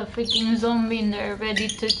there's a freaking zombie in there ready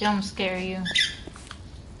to jump scare you.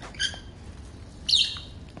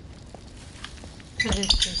 What is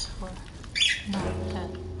this for? Not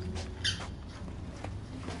that.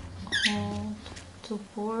 Hold to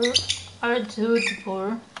pour. R2 to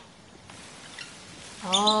pour.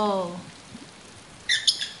 Oh.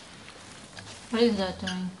 What is that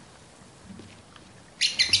doing?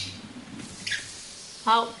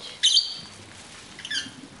 Ouch.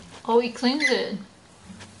 Oh, he cleans it.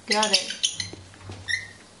 Got it.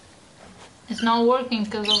 It's not working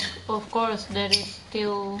because of course there is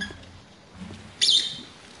still...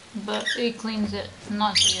 But he cleans it.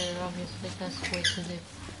 Not here, obviously. That's way too deep.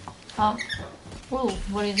 Oh. Whoa,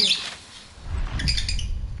 what is it?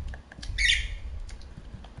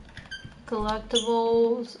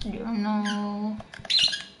 Collectibles, journal.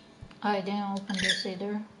 I didn't open this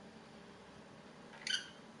either.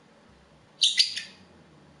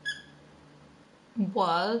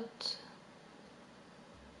 What?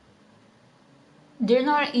 They're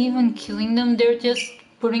not even killing them, they're just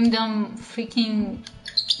putting them freaking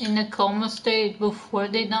in a coma state before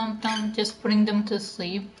they dump them, just putting them to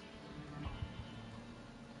sleep.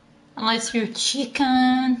 Unless you're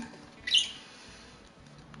chicken.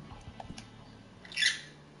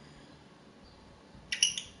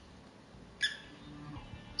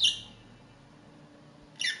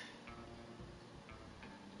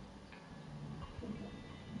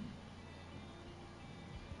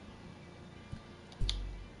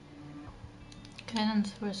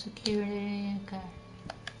 Guidance for security, okay.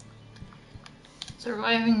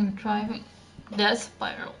 Surviving and driving. Death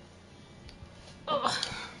spiral. Ugh.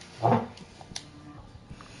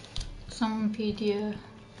 Some PDF.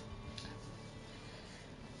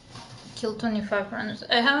 Kill 25 runners.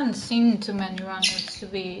 I haven't seen too many runners to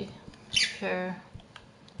be fair.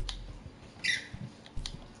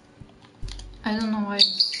 I don't know why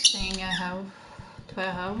it's saying I have. Do I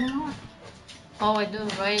have more? Oh, I do,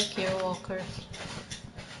 right? Gear walkers.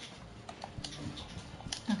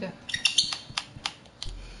 Okay.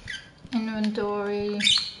 Inventory.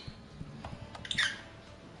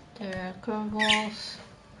 There are curveballs.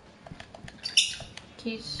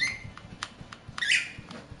 Keys.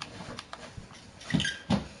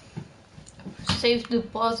 Safe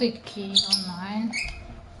deposit key online.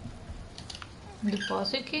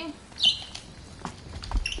 Deposit key?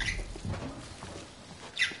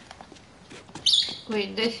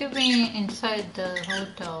 Wait, they should be inside the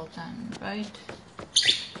hotel then, right?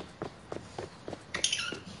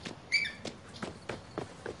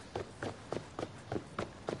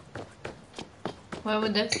 Where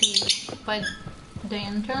would that be? By the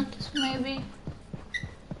entrance, maybe?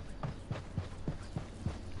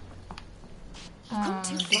 Not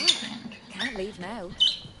too far. Can't leave now.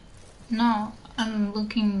 No, I'm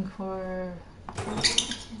looking for...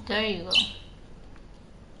 There you go.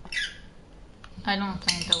 I don't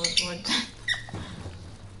think that was worth it.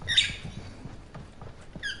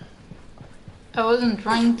 I wasn't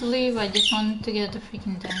trying to leave, I just wanted to get the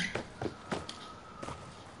freaking thing.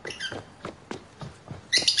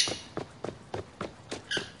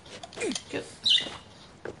 Good.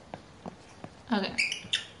 Okay.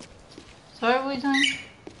 So what are we doing?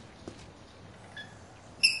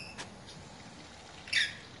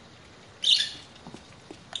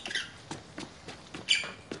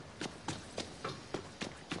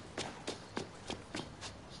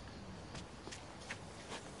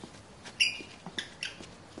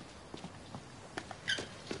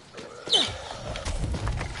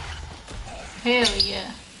 Hell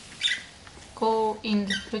yeah. Go in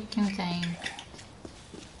the freaking thing.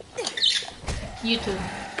 You too.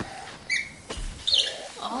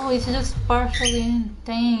 Oh, it's just partially in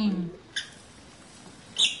thing.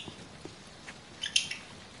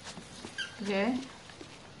 Okay.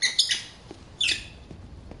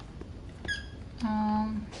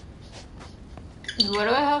 What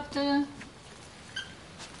do I have to do?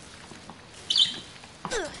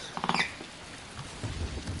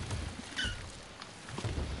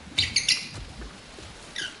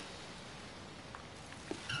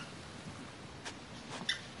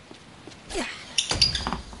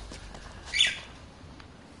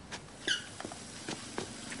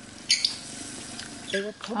 They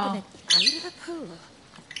were pumping it out of the pool.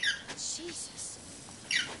 Jesus.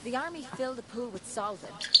 The army filled the pool with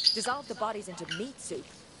solvent, dissolved the bodies into meat soup,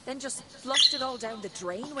 then just flushed it all down the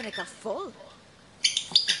drain when it got full.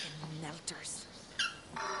 Fucking melters.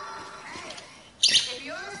 If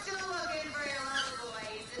you're still looking for your lover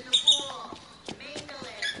boys in the pool,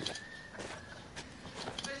 mingling.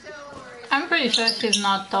 But don't worry. I'm pretty sure she's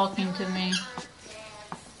not talking to me.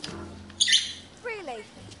 Really?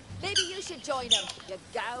 Maybe you should join them, you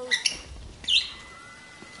gals.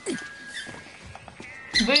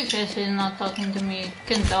 Pretty sure she's not talking to me. You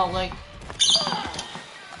can tell, like.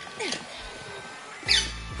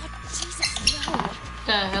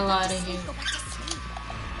 The hell out of here.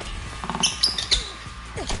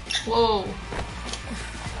 Whoa.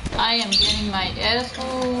 I am getting my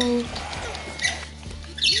asshole.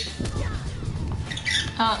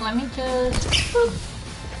 Let me just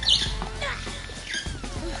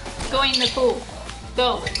go in the pool.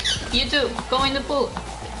 Go. You too. Go in the pool.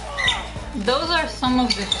 Those are some of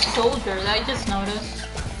the soldiers, I just noticed.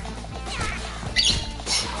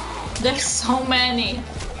 There's so many.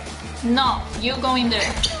 No, you go in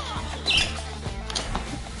there.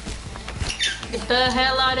 Get the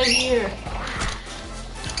hell out of here.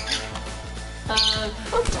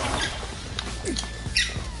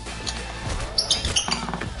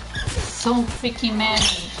 So freaking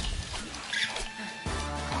many.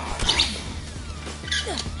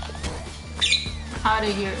 Out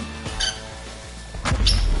of here.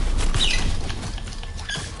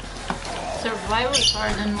 Survival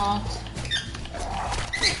card unlocked.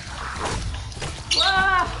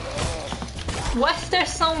 Ah! Why is there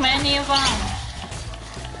so many of them?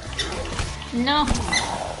 No.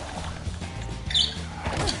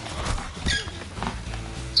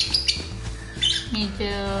 Me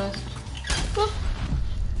just... Whoop.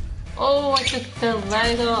 Oh, I took the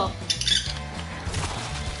leg off.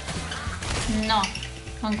 No,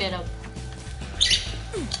 don't get up.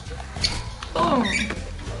 Boom.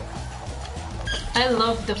 I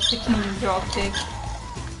love the freaking drop kick.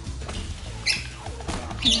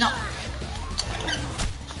 No.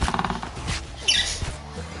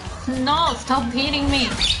 No, stop hitting me.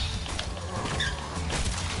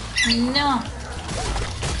 No.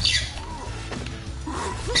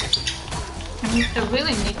 I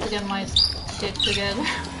really need to get my shit together.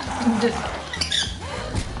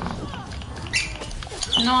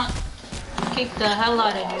 Not kick the hell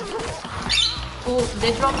out of you. Oh,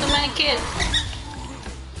 they dropped the medkit.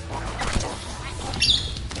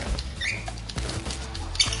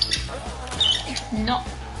 No.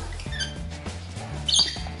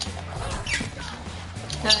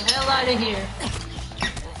 The hell out of here.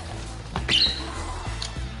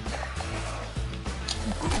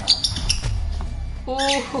 Ooh.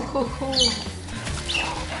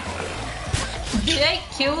 Did I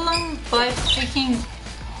kill him by freaking...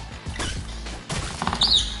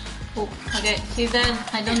 Oh, okay, she's dead.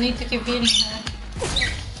 I don't need to keep hitting her.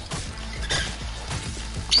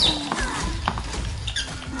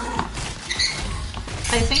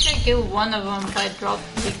 I think I killed one of them by drop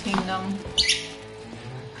kicking them.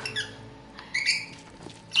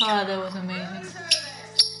 Ah, that was amazing.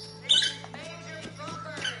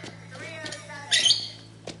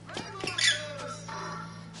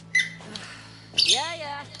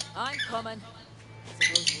 Yeah, I'm coming.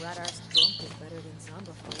 Suppose rat arse drunk is better than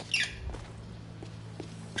zombified.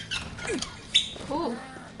 Ooh.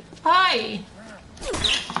 Hi!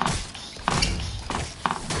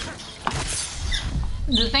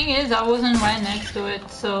 The thing is, I wasn't right next to it,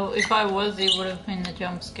 so if I was, it would have been a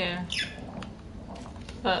jump scare.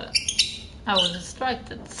 But I was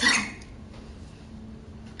distracted, so...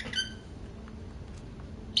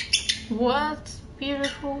 What?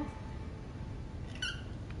 Beautiful.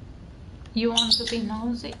 You want to be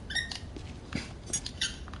nosy?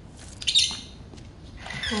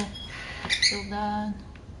 Cool. Kill that.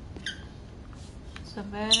 It's a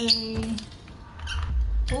very...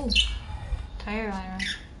 Ooh. Tire iron.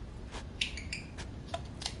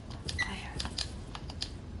 Tire.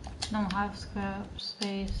 Don't have scrap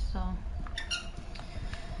space, so...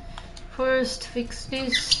 First, fix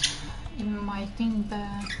this. In my thing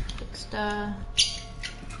bag. Fix that.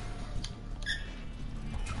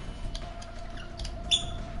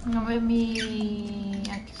 No, maybe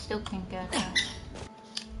I still can't get that.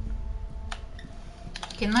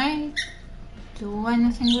 Can I do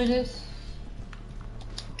anything with this?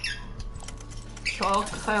 Chalk,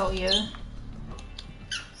 hell yeah.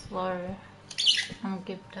 Slaughter. I'm gonna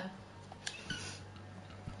give that.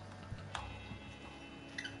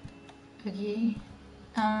 Okay.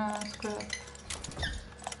 Scrap.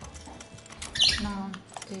 No,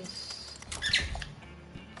 this.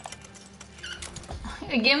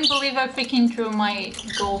 I can't believe I freaking threw my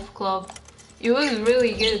golf club. It was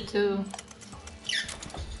really good too.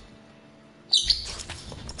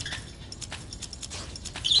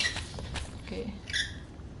 Okay.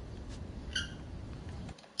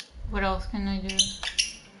 What else can I do?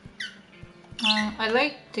 I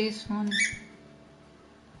like this one.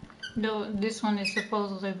 Though this one is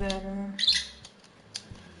supposedly better.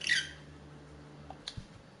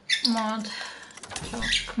 Mod.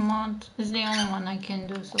 Chalk mod is the only one I can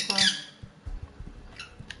do so far.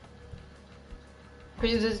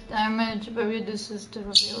 Reduces damage but reduces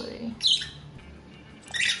durability.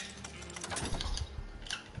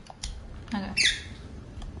 Okay.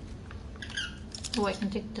 Oh, I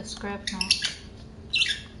can take the scrap now.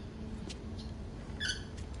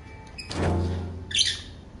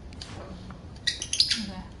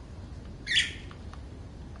 Okay.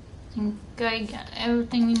 I think I got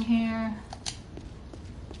everything in here.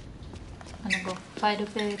 I'm gonna go fight a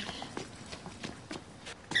bit.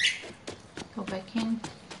 Go back in.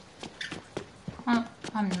 Oh,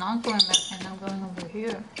 I'm not going back in, I'm going over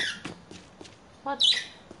here. What?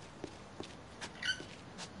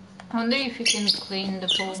 I wonder if you can clean the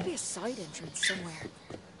pool. Must be a side entrance somewhere.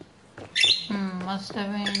 Must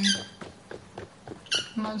have been.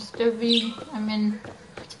 Must there be? I mean,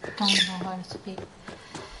 don't know how to speak.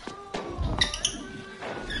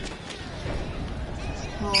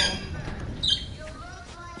 Whoa.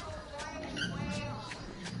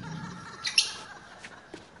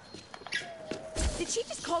 Did she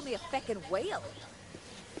just call me a feckin' whale?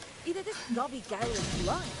 Either this knobby gal is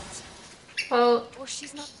blind, Well, or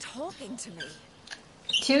she's not talking to me.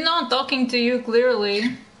 she's not talking to you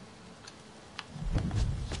clearly.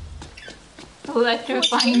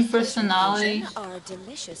 Electrifying personality. Our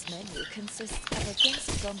delicious menu consists of a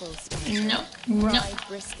guest gumbo special. No, no.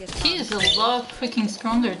 She is a lot freaking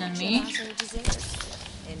stronger than me.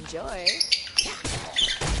 Enjoy.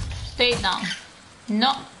 Stay down.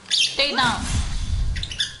 No, stay down.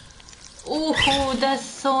 Ooh, that's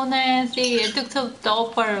so nasty. I took the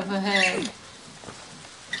top part of her head.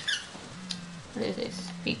 What is this?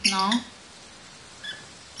 Speak now.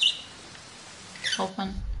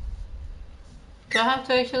 Open. Do I have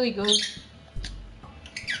to actually go?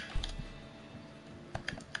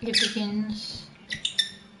 It begins.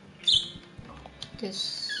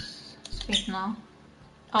 This. Speak now.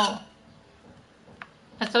 Oh.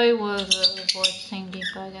 I thought it was a voice thingy,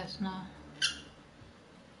 but I guess not.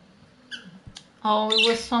 Oh, it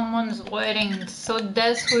was someone's wedding. So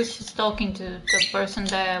that's who she's talking to. The person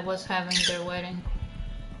that was having their wedding.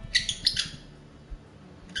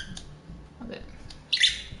 Okay.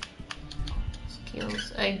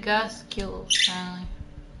 Skills. I got skills finally.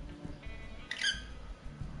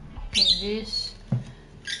 Okay, this.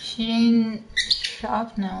 She didn't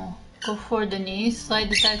shop now. Go for the knees.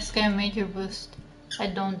 Slide attack, scam, major boost. I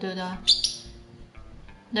don't do that.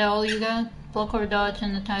 That all you got? Block or dodge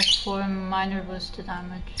and attack for minor boost to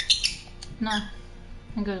damage. No.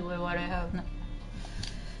 I'm good with what I have now.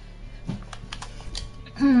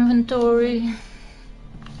 Inventory.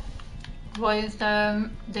 Why is the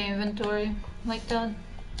inventory like that?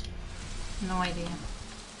 No idea.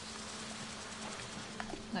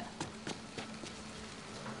 Okay.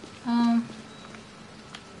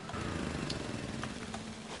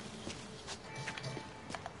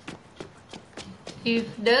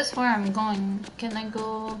 If that's where I'm going, can I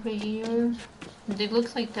go over here? It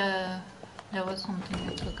looks like there was something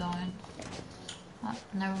that could go in. Oh,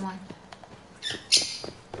 never mind.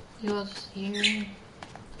 It was here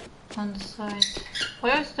on the side.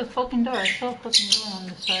 Where's the fucking door? I saw a fucking door on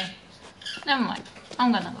the side. Never mind.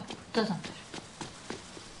 I'm gonna go. Doesn't matter.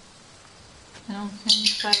 I don't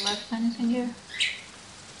think I left anything here.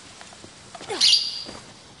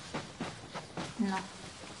 No.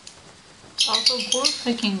 Also, poor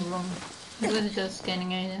freaking room. It was just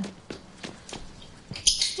getting in.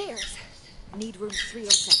 Stairs. Need room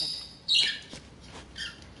 307.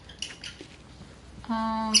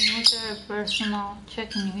 Was there a personal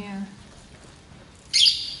check-in here?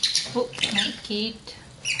 Oh, make it.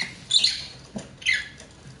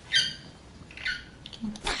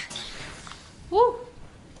 Woo!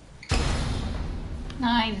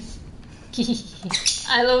 Nice.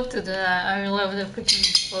 I love to do that. I love the freaking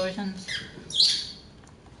explosions.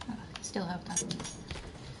 Oh, I still have that.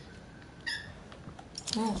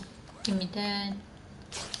 Oh, give me that.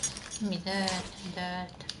 Give me that,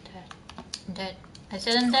 that. I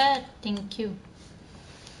said I'm that. Thank you.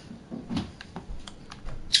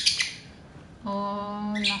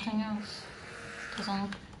 Oh, nothing else. Doesn't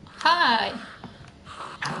look. Hi!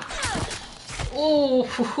 Oh,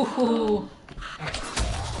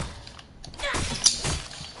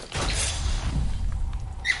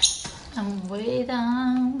 And way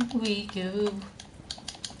down we go.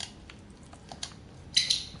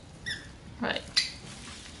 Right.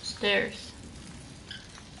 Stairs.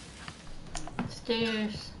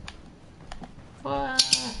 Stairs.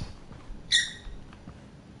 What?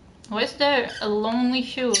 Why is there a lonely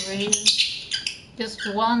shoe over here?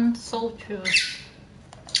 Just one sole shoe.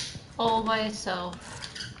 All by itself.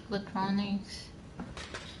 Electronics.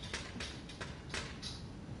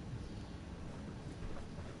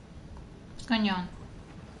 What's going on?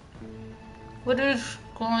 What is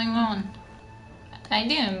going on? I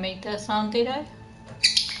didn't make that sound, did I?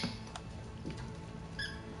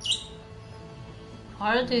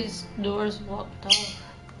 Why are these doors blocked off?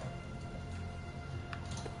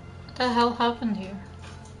 What the hell happened here?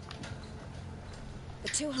 The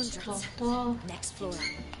 200s. Blocked off. Next floor.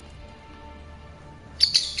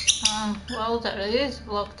 Well, that is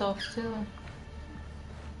blocked off too.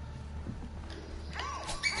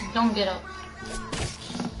 Don't get up.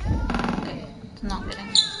 Okay, it's not getting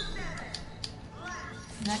up.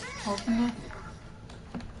 Next, open it.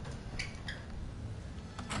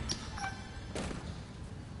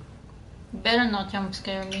 Better not jump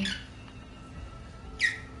scare me.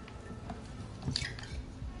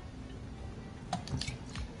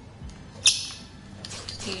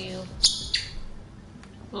 Steal.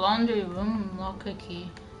 Laundry room locker key.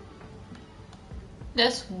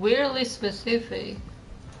 That's weirdly specific.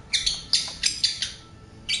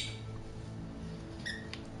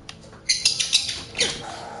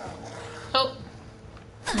 Oh,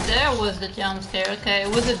 there was the jump scare. Okay,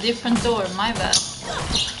 it was a different door. My bad.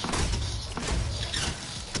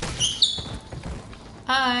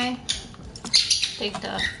 Hi. Take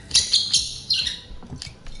that.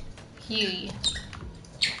 Here.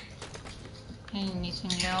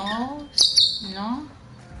 Anything else? No?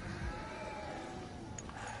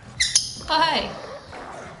 Oh, hey!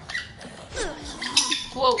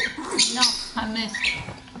 Whoa! No, I missed.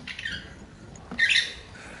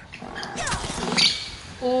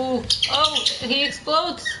 Ooh! Oh! He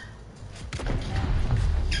explodes!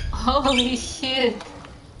 Holy shit!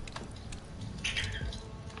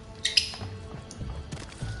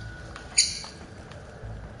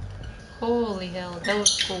 Holy hell, that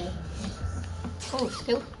was cool. Oh,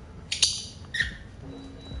 still.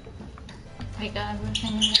 I got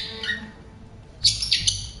everything.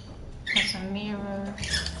 There's a mirror.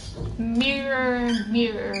 Mirror,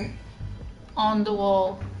 mirror on the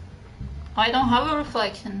wall. I don't have a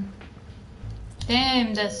reflection.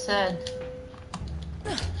 Damn, that's sad.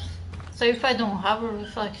 So if I don't have a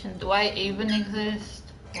reflection, do I even exist?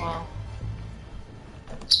 Wow.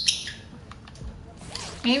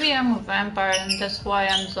 Maybe I'm a vampire and that's why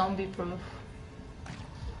I'm zombie proof.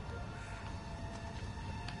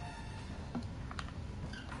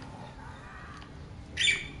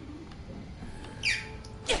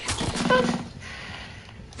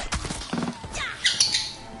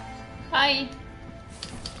 Hi.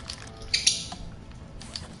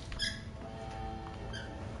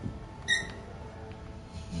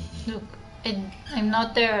 Look, I'm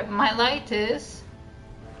not there. My light is,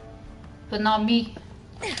 but not me.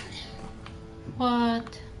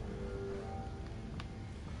 What?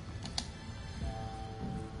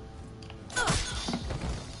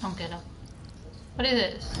 Don't get up. What is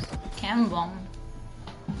this? Cam bomb.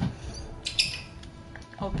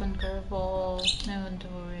 Open curveball,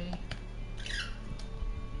 inventory.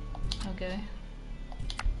 Okay.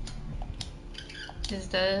 Is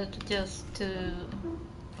that just to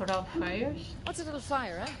put out fires? What's a little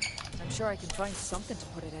fire, eh? I'm sure I can find something to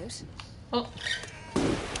put it out. Oh.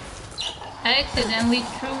 I accidentally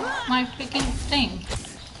threw my freaking thing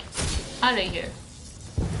out of here.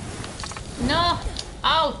 No!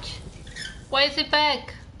 Ouch! Why is it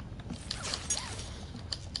back?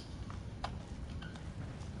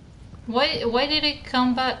 Why did it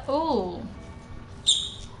come back? Oh!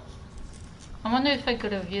 I wonder if I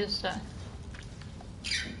could have used that.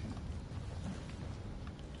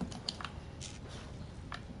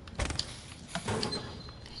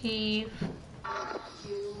 Thief.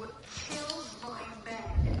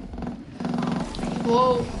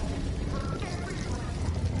 Whoa.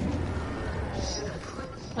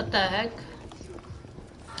 What the heck?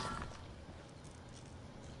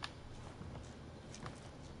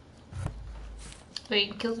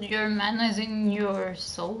 Wait, killed your man as in your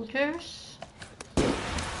soldiers?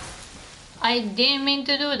 I didn't mean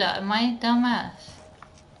to do that, my dumbass.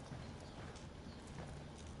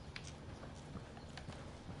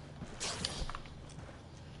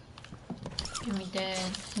 Give me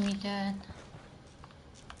that, give me that.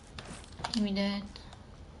 Give me that.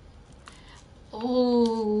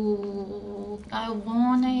 Oh, I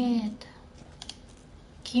want it.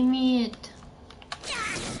 Give me it.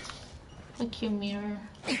 Fuck you, mirror.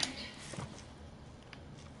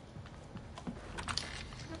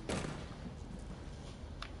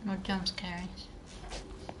 No jump scares.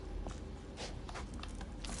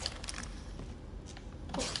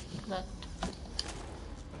 Oh, look.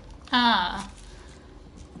 Ah.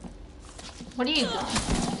 What are you doing?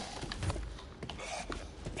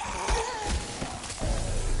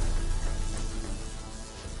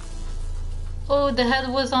 Oh, the head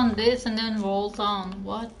was on this and then rolls on.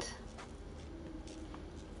 What?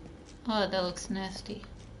 Oh, that looks nasty.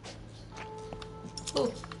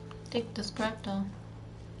 Oh, take the scrap though.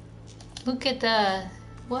 Look at that.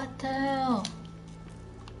 What the hell?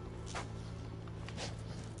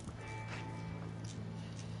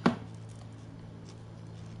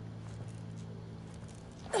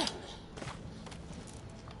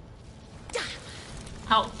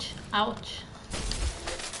 Ouch, ouch.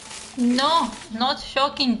 No, not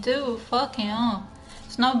shocking too. Fucking hell.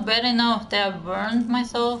 It's not bad enough that I burned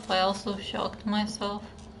myself, I also shocked myself.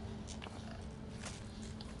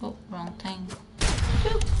 Oh, wrong thing.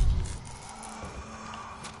 Shoot.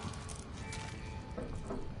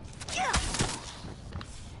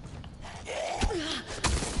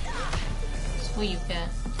 That's what you get.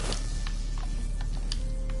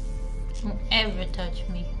 Don't ever touch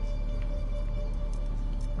me.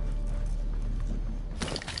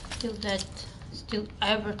 Steal that. Steal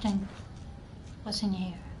everything. What's in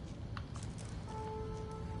here?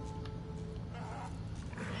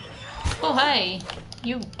 Oh, hey!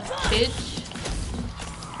 You bitch!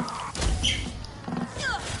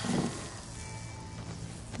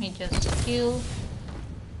 Let me just heal.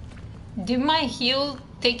 Did my heal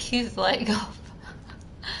take his leg off?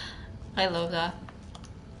 I love that.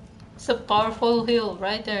 It's a powerful heal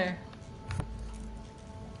right there.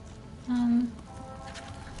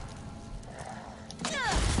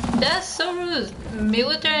 That's so rude.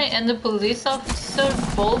 Military and the police officer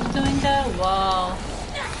both doing that? Wow.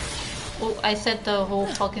 Oh, I set the whole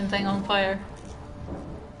fucking thing on fire.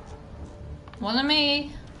 Wasn't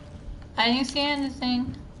me. I didn't see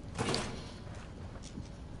anything.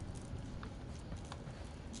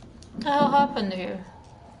 What the hell happened here?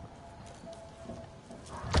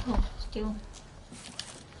 Oh,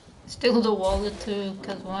 steal the wallet too,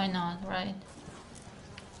 cause why not, right?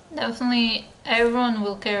 Definitely everyone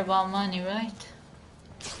will care about money, right?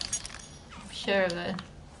 I'm sure of it.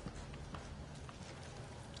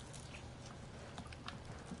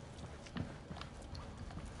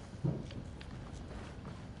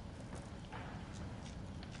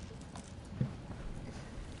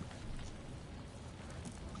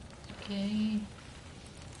 Okay.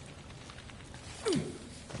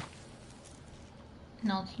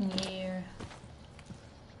 Nothing here.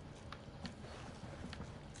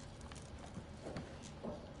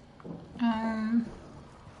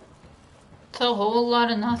 It's a whole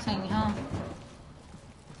lot of nothing, huh?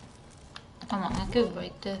 Come on, I could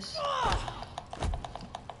break this.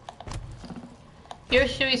 Your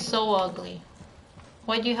shoe is so ugly.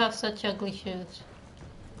 Why do you have such ugly shoes?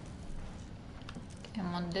 Okay,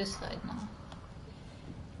 I'm on this side now.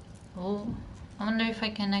 Oh, I wonder if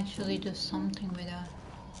I can actually do something with that.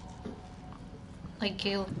 Like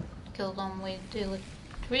kill them with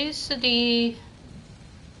electricity.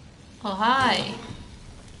 Oh, hi.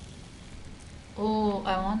 Oh,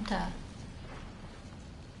 I want that.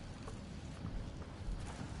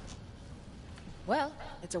 Well,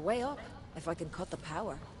 it's a way up, if I can cut the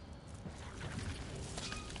power.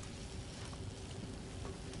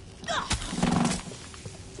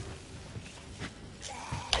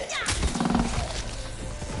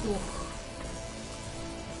 Ooh.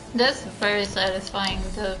 That's very satisfying,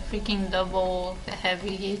 the freaking double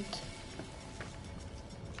heavy hit.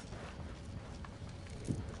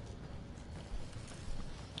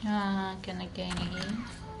 Can I get any heat?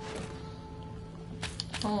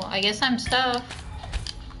 Oh, I guess I'm stuck.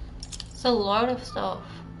 It's a lot of stuff.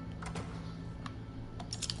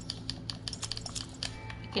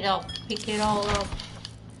 Pick it up, pick it all up.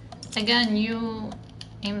 I got a new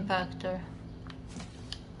impactor.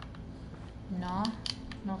 No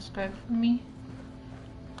scrap for me.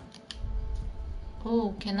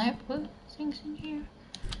 Oh, can I put things in here?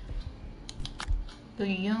 Put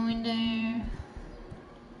you in there.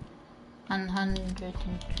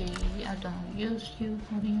 103. I don't use you.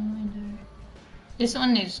 Put you in there. This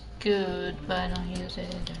one is good, but I don't use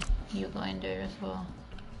it either. You go in there as well.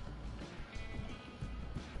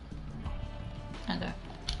 Okay.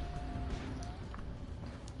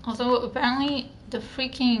 Also, apparently the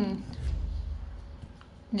freaking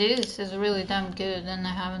this is really damn good and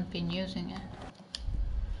I haven't been using it.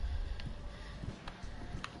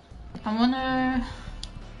 I wonder.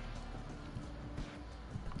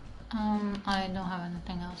 I don't have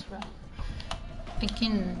anything else, right? I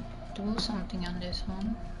can do something on this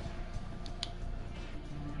one.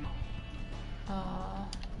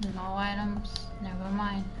 No items, never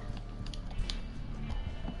mind.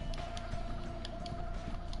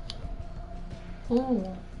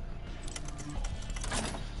 Ooh.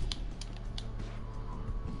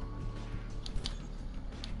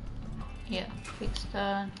 Yeah, fix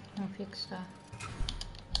that and fix that.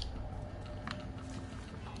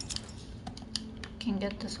 Can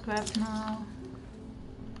get the scrap now.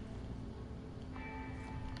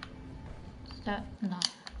 Is that no?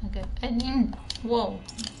 Okay, I didn't. Whoa!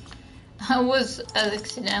 I was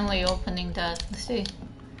accidentally opening that. See,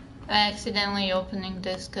 I accidentally opening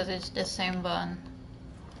this because it's the same button.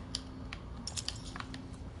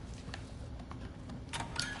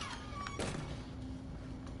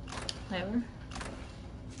 Lever.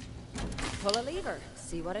 Pull a lever,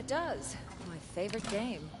 see what it does. My favorite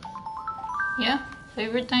game. Yeah,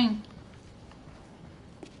 favorite thing.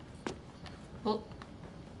 Oh.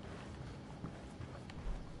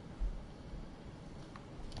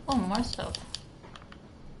 Oh, more stuff.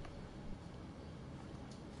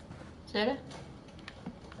 Is that it?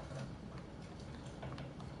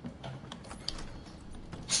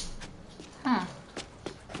 Huh.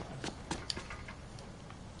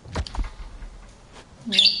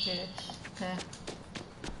 Yes, it is. Okay.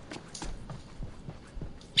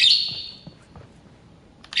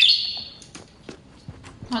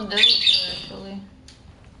 Oh, that was actually.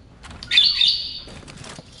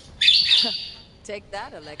 Take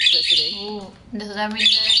that, electricity. Oh, does that mean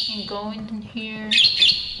that I can go in here?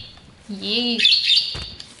 Yes.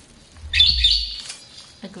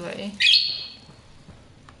 Agree.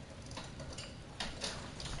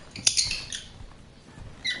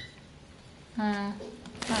 I'll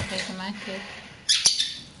take a med kit.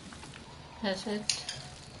 That's it.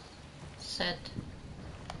 Set.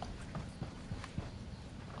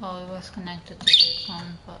 Oh, it was connected to this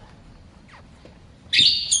one, but...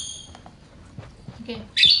 Okay.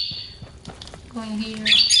 Going here.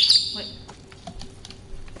 Wait.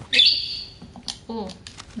 Oh,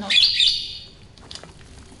 no.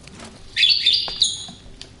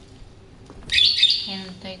 Can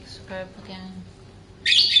take scrap again.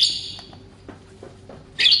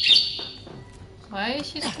 Why is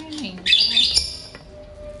she screaming?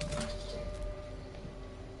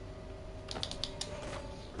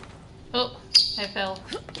 Oh, I fell.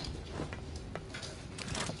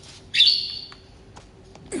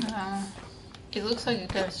 It looks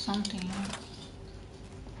like there's something here.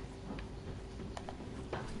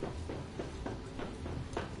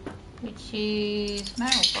 Which is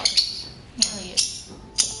metal parts. Hell yeah.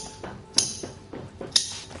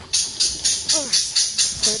 Alright,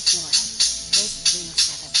 third floor. There's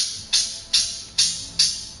 307.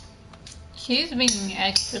 She's being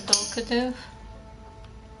extra talkative.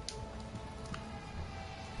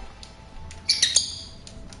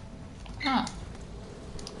 Huh.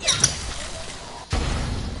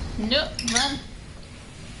 No, run.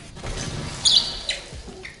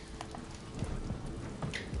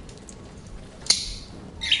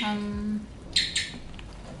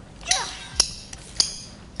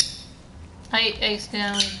 I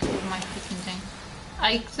accidentally moved my freaking thing.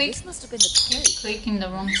 I clicked. This must have been the plate. Clicking the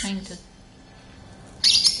wrong thing to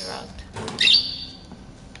figure out.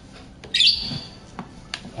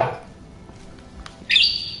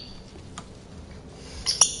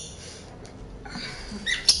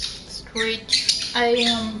 Screech. I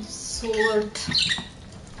am sword.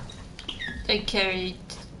 I carried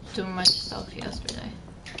too much stuff yesterday.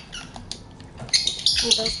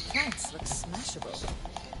 Ooh, those planks look smashable.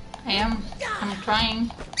 I'm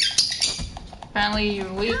trying. Apparently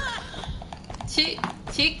you're weak. She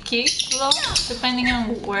kicks low, depending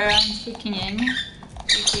on where I'm seeking aiming.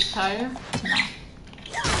 You kick higher? No.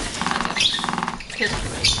 Okay. Just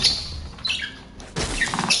great.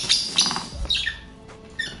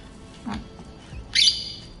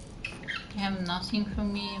 You have nothing for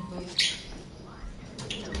me, but...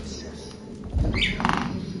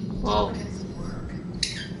 Whoa.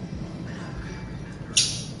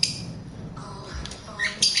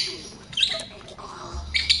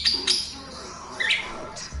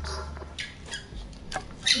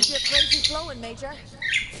 Keep your crazy flowing, Major. I'm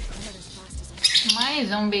not as fast as My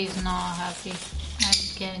zombie is not happy. I'm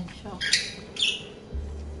getting shocked.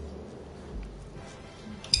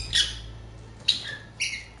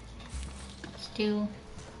 Still.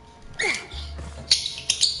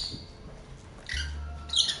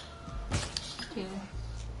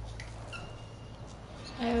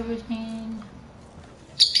 Everything.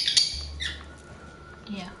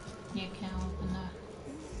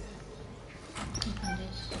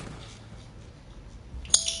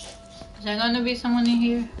 Is there gonna be someone in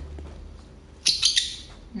here?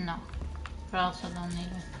 No. But I also don't need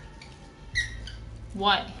it.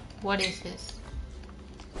 What? What is this?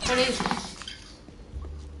 What is this?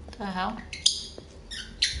 The hell?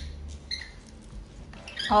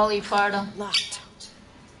 Holy fardo. Locked.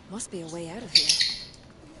 Must be a way out of here.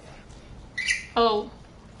 Oh.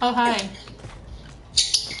 Oh, hi.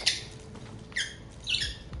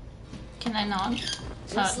 Can I not?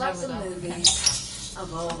 Just like there the we go. movies.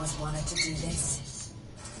 I've always wanted to do this.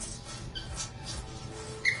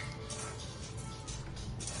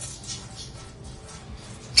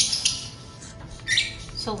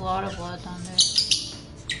 It's a lot of blood on there.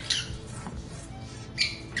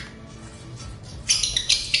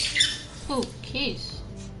 Ooh, keys.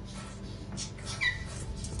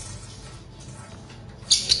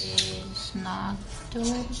 It's not the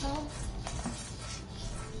way to go.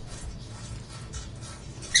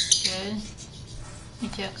 Good. Let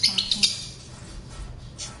me check something.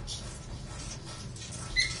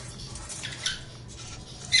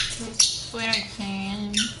 This way I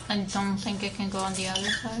can. I don't think I can go on the other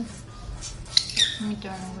side. Let me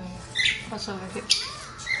turn over here. What's over here?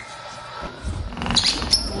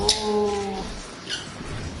 Whoa.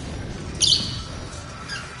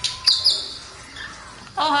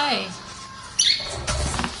 Oh, hi.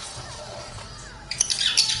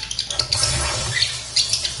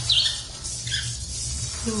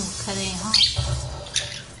 Ooh, cutting hot.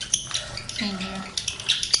 In here.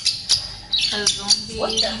 A zombie.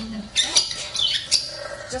 What the heck?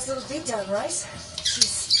 Just a little beatdown, right?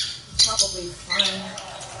 She's probably fine.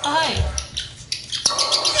 Oh, hi.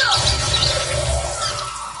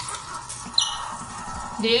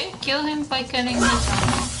 Did I kill him by cutting his arm?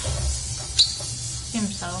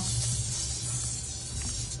 Seems so.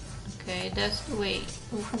 Okay, that's the way.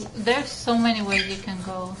 There's so many ways you can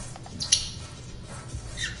go.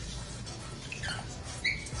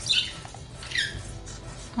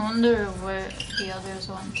 I wonder where the others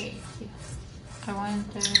one takes you. I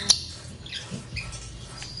went there.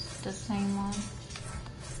 The same one.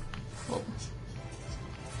 Oh.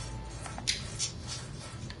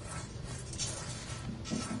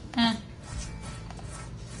 Eh.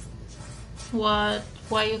 What?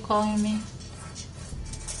 Why are you calling me?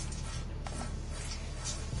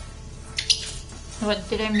 What?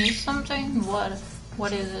 Did I miss something? What?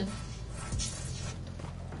 What is it?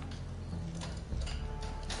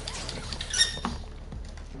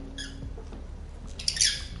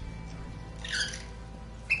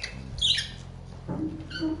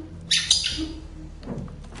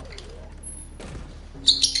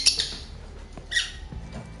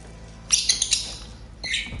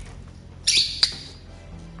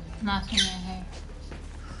 Nothing in here.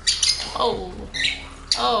 Oh.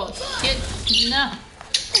 Oh, shit. No.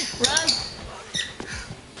 Run.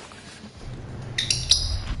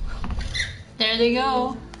 There they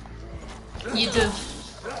go. You two.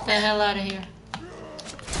 The hell out of here.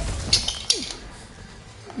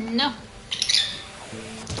 No.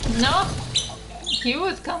 No. He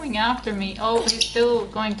was coming after me. Oh, he's still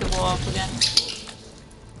going to blow up again.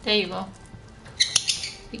 There you go.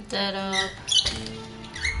 Pick that up.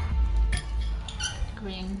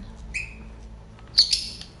 Green.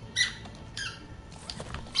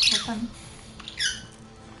 Open.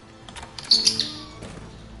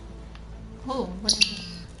 Oh, what is this?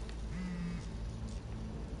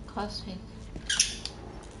 Caustic.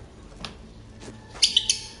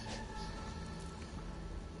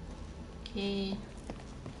 Okay.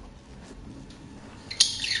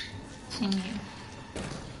 It's in here.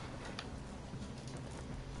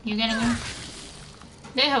 You getting me?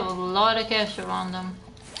 They have a lot of cash around them.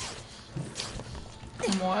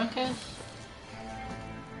 More cash?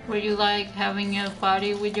 Were you like having a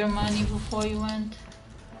party with your money before you went?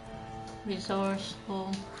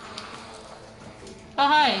 Resourceful. Oh,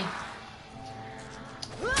 hi!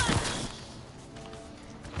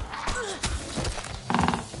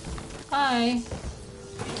 Hi!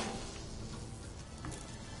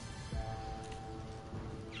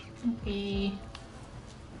 Okay.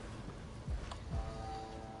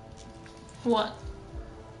 What?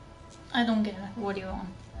 I don't get it. What do you want?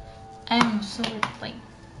 I'm so like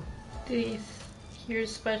this here,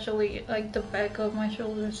 especially like the back of my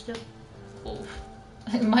shoulders just oof.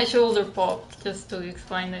 My shoulder popped just to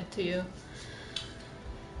explain it to you.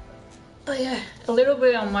 But yeah, a little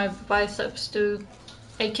bit on my biceps too.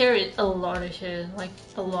 I carried a lot of shit, like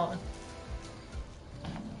a lot.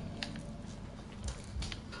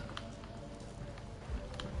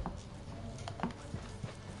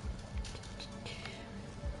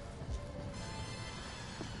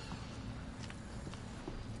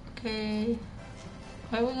 Okay.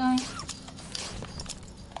 Where are we going?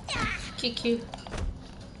 Kick you.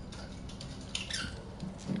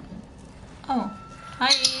 Oh,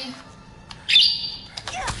 hi.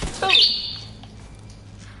 Boom.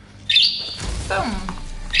 Boom.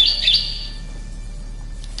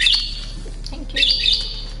 Thank you.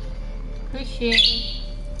 Appreciate it.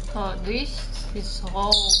 Oh, this is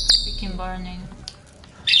all freaking burning.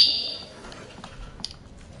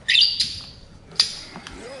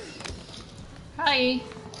 Hi.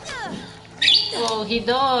 Oh, he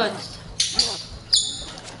dodged.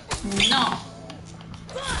 No.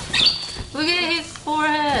 Look at his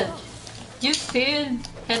forehead. You see it?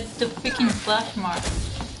 Had the freaking flash mark.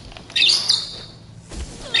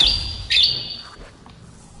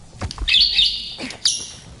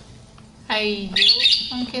 I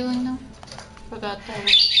healed on killing them. Forgot that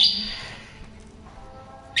was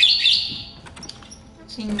the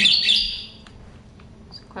thing.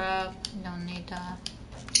 Scrap, don't need that.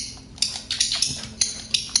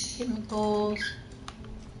 Chemicals.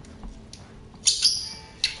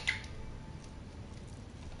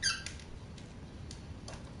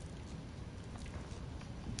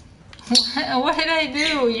 What did I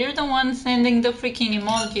do? You're the one sending the freaking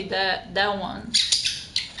emoji, that one.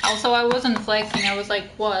 Also, I wasn't flexing, I was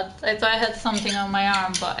like, what? I thought I had something on my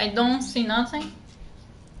arm, but I don't see nothing.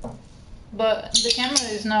 But the camera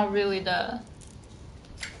is not really the...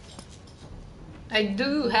 I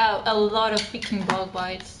do have a lot of freaking bug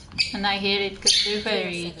bites, and I hate it because they're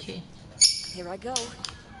very itchy. Here I go.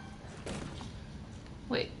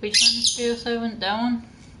 Wait, which one is 307? That one?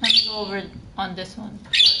 Let me go over on this one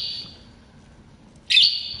first.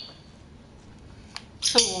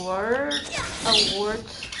 It's a word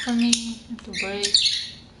for me to break.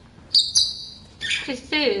 What is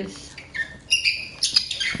this?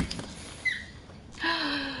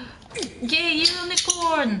 Yay,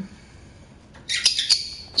 unicorn!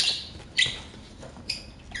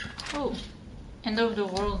 Oh, end of the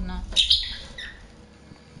world now.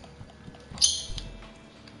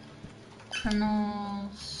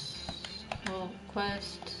 Kernels, oh,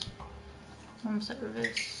 quest, home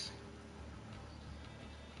service.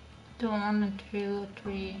 2 1 and 2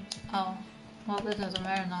 3. Oh, well, that doesn't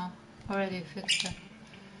matter now. Already fixed it.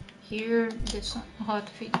 Here, this hot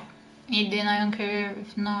feet. And then I don't care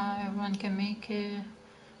if not everyone can make it. I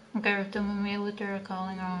don't care if the military are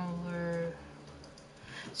calling over.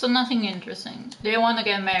 So nothing interesting. They want to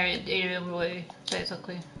get married either way,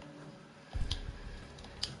 basically.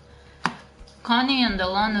 Connie and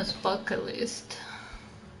Alana's bucket list.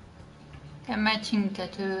 Get matching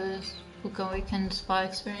tattoos. Book a weekend spa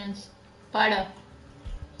experience. Para.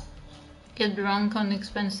 Get drunk on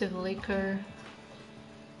expensive liquor.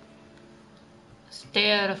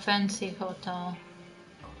 Stay at a fancy hotel.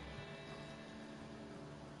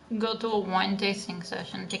 Go to a wine tasting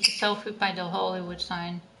session. Take a selfie by the Hollywood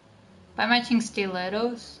sign. Buy matching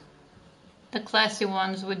stilettos. The classy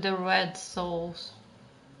ones with the red soles.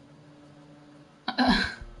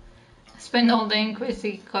 Spend all day in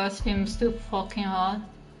crazy costumes too fucking hot.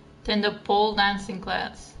 Then the pole dancing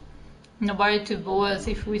class. Nobody to boo us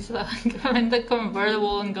if we suck. Rent the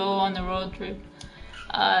convertible and go on a road trip.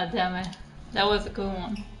 Ah, damn it. That was a good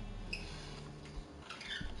one.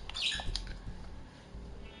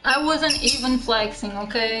 I wasn't even flexing,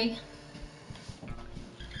 okay?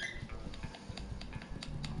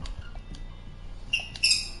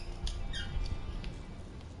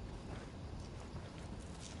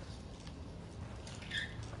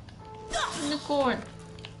 Unicorn.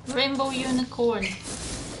 Rainbow unicorn.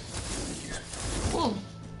 Ooh.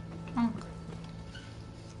 Drunk.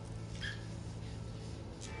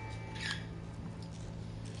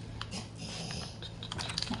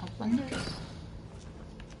 Open this.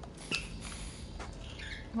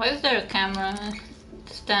 Why is there a camera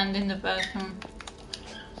stand in the bathroom?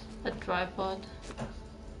 A tripod.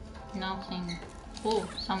 Nothing. Oh,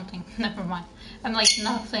 something. Never mind. I'm like,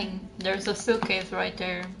 nothing. There's a suitcase right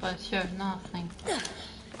there, but sure, nothing.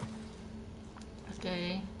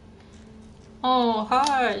 Okay. Oh,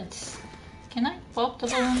 hearts. Can I pop the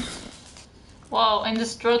balloons? Wow,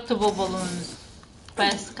 indestructible balloons.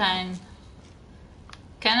 Best kind.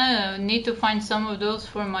 Kinda need to find some of those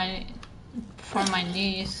for my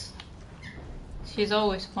niece. She's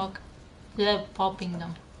always popping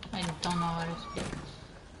them. I don't know how to speak.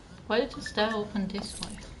 Why does that open this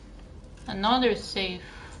way? Another safe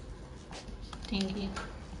thingy.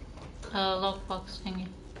 Lockbox thingy.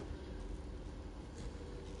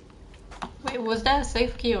 Wait, was that a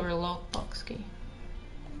safe key or a lockbox key?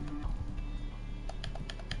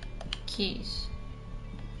 Keys.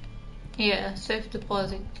 Yeah, safe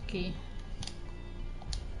deposit key.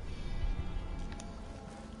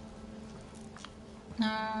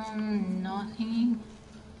 Nothing.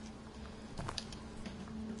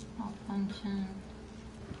 Malfunction.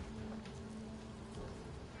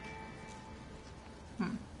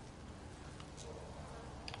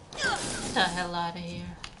 Get the hell out of here.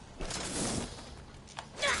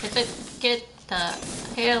 Get the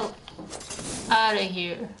hell out of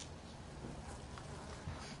here.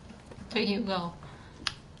 There you go.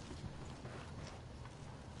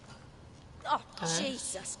 Oh,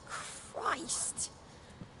 Jesus Christ.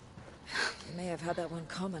 You may have had that one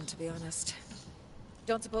coming, to be honest.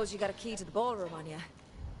 Don't suppose you got a key to the ballroom on you?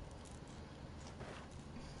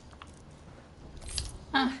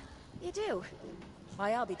 You do?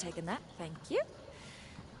 Why, I'll be taking that, thank you.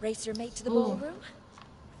 Race your mate to the ballroom?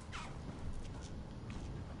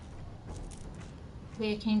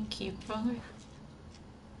 We can keep, brother.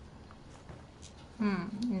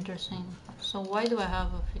 Interesting. So why do I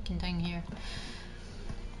have a freaking thing here?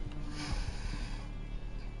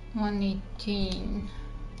 118.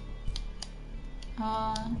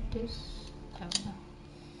 This. There we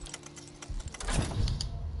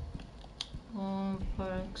go.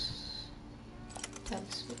 Perks.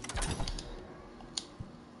 That's it.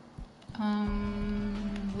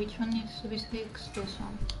 Which one needs to be fixed? This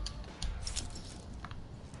one.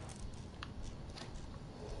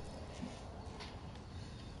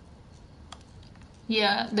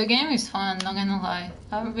 Yeah, the game is fun, not gonna lie.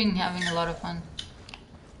 I've been having a lot of fun.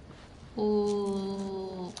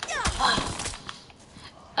 Ooh.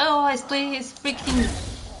 Oh, I split his freaking...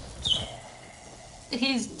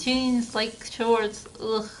 his jeans like shorts.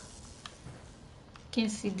 Ugh. Can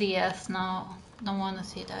see the ass now. Don't wanna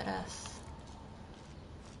see that ass.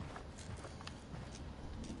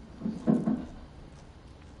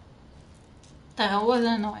 The hell was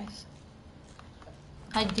that noise?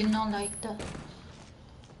 I did not like that.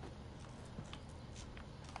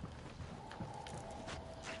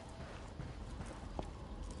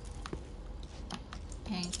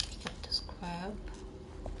 Okay, get the scrap.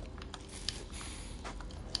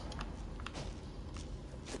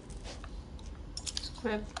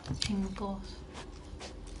 Scrap jingles.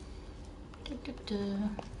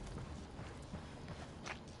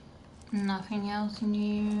 Nothing else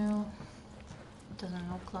new.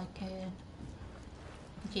 Doesn't look like it.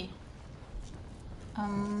 Okay.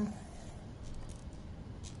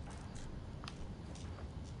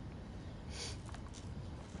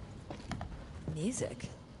 Music?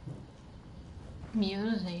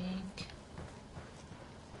 Music?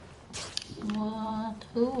 What?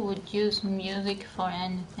 Who would use music for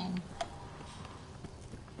anything?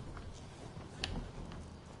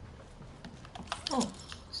 Oh,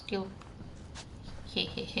 skill.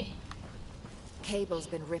 Hehehe. Cable's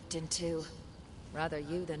been ripped in two. Rather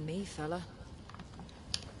you than me, fella.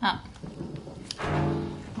 Ah.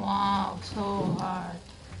 Wow, so hard.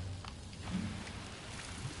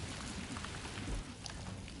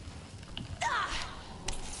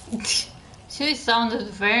 She sounded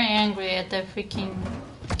very angry at the freaking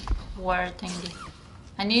wire thingy.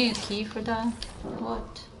 I need a key for that.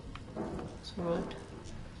 What? It's rude.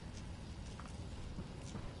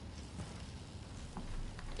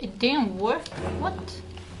 It didn't work? What?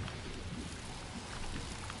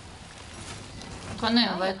 I'm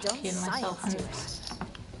gonna electrocute myself.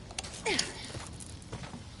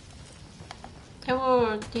 It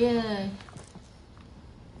worked, yeah.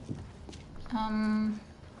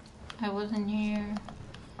 I wasn't here.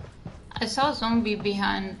 I saw a zombie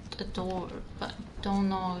behind the door, but don't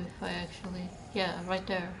know if I actually... Yeah, right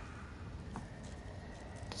there.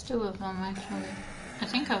 There's two of them actually. I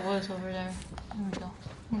think I was over there. There we go.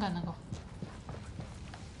 I'm gonna go.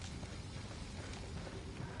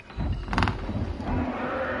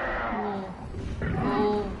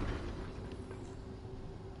 Oh.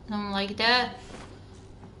 Don't like that.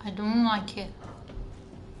 I don't like it.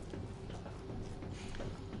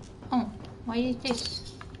 Oh, why is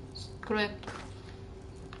this scrap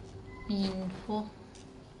info?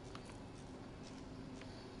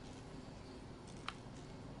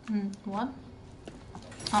 What?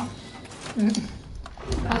 Oh. I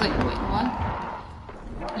was like, wait, what?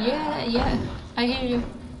 Yeah, I hear you.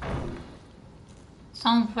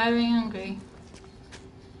 Sound very angry.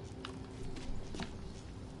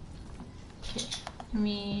 Okay,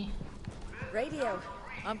 me. Radio,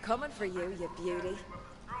 I'm coming for you, you beauty.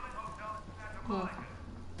 Oh,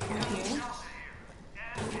 here.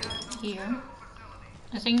 Here.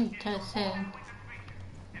 I think that's it.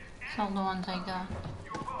 It's all the ones I got.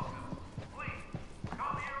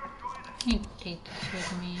 He take this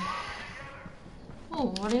with me.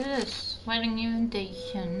 Oh, what is this? Wedding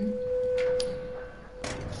invitation.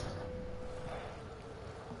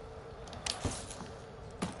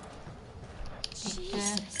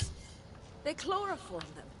 They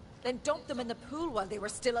chloroformed them, then dumped them in the pool while they were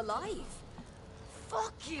still alive.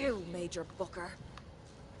 Fuck you, Major Booker.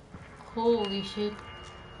 Holy shit.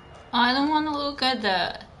 I don't want to look at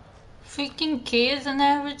the freaking kids and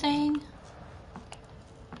everything.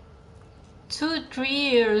 2, 3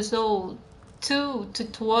 years old. 2 to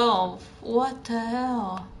 12. What the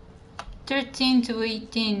hell? 13 to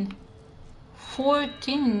 18.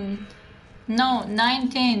 14. No,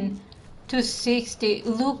 19 to 60.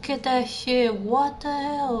 Look at that shit. What the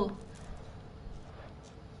hell?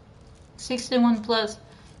 61 plus.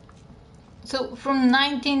 So from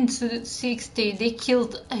 19 to 60, they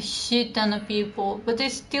killed a shit ton of people, but they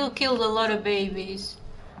still killed a lot of babies.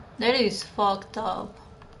 That is fucked up.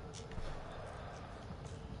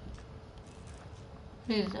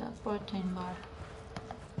 What is that? Protein bar.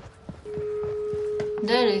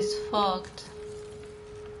 That is fucked.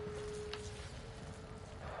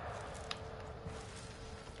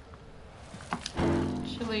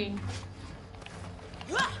 Actually,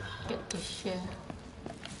 get this shit.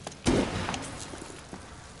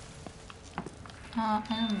 I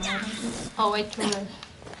don't know what I do. Oh, I threw it.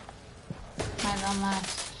 My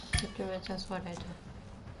dumbass. I threw it, that's what I do.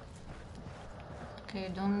 Okay,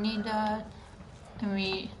 don't need that. Let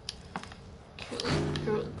me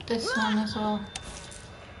kill this one as well.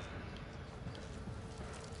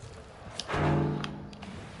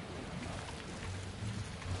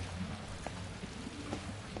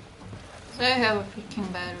 So I have a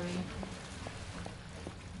freaking battery.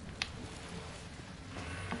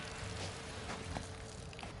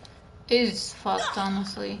 It is fucked,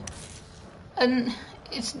 honestly. And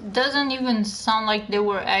it doesn't even sound like they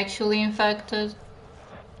were actually infected.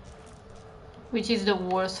 Which is the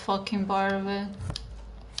worst fucking part of it.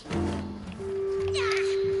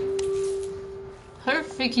 Her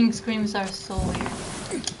freaking screams are so weird.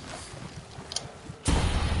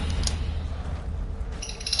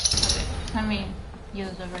 Okay, let me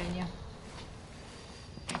use the radio.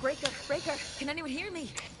 Breaker, can anyone hear me?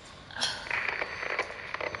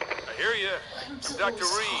 I hear you. So Dr.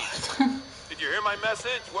 Reed. Did you hear my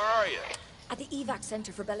message? Where are you? At the evac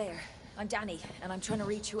center for Bel Air. I'm Danny, and I'm trying to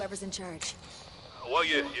reach whoever's in charge. Well,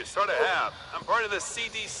 you sort of have. I'm part of the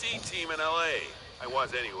CDC team in LA. I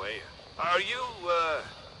was anyway. Are you,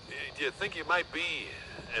 do you think you might be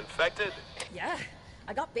infected? Yeah,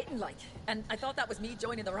 I got bitten like, and I thought that was me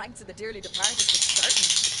joining the ranks of the dearly departed for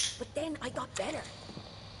certain. But then I got better.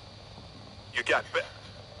 You got bit?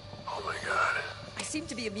 Oh my God. I seem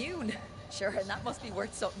to be immune. Sure, and that must be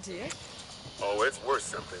worth something to you. Oh, it's worth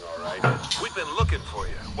something, all right. We've been looking for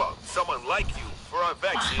you. Well, someone like you for our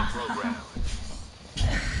vaccine program.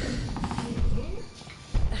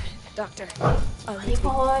 Doctor, I'll need to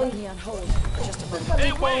put me on hold for just a moment.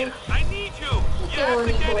 Hey, wait! I need you! You have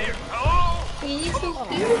to get here! Hello? He's so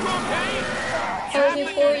You cute.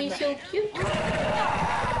 okay? He's so cute.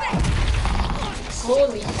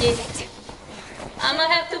 Holy shit. I'm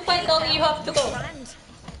gonna have to fight all you have to go. Ah!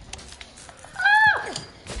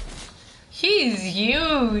 She's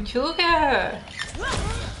huge. Look at her.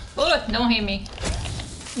 Oh, don't hit me.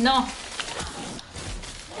 No.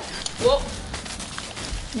 Whoa.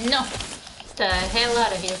 No. Get the hell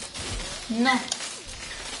out of here. No.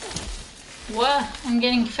 What? I'm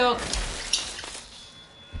getting shocked.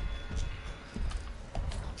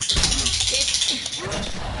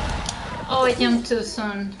 Oh, I jumped too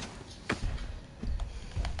soon.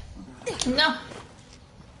 No.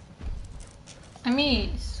 Let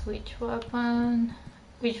me switch weapon.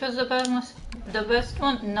 Which was the best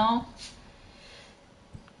one? No.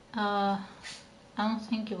 I don't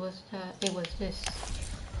think it was that. It was this.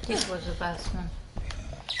 This was the best one.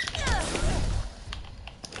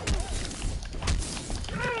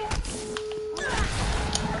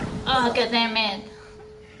 Oh, god damn it.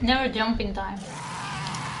 Never jump in time.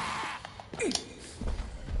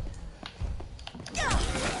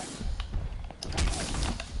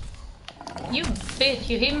 You bitch,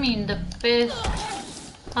 you hit me in the face.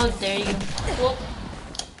 How dare you? Whoop.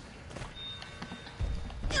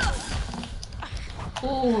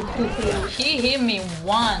 Ooh, she hit me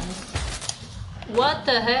once. What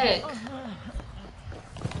the heck?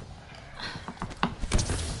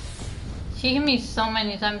 She hit me so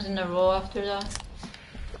many times in a row after that.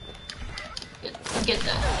 Get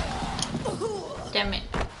that. Damn it.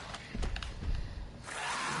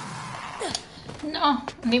 No,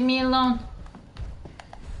 leave me alone.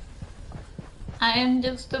 I am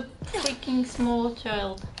just a freaking small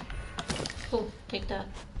child. Oh, take that.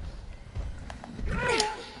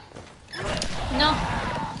 No.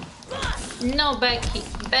 No, Becky.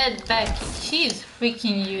 Bad Becky. She's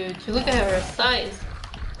freaking huge. Look at her size.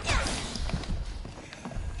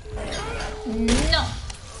 No.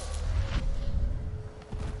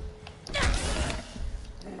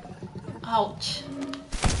 Ouch.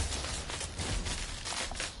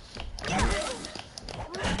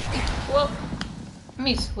 Whoa. Let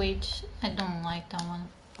me switch. I don't like that one.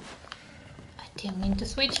 I didn't mean to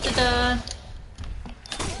switch to that.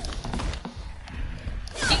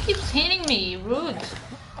 He keeps hitting me. Rude.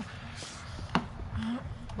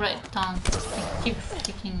 Right down. I keep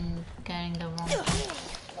freaking getting the wrong thing.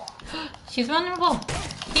 She's vulnerable.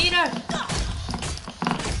 Hit her.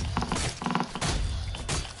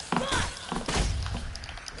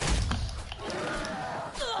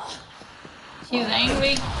 She's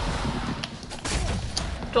angry.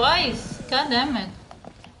 Twice. God damn it.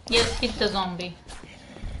 Yes, hit the zombie.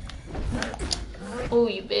 Oh,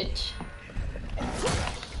 you bitch.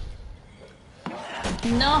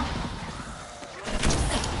 No.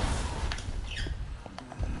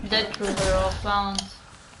 That threw her off balance.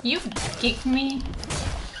 You kick me?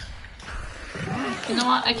 You know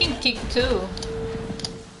what? I can kick too.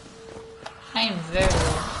 I am very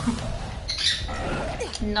low.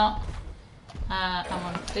 No. I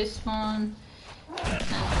want this one. And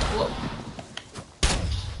whoa.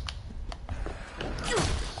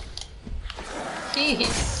 She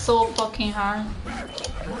hits so fucking hard.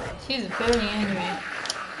 She's very angry.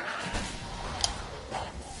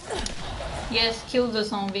 Yes, kill the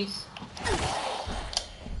zombies.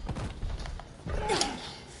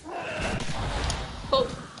 Oh,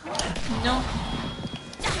 no.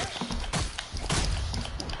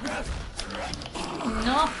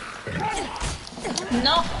 No.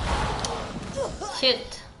 No.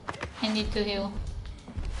 Shit. I need to heal.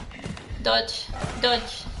 Dodge.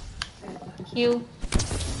 Dodge. Heal.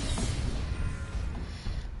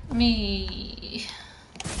 Me.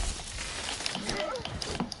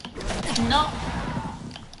 No.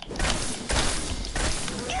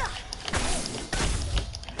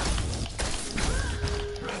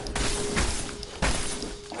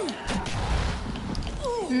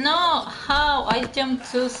 No, how? I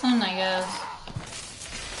jumped too soon, I guess.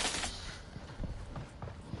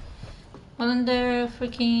 Wasn't there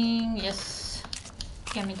freaking... Yes.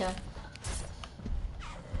 Give me that.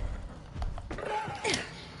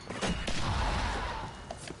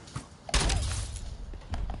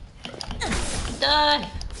 Die!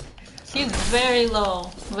 She's very low,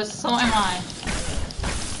 but so am I.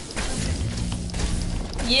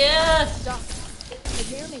 Yes! Doc, you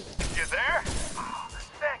hear me? You there?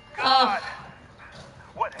 Thank God.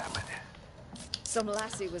 What happened? Some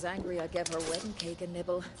lassie was angry I gave her wedding cake a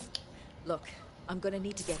nibble. Look, I'm gonna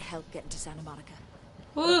need to get help getting to Santa Monica.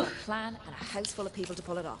 I've got a plan and a house full of people to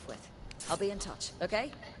pull it off with. I'll be in touch,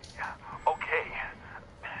 okay? Yeah, okay.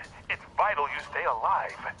 It's vital you stay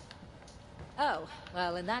alive. Oh,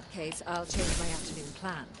 well, in that case, I'll change my afternoon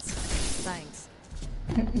plans. Thanks.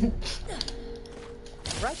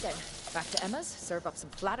 Right then, back to Emma's, serve up some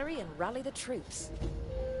flattery and rally the troops.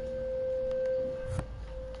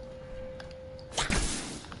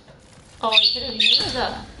 Oh, I could have used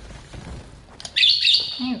that. I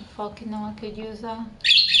didn't fucking know I could use that.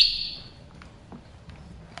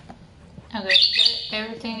 Okay, is that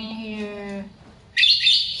everything in here?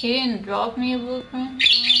 She didn't drop me a blueprint or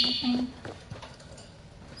anything.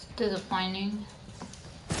 It's disappointing.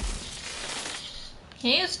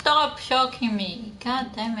 Can you stop shocking me?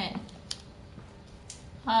 God damn it.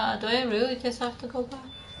 Do I really just have to go back?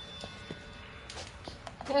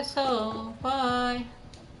 Guess so. Bye.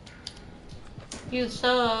 You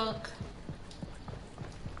suck.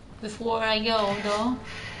 Before I go, though.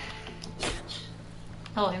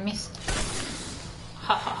 Oh, I missed.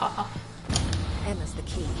 Ha ha ha ha. Emma's the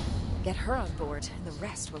key. Get her on board, and the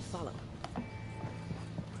rest will follow.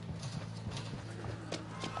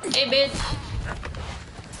 Hey, bitch.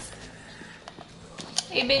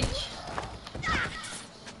 Hey, bitch.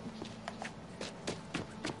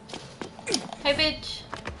 Hey, bitch.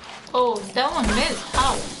 Oh, that one missed.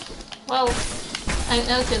 How? Well,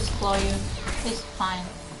 I'll just claw you. It's fine.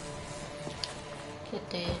 Get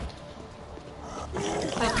dead.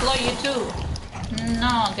 I'll claw you too.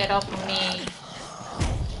 No, get off of me.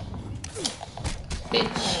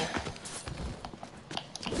 Bitch.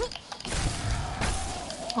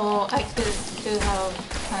 Oh, I could have...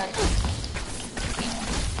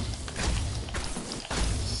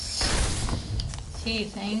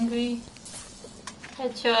 She's angry.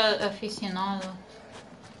 Headshot aficionado.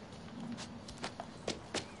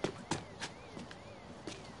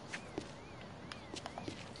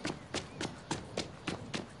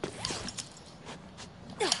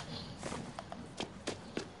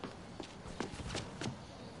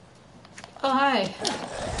 Oh, hi.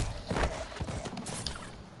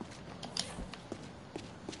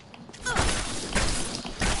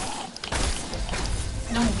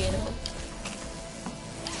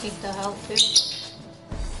 health too.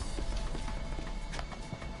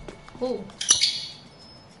 Ooh.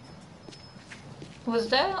 Was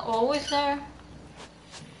that always there?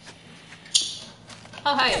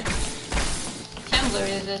 Oh, hi. Chandler,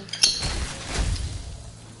 is it?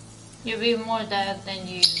 You'll be more dead than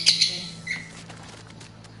you used to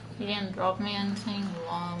be. You didn't drop me anything?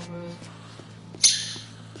 Wow, rude.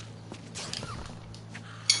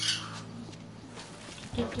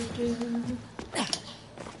 Get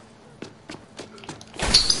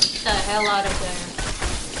the hell out of there.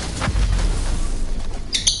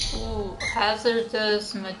 Ooh,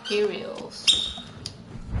 hazardous materials.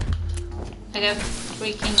 I got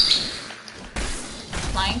freaking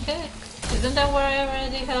flying kick? Isn't that what I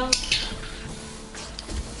already have?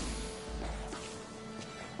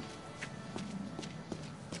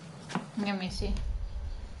 Let me see.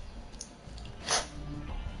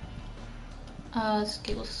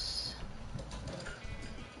 Skills.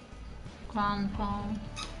 Ground pound.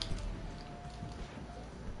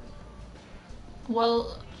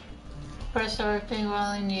 Well, press everything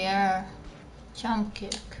while in the air. Jump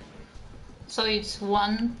kick. So it's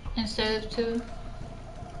 1 instead of 2?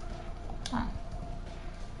 Huh.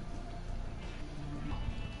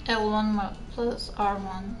 L1 plus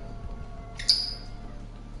R1.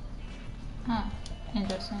 Huh.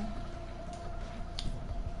 Interesting.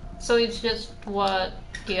 So it's just what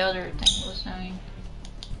the other thing was doing.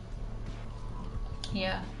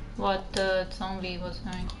 Yeah, what the zombie was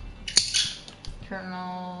doing.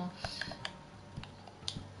 Journals.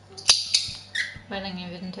 Wedding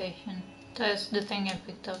invitation. That's the thing I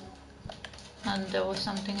picked up. And there was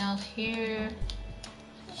something else here.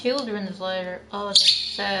 Children's letter. Oh, that's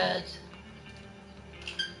sad.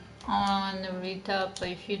 I don't want to read that, but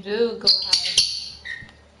if you do, go ahead.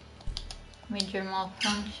 Major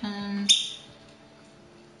malfunction.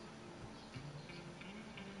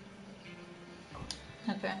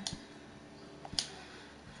 Okay.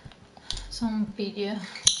 Some video.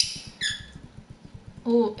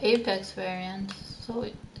 Ooh, Apex variant. So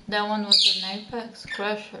that one was an Apex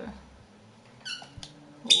Crusher.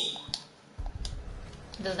 Ooh.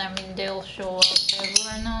 Does that mean they'll show up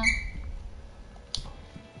everywhere now?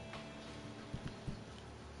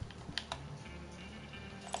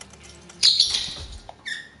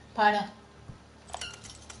 Para.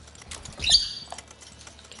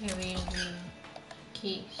 Carry the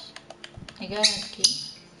keys. I got a key.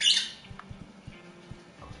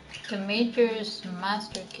 The Major's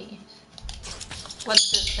master keys. What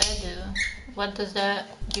does that do? What does that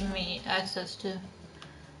give me access to?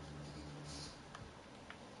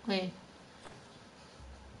 Wait.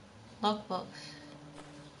 Lockbox.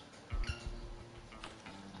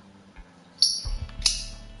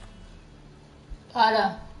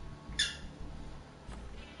 Para.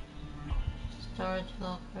 Storage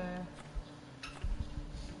locker.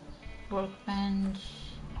 Workbench.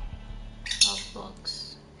 Lockbox.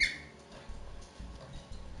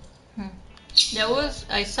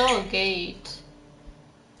 I saw a gate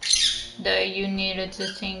that you needed the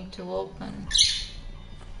thing to open.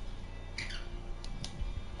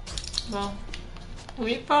 Well,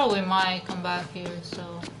 we probably might come back here,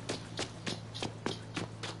 so.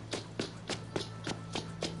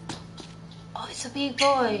 Oh, it's a big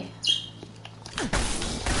boy.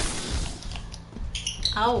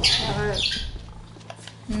 Ow, that hurt.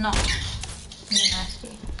 No, you're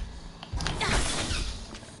nasty.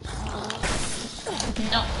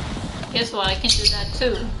 No. Guess what? I can do that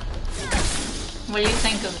too. What do you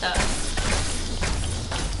think of that?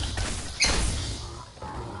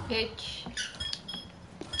 Bitch.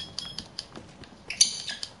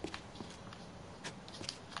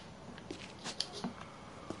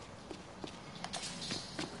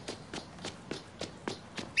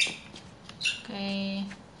 Okay.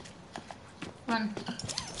 Run.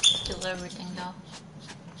 Kill everything though.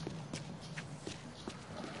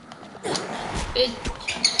 Bitch.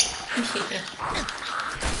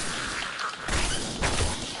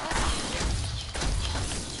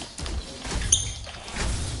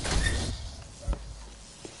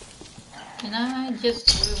 Can I just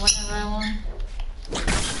do it whenever I want?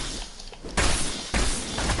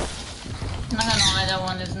 I'm not gonna lie, that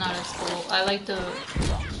one is not as cool. I like the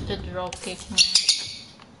drop kick more.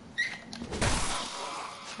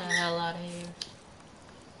 Get the hell out of here.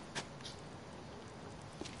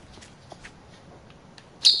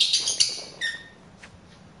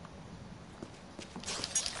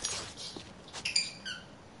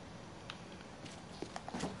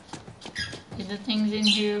 Did the things in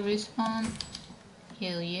here respawn?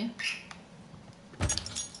 Hell yeah.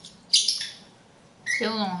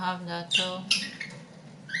 Still don't have that though.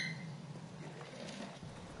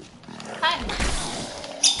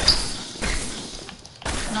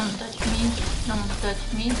 Don't touch me. Don't touch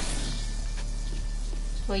me.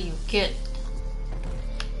 That's what you get.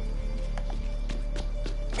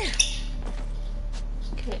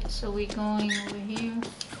 Okay, so we're going over here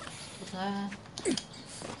to that.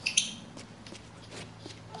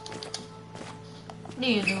 What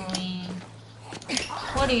are you doing?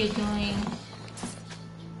 What are you doing?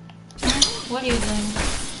 What are you doing?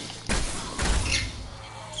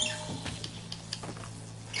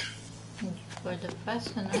 For the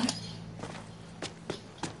fasteners.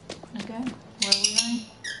 Okay, where are we going?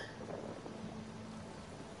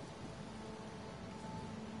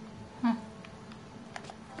 Huh.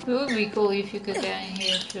 It would be cool if you could get in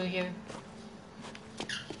here through here.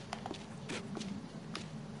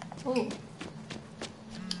 Oh.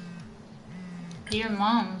 Dear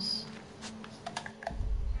moms.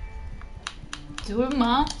 Dear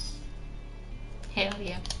moms? Hell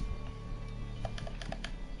yeah.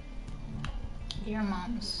 Dear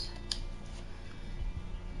moms.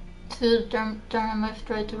 To turn left,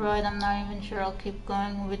 right to right, I'm not even sure I'll keep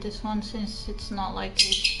going with this one since it's not like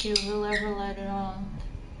HQ will ever let it on.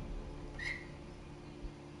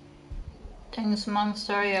 Thanks mom,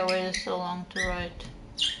 sorry I waited so long to write.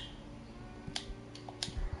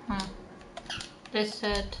 Huh. They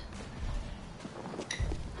said...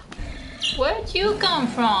 Where'd you come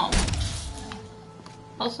from?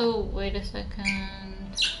 Also, wait a second.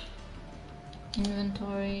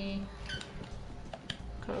 Inventory.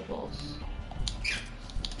 Curveballs.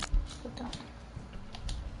 Put down.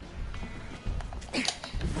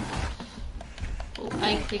 Oh,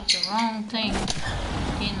 I clicked the wrong thing.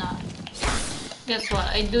 Didn't. Guess what?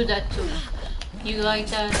 I do that too. You like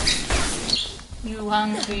that? You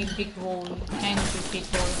hungry big boy. Angry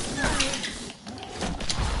big boy.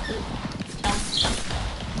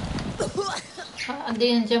 Jump. I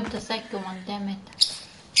didn't jump the second one, damn it.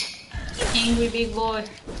 Angry big boy.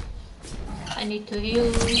 I need to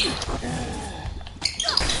heal.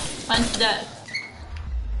 Punch that.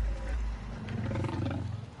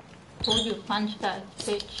 Told you, punch that,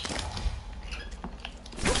 bitch.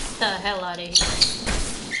 Get the hell out of here.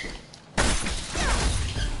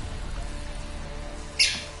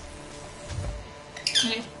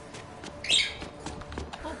 Okay.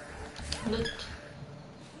 Oh, loot.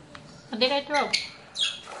 What did I throw?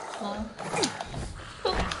 Oh.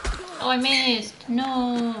 Oh, I missed.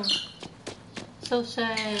 No. So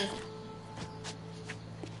sad.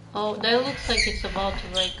 Oh, that looks like it's about to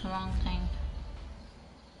break the wrong thing.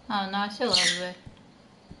 Oh no, I still have it.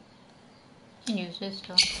 I can use this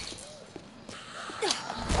though.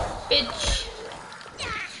 Bitch!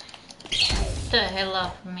 Get the hell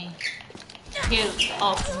off of me. Get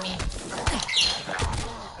off of me.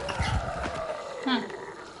 Huh.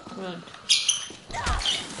 Rude.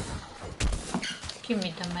 Give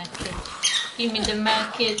me the medkit. Give me the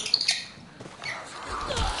medkit.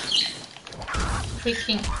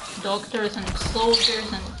 Freaking doctors and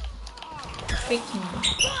soldiers and freaking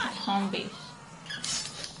zombies.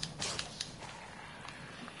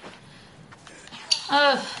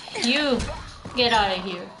 Oh, you! Get out of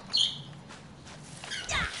here.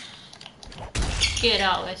 Get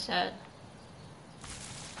out, I said.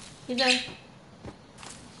 You there?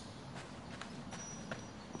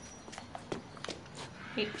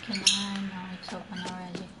 Wait, can I? No, it's open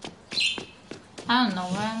already. I don't know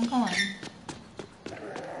where I'm going.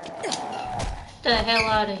 Get the hell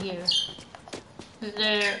out of here. Is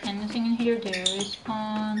there anything in here? There is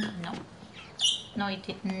one. No. No, it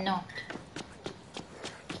did not.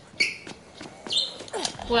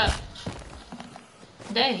 Well,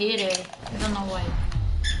 that hit it. I don't know why.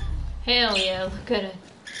 Hell yeah, look at it.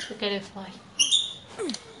 Look at it fly.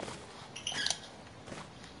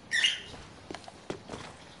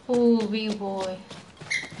 Ooh, big boy.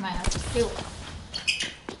 Might have to kill it.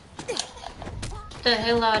 Get the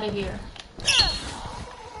hell out of here.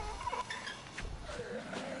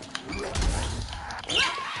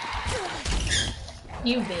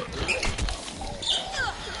 You bitch.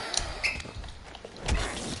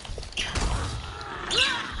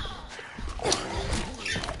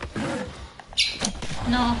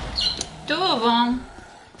 No. Two of them.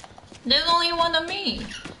 There's only one of me.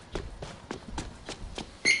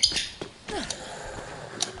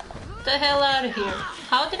 Get the hell out of here.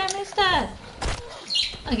 How did I miss that?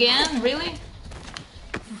 Again? Really?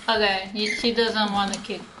 Okay, she doesn't want to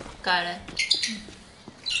kick. Got it.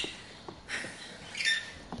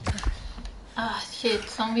 Ah, shit,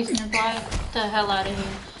 zombies nearby. Get the hell out of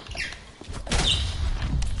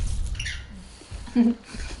here.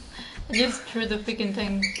 I just threw the freaking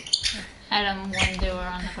thing at them when they were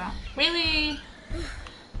on the ground. Really?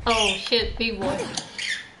 Oh shit, big boy.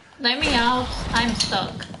 Let me out. I'm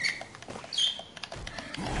stuck.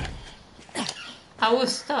 I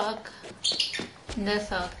was stuck. That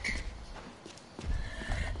sucked.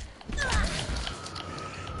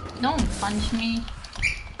 Don't punch me.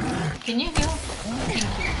 Can you heal? Thank you.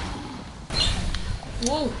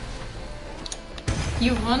 Whoa.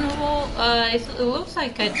 You vulnerable? It looks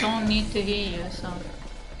like I don't need to heal you, so.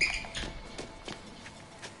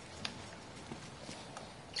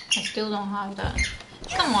 I still don't have that.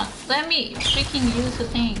 Come on, let me freaking use the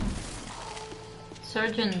thing.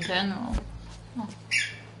 Surgeon General. Oh.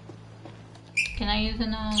 Can I use it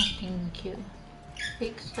now? Thank you.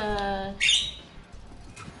 Fix that.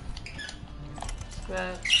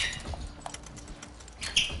 Grab.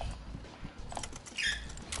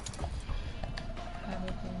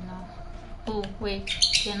 Everything now. Oh wait,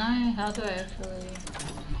 can I? How do I actually?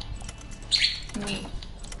 Me.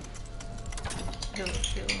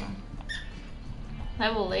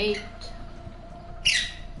 Level 8.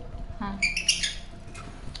 Huh.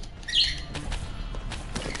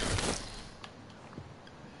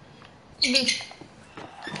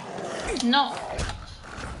 No.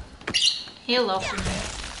 Heal off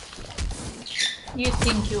me. You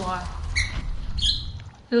think you are.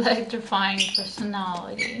 Electrifying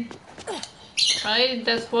personality. Right?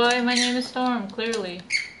 That's why my name is Storm, clearly.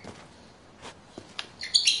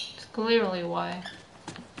 It's clearly why.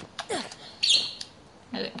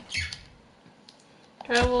 Okay.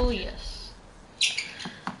 Travel, yes.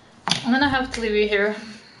 I'm gonna have to leave you here.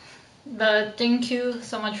 But thank you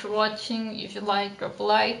so much for watching. If you like, drop a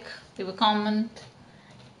like, leave a comment.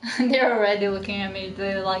 They're already looking at me.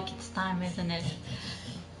 They're like, it's time, isn't it?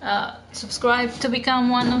 Subscribe to become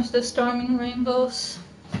one of the Storming Rainbows.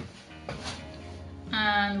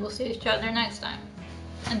 And we'll see each other next time.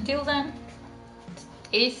 Until then,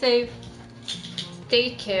 stay safe,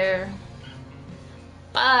 take care,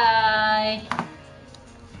 bye!